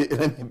much. Let me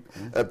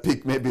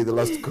pick maybe the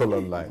last call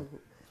online.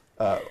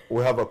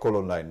 We have a call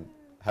online.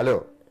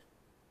 Hello.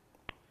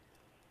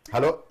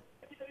 Hello.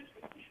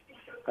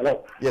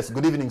 Hello. Yes,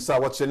 good evening, sir.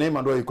 What's your name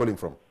and where are you calling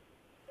from?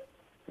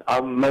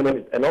 My name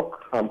is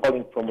Enoch. I'm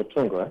calling from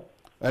Mutunga.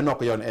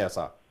 Enoch, you're on air,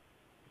 sir.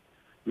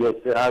 Yes,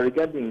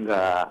 regarding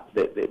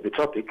the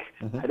topic,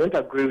 I don't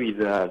agree with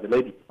the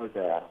lady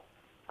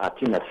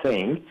Tina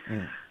saying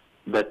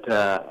that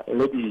a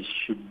lady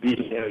should be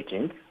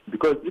inheriting,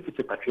 because if it's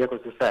a patriarchal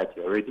society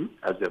already,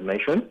 as you have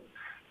mentioned,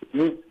 it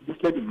means this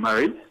lady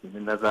married in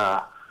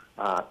another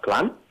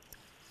clan,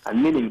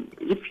 and meaning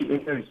if she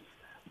inherits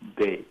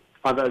the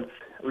father's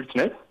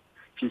richness,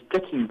 she's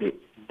taking the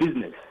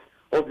business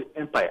of the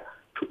empire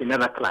to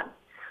another clan.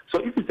 So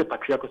if it's a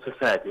patriarchal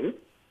society,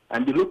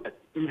 and you look at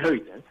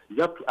inheritance,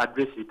 you have to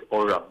address it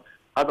all around.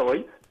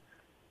 Otherwise,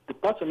 the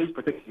person who is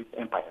protecting his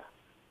empire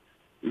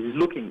is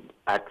looking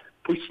at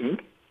pushing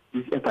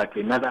his empire to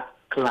another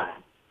clan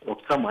of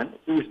someone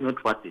who is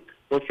not worth it.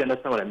 Don't you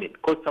understand what I mean?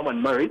 Because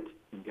someone married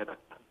in the other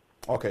clan.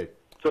 Okay.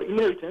 So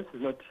inheritance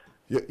is not...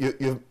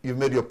 You've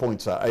made your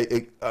point, sir.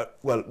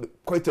 Well,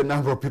 quite a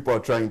number of people are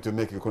trying to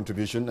make a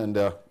contribution,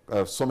 and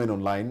so many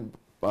online.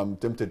 I'm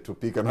tempted to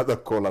pick another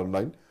call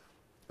online.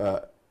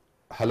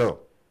 Hello.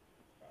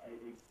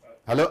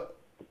 Hello?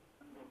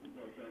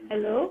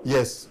 Hello?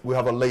 Yes, we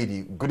have a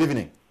lady. Good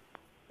evening.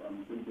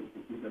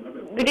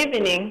 Good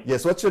evening.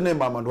 Yes, what's your name,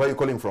 ma'am, and where are you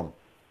calling from?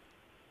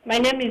 My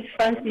name is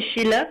Francis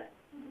Sheila.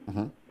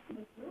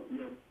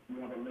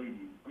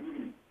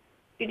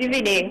 Good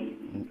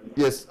evening.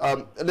 Yes,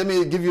 let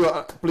me give you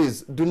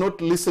please, do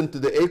not listen to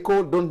the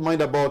echo. Don't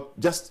mind about,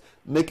 just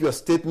make your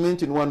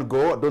statement in one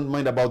go. Don't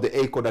mind about the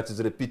echo that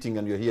is repeating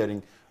and you're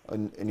hearing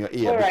in your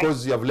ear,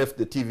 because you have left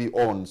the TV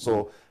on.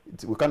 So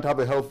we can't have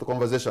a healthy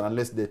conversation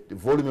unless the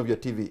volume of your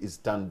TV is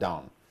turned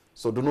down.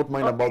 So do not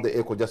mind about the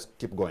echo, just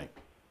keep going.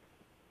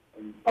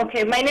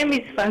 Okay, my name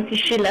is Francis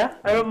Sheila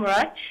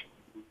Aromrach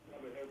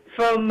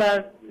from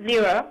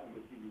Lira.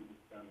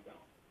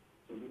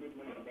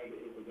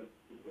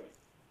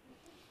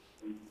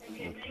 Okay, my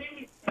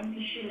name is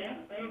Francis Sheila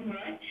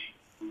Aromrach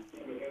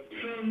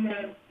from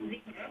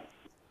Lira.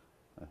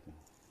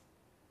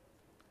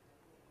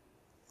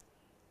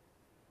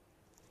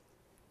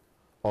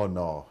 Oh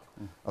no.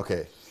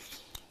 Okay.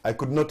 I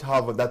could not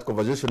have that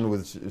conversation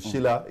with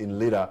Sheila in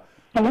Lira.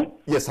 Hello?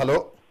 Yes,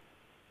 hello?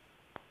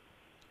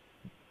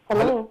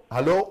 Hello?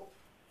 Hello?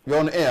 You're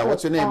on air.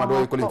 What's your name and where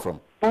are you calling from?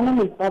 My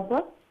name is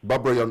Barbara.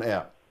 Barbara, you're on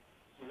air.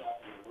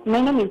 My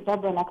name is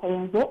Barbara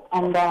Nakayenze,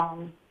 and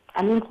I'm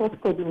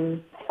interested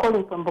in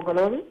calling from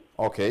Bogolori.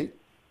 Okay.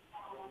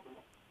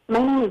 My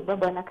name is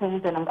Barbara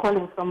Nakayenze, and I'm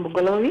calling from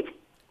Bogolori.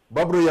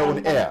 Barbara, you're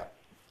on air.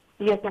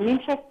 Yes, I'm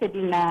interested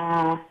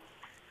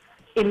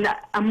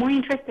I'm more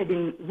interested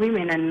in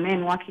women and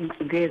men working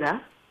together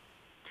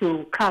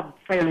to curb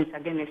violence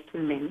against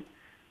women.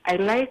 I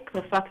like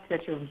the fact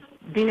that you've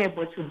been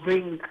able to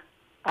bring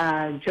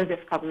Joseph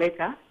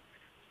Kabuleta,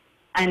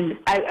 and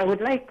I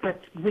would like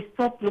that we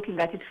stop looking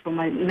at it from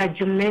an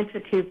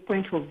argumentative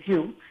point of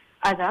view.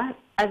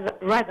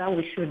 Rather,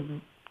 we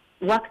should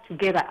work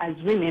together as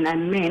women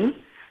and men,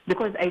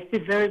 because I see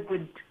very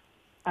good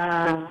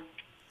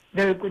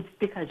very good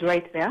speakers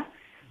right there.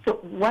 So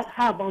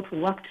how about we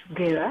work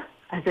together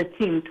as a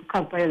team to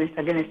curb violence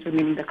against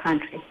women in the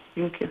country?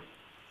 Thank you.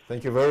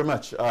 Thank you very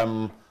much. I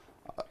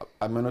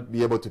may not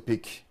be able to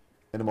pick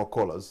any more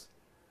callers.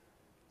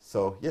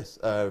 So, yes,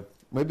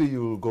 maybe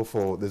you'll go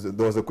for,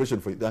 there was a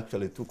question for you,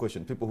 actually 2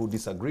 questions, people who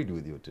disagreed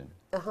with you,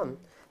 Tim.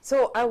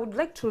 So I would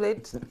like to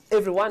let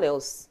everyone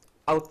else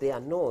out there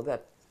know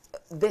that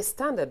the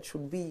standard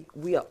should be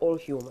we are all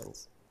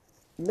humans.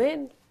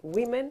 Men,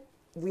 women,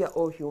 we are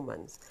all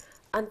humans.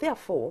 And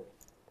therefore,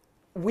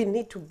 we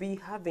need to be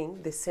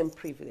having the same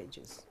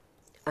privileges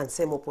and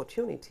same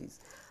opportunities.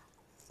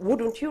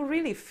 Wouldn't you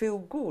really feel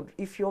good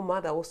if your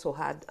mother also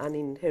had an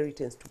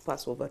inheritance to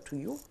pass over to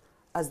you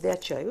as their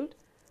child?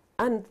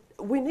 And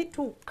we need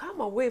to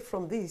come away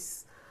from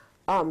this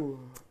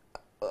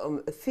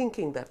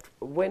thinking that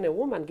when a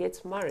woman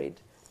gets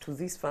married to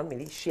this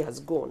family, she has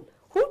gone.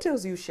 Who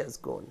tells you she has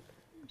gone?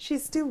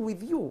 She's still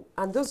with you,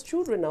 and those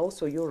children are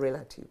also your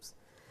relatives.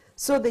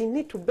 So they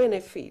need to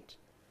benefit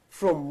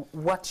from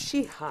what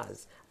she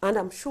has. And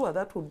I'm sure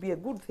that would be a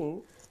good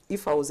thing.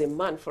 If I was a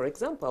man, for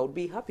example, I would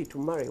be happy to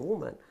marry a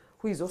woman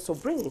who is also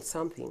bringing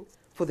something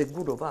for the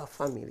good of our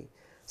family.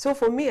 So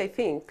for me, I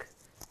think,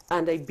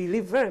 and I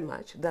believe very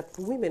much, that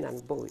women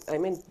and boys,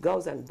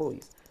 girls and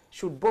boys,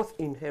 should both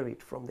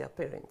inherit from their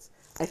parents.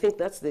 I think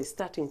that's the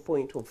starting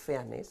point of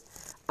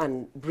fairness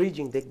and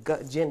bridging the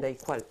gender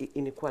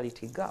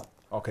inequality gap.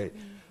 Okay.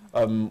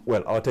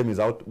 Well, our time is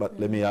out, but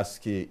let me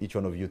ask each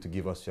one of you to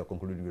give us your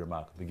concluding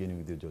remark, beginning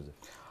with you, Joseph.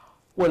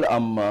 Well,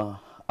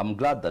 I'm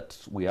glad that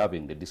we're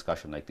having the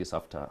discussion like this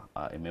after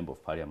a member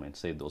of parliament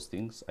said those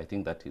things. I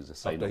think that is a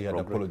sign after of he had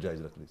progress.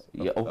 apologized, at least.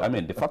 Yeah, I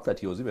mean, the fact that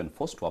he was even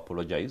forced to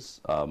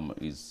apologize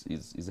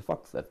is the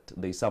fact that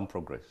there is some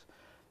progress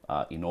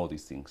in all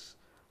these things.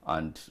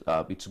 And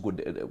it's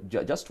good.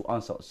 Just to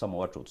answer some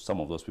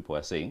of those people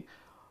are saying,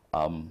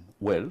 I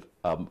would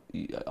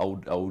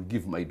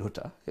give my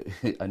daughter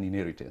an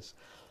inheritance.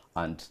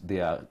 And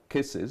there are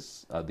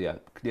cases, there are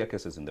clear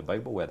cases in the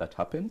Bible where that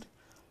happened.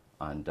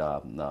 And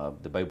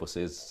the Bible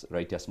says,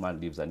 righteous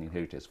man leaves an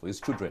inheritance for his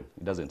children.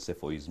 It doesn't say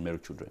for his male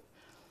children.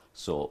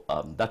 So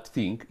that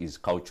thing is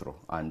cultural,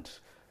 and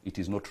it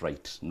is not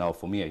right. Now,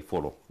 for me, I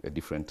follow a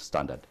different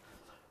standard.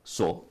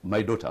 So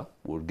my daughter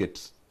will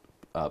get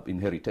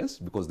inheritance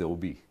because there will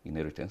be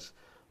inheritance.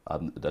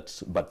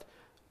 But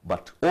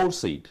all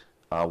said,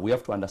 we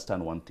have to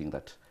understand one thing,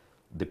 that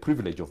the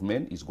privilege of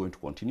men is going to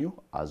continue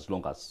as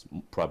long as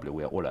probably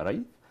we are all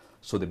alive.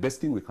 So the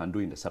best thing we can do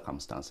in the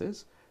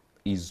circumstances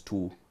is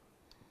to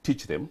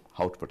teach them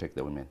how to protect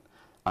the women.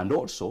 And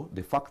also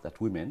the fact that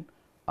women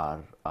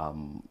are,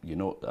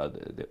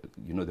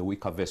 the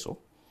weaker vessel.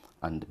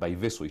 And by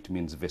vessel, it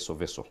means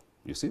vessel.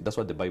 You see, that's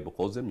what the Bible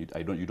calls them. You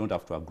don't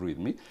have to agree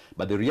with me.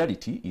 But the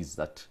reality is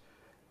that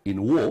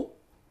in war,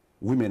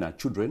 women and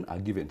children are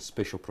given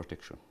special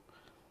protection.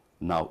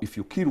 Now, if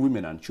you kill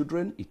women and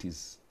children, it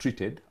is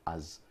treated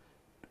as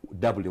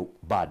doubly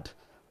bad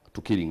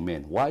to killing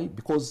men. Why?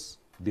 Because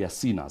they are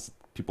seen as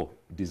people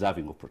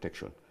deserving of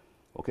protection.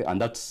 Okay,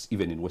 and that's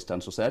even in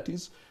Western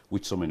societies,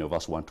 which so many of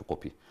us want to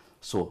copy.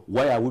 So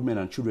why are women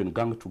and children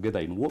ganged together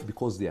in war?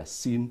 Because they are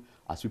seen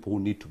as people who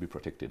need to be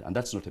protected, and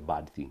that's not a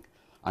bad thing.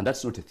 And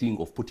that's not a thing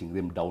of putting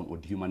them down or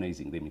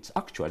dehumanizing them. It's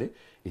actually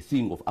a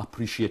thing of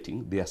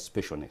appreciating their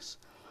specialness.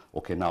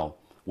 Okay, now,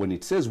 when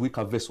it says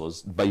weaker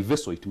vessels, by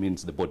vessel it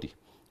means the body.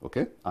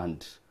 Okay,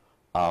 and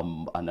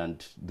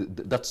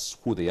that's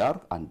who they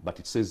are. But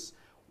it says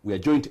we are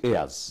joint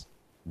heirs,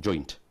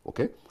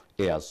 okay,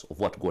 heirs of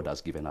what God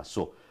has given us.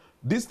 So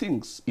these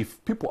things,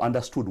 if people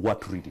understood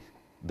what really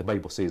the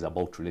Bible says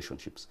about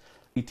relationships,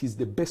 it is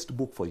the best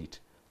book for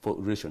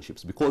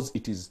relationships, because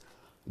it is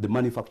the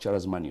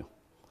manufacturer's manual.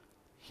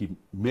 He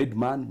made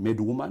man,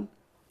 made woman,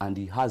 and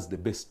he has the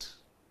best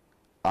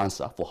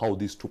answer for how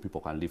these two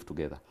people can live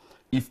together,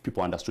 if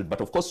people understood.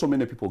 But of course, so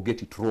many people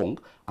get it wrong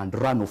and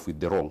run off with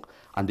the wrong,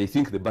 and they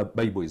think the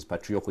Bible is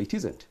patriarchal. It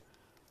isn't.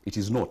 It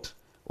is not.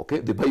 Okay,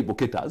 the Bible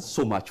caters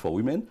so much for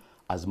women,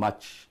 as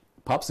much,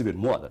 perhaps even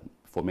more than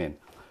for men.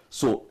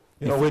 So,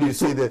 you know, when you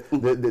see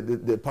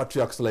the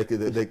patriarchs like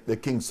the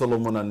King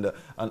Solomon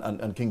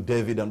and King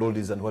David and all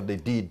these and what they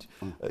did,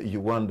 you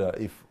wonder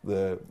if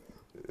the...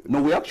 No,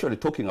 we're actually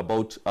talking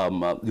about,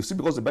 you see,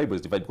 because the Bible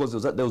is divided,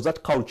 because there was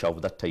that culture of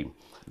that time.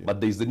 Yeah.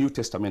 But there is the New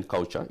Testament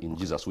culture in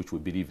Jesus, which we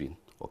believe in,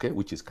 okay,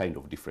 which is kind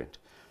of different.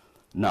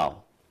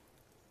 Now,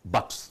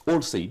 but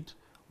all said,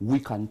 we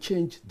can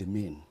change the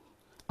men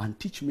and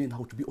teach men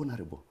how to be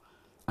honorable.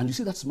 And you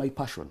see, that's my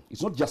passion.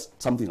 It's not just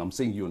something I'm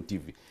saying here on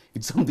TV.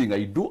 It's something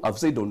I do. I've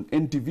said on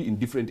NTV in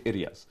different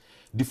areas,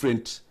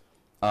 different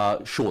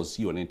shows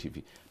here on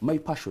NTV. My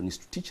passion is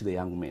to teach the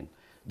young men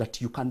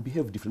that you can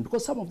behave different,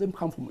 because some of them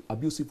come from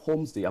abusive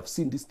homes. They have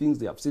seen these things.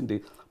 They have seen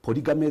the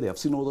polygamy. They have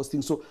seen all those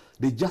things. So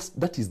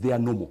that is their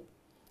normal.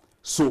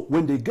 So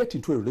when they get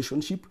into a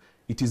relationship,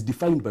 it is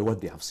defined by what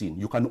they have seen.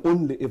 You can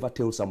only ever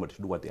tell somebody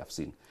to do what they have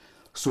seen.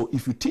 So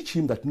if you teach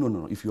him that,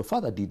 no, if your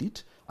father did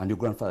it and your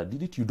grandfather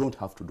did it, you don't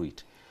have to do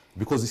it,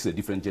 because this is a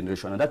different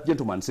generation. And that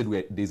gentleman said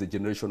there's a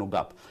generational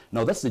gap.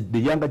 Now that's the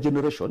younger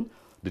generation,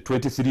 The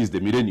 23s, the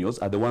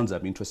millennials, are the ones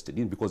I'm interested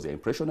in because they're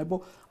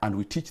impressionable, and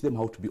we teach them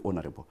how to be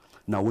honorable.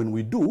 Now, when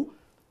we do,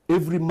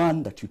 every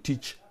man that you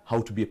teach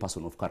how to be a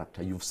person of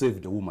character, you've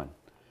saved a woman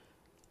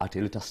at a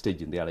later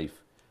stage in their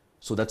life.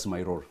 So that's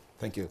my role.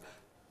 Thank you.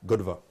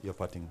 Godva, you're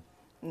parting.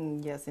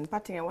 Yes, in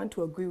parting, I want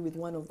to agree with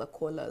one of the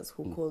callers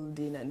who called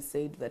in and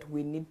said that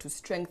we need to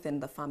strengthen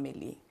the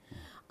family.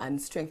 And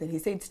strengthen, he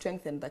said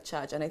strengthen the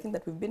church. And I think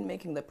that we've been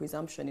making the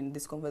presumption in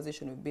this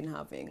conversation we've been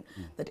having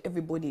that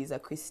everybody is a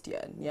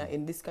Christian. Yeah,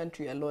 in this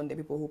country alone, the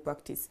people who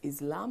practice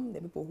Islam, the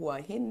people who are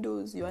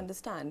Hindus, you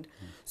understand?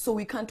 So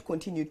we can't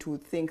continue to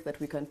think that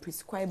we can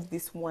prescribe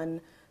this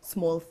one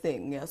small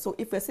thing. Yeah, so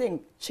if we're saying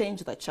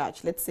change the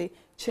church, let's say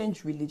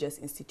change religious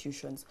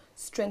institutions,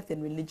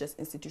 strengthen religious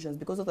institutions,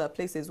 because those are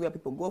places where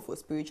people go for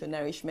spiritual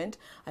nourishment,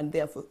 and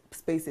therefore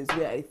spaces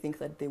where I think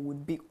that they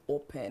would be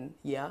open,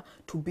 yeah,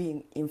 to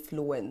being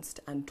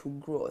influenced and to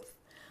growth.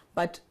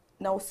 But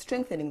now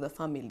strengthening the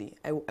family,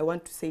 I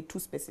want to say two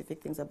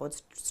specific things about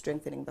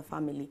strengthening the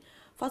family.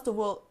 First of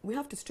all, we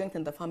have to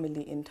strengthen the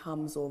family in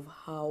terms of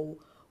how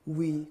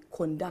we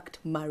conduct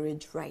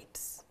marriage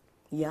rites,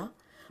 yeah?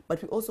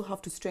 But we also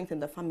have to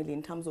strengthen the family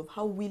in terms of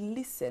how we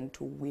listen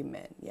to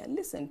women. Yeah,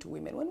 listen to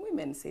women. When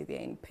women say they're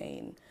in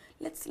pain,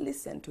 let's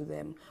listen to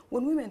them.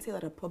 When women say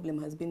that a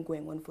problem has been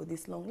going on for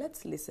this long,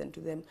 let's listen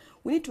to them.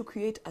 We need to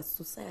create a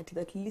society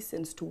that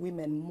listens to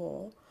women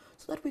more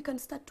so that we can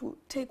start to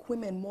take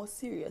women more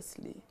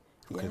seriously.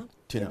 Okay. Yeah,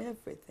 Tina, in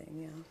everything,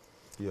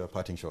 yeah. You're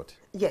parting short.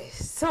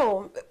 Yes,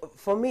 so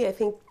for me, I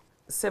think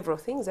several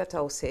things that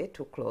I'll say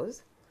to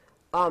close.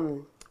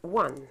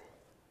 One,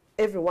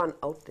 everyone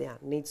out there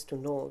needs to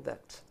know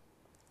that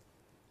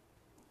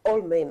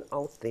all men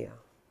out there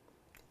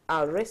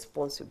are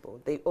responsible.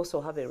 They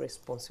also have a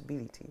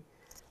responsibility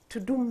to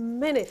do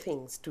many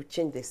things to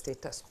change the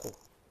status quo.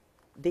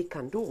 They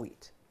can do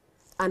it.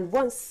 And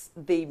once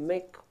they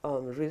make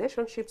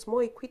relationships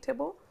more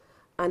equitable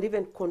and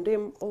even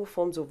condemn all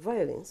forms of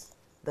violence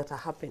that are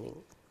happening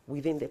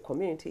within the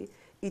community,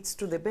 it's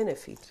to the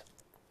benefit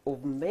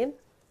of men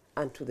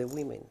and to the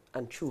women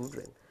and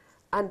children.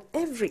 And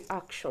every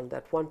action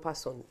that one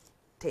person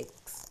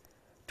takes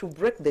to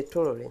break the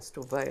tolerance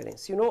to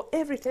violence, you know,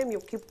 every time you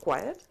keep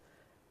quiet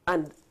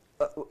and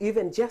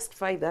even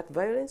justify that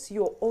violence,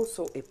 you're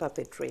also a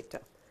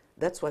perpetrator.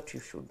 That's what you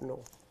should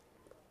know.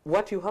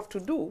 What you have to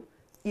do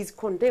is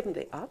condemn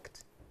the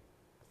act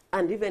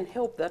and even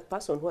help that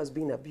person who has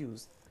been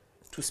abused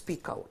to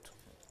speak out.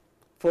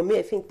 For me,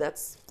 I think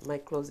that's my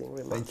closing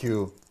remark. Thank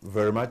you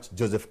very much,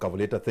 Joseph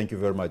Cavalieta. Thank you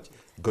very much,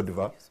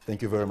 Godva.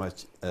 Thank you very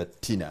much,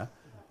 Tina.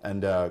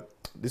 And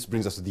this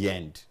brings us to the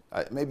end.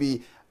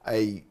 Maybe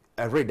I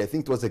read, I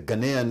think it was a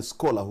Ghanaian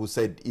scholar who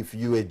said, if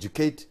you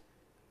educate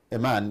a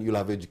man, you'll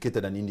have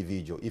educated an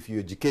individual. If you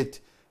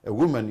educate a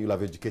woman, you'll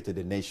have educated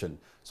a nation.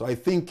 So I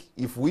think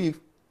if we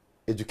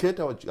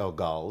educate our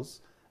girls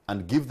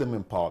and give them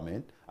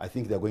empowerment, I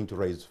think they're going to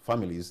raise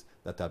families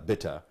that are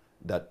better,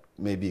 that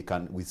maybe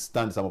can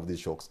withstand some of these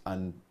shocks.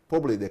 And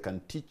probably they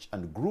can teach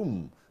and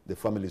groom the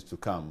families to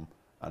come,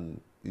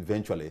 and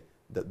eventually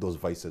those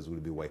vices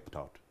will be wiped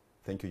out.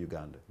 Thank you,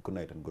 Uganda. Good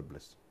night and God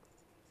bless.